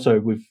depression, and also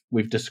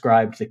we've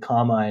described the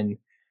Carmine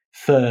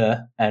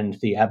fur and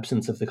the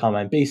absence of the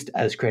Carmine beast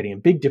as creating a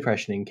big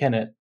depression in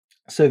Kennet.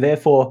 So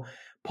therefore,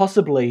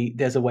 possibly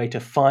there's a way to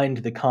find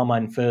the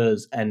Carmine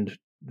furs and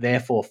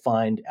therefore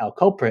find our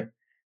culprit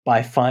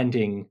by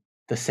finding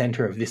the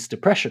center of this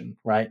depression,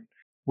 right?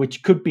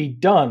 Which could be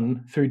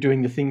done through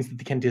doing the things that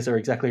the Kentists are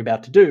exactly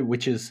about to do,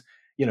 which is,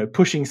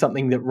 pushing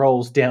something that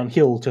rolls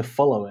downhill to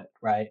follow it,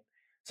 right?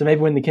 So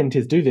maybe when the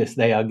Kentists do this,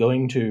 they are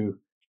going to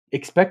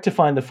expect to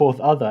find the fourth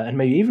other, and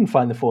maybe even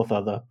find the fourth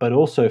other, but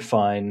also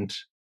find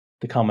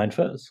the Carmine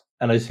furs.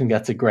 And I just think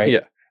that's a great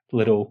Yeah.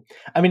 little.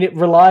 I mean, it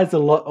relies a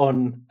lot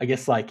on, I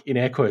guess, like in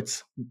air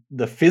quotes,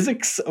 the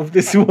physics of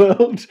this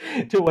world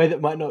to a way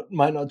that might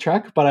not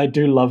track. But I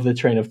do love the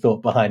train of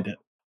thought behind it.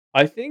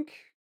 I think,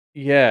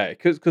 yeah,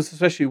 because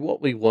especially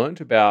what we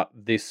learned about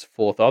this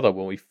fourth other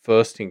when we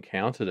first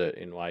encountered it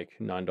in like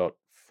 9.4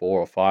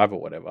 or 5 or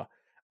whatever,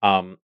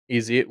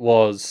 is it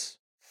was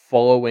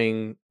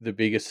following the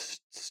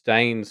biggest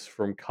stains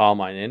from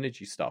Carmine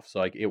Energy stuff. So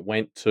like it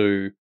went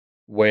to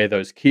where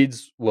those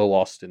kids were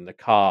lost in the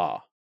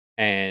car,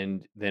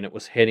 and then it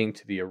was heading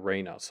to the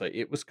arena. So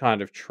it was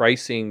kind of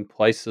tracing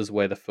places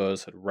where the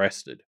furs had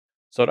rested.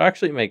 So it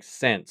actually makes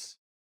sense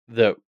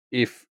that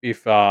if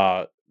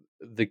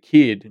the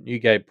kid,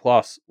 Newgate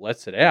Plus,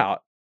 lets it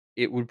out,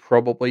 it would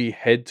probably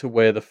head to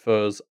where the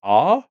furs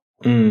are.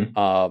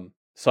 Mm.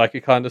 So I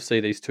could kind of see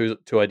these two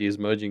ideas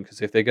merging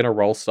because if they're going to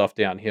roll stuff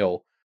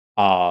downhill,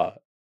 uh,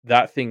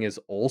 that thing is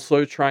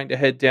also trying to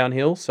head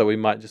downhill. So we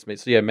might just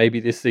miss. So yeah, maybe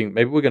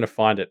we're going to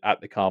find it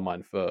at the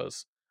Carmine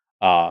Furs.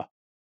 Uh,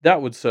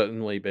 that would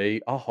certainly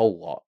be a whole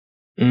lot.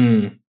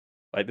 Mm.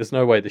 Like, there's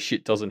no way the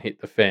shit doesn't hit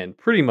the fan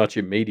pretty much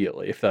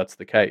immediately if that's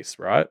the case,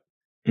 right?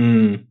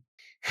 Mm.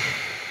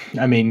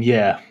 I mean,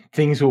 yeah,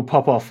 things will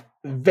pop off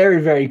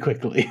very, very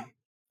quickly.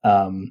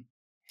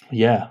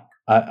 Yeah,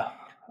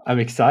 I'm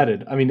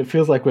excited. I mean, it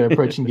feels like we're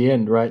approaching the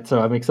end, right?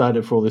 So I'm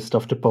excited for all this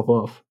stuff to pop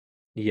off.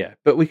 Yeah,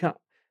 but we can't.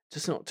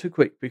 Just not too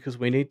quick because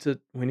we need to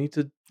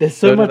There's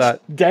so go to much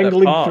that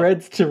dangling path.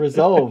 threads to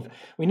resolve.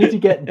 We need to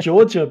get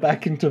Georgia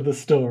back into the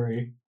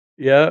story.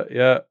 Yeah,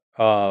 yeah.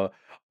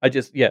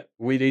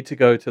 We need to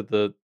go to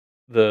the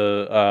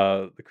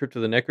Crypt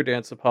of the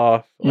Necrodancer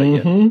path.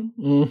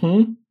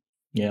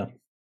 Yeah.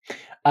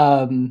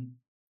 Yeah.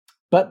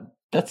 But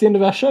that's the end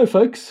of our show,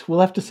 folks.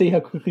 We'll have to see how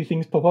quickly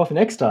things pop off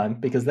next time,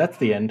 because that's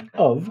the end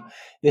of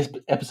this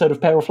episode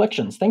of Pale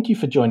Reflections. Thank you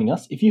for joining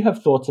us. If you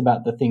have thoughts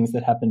about the things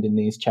that happened in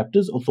these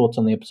chapters, or thoughts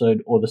on the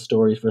episode or the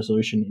story's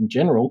resolution in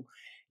general,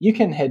 you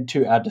can head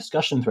to our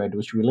discussion thread,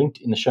 which we linked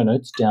in the show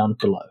notes down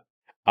below.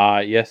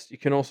 Yes, you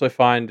can also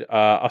find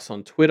us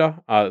on Twitter.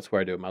 That's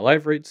where I do my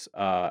live reads.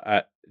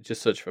 At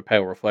just search for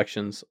Pale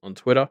Reflections on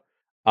Twitter.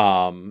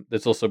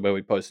 That's also where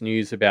we post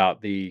news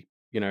about the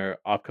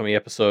upcoming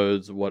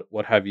episodes,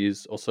 what have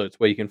yous. Also, it's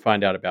where you can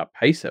find out about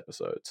Pace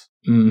episodes.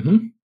 Mm-hmm.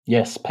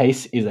 Yes,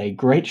 Pace is a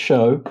great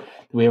show that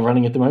we are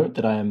running at the moment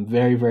that I am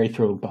very, very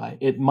thrilled by.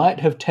 It might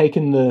have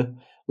taken the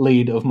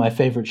lead of my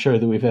favorite show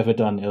that we've ever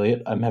done,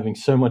 Elliot. I'm having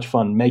so much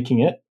fun making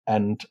it,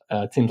 and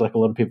it seems like a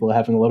lot of people are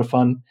having a lot of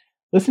fun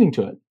listening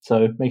to it.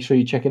 So make sure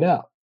you check it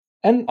out.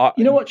 And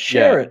you know what?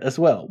 Share Yeah. it as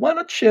well. Why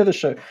not share the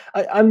show?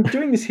 I'm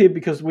doing this here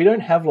because we don't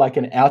have like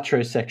an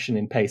outro section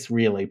in Pace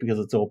really, because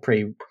it's all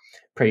pre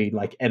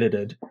like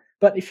edited.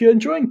 But if you're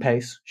enjoying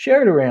Pace,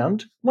 share it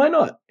around. Why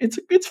not?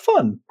 It's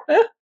fun.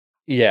 Eh?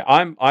 Yeah,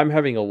 I'm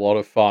having a lot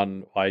of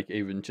fun, like,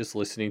 even just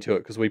listening to it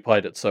because we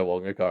played it so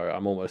long ago.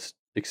 I'm almost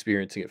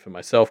experiencing it for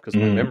myself because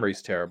my Mm,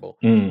 memory's terrible.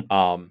 mm,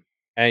 Um,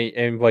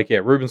 and like, yeah,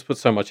 Ruben's put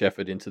so much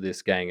effort into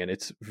this gang, and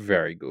it's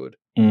very good.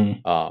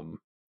 mm. Um,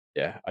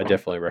 yeah, I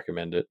definitely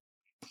recommend it.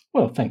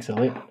 Well, thanks,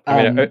 Elliot.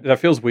 I mean, that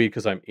feels weird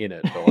because I'm in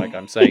it, but like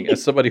I'm saying,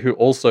 as somebody who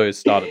also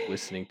started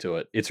listening to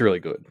it, it's really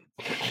good.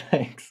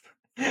 Thanks.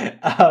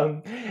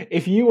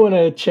 If you want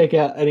to check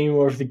out any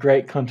more of the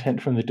great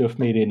content from the Duff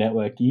Media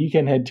Network, you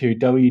can head to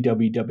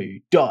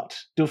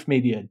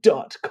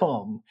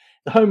www.duffmedia.com,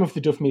 the home of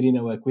the Duff Media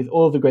Network, with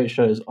all the great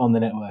shows on the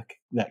network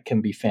that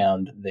can be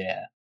found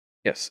there.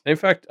 Yes. In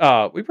fact,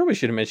 we probably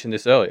should have mentioned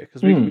this earlier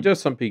because we do have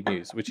some big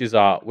news, which is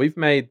we've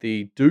made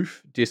the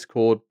Doof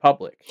Discord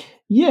public.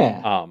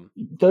 Yeah.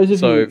 Those of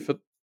So you, for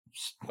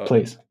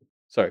please.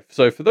 sorry,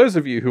 so for those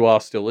of you who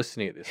are still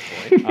listening at this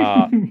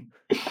point,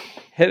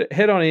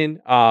 head on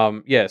in.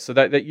 Yeah, so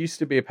that used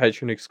to be a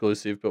Patreon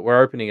exclusive, but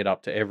we're opening it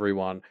up to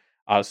everyone.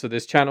 So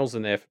there's channels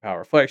in there for Power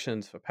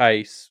Reflections, for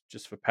Pace,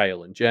 just for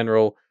Pale in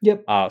general.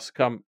 Yep. So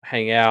come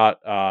hang out.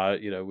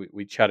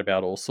 We chat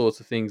about all sorts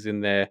of things in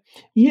there.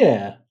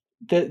 Yeah.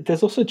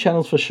 There's also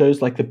channels for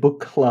shows like the Book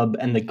Club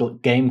and the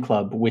Game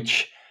Club,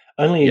 which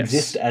only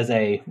exist Yes. as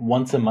a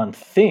once a month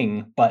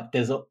thing, but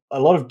there's a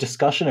lot of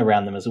discussion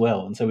around them as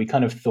well. And so we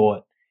kind of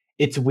thought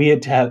it's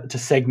weird to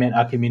segment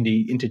our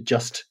community into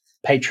just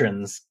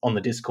patrons on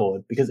the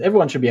Discord, because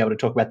everyone should be able to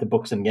talk about the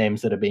books and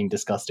games that are being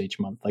discussed each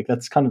month. Like,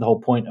 that's kind of the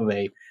whole point of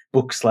a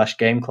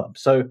book/game club.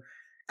 So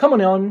come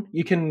on.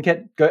 You can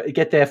get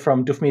there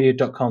from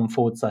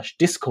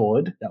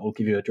duffmedia.com/discord. That will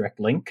give you a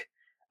direct link.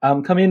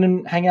 Come in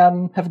and hang out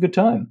and have a good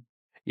time.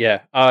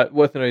 Yeah,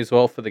 worth noting as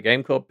well for the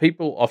Game Club,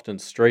 people often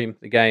stream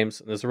the games,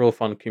 and there's a real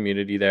fun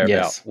community there about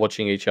Yes.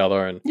 watching each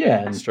other and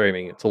Yeah,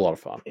 streaming. It's a lot of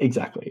fun.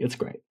 exactly. It's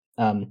great.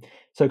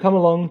 So come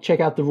along, check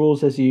out the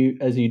rules as you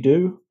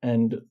do,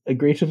 and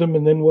agree to them,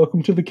 and then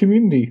welcome to the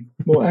community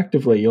more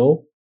actively,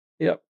 y'all.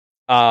 Yep.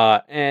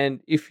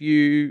 And if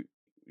you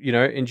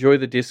enjoy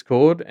the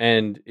Discord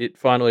and it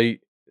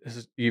finally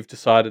you've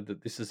decided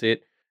that this is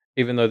it,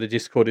 even though the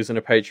Discord isn't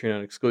a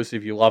Patreon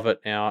exclusive, you love it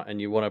now and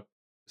you want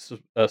to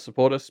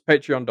support us,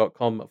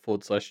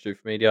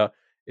 patreon.com/Doof Media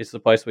is the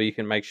place where you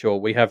can make sure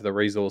we have the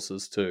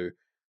resources to,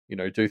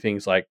 do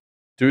things like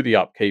do the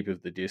upkeep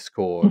of the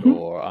Discord Mm-hmm.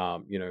 or,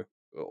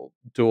 or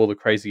do all the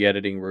crazy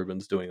editing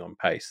Ruben's doing on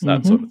Pace,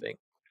 that sort Mm-hmm. of thing.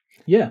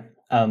 Yeah.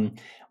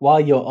 While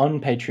you're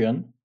on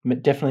Patreon,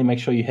 definitely make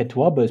sure you head to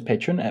Wildbow's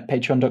Patreon at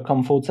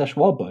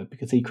patreon.com/Wildbow,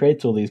 because he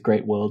creates all these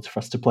great worlds for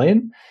us to play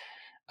in.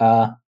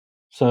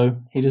 So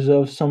he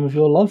deserves some of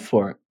your love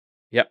for it.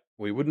 Yep,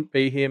 we wouldn't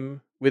be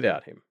him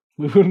without him.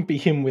 We wouldn't be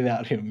him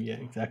without him. Yeah,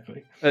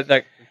 exactly.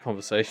 That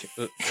conversation.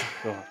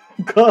 God.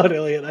 God,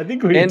 Elliot, I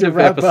think we End need to of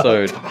wrap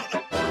episode. up.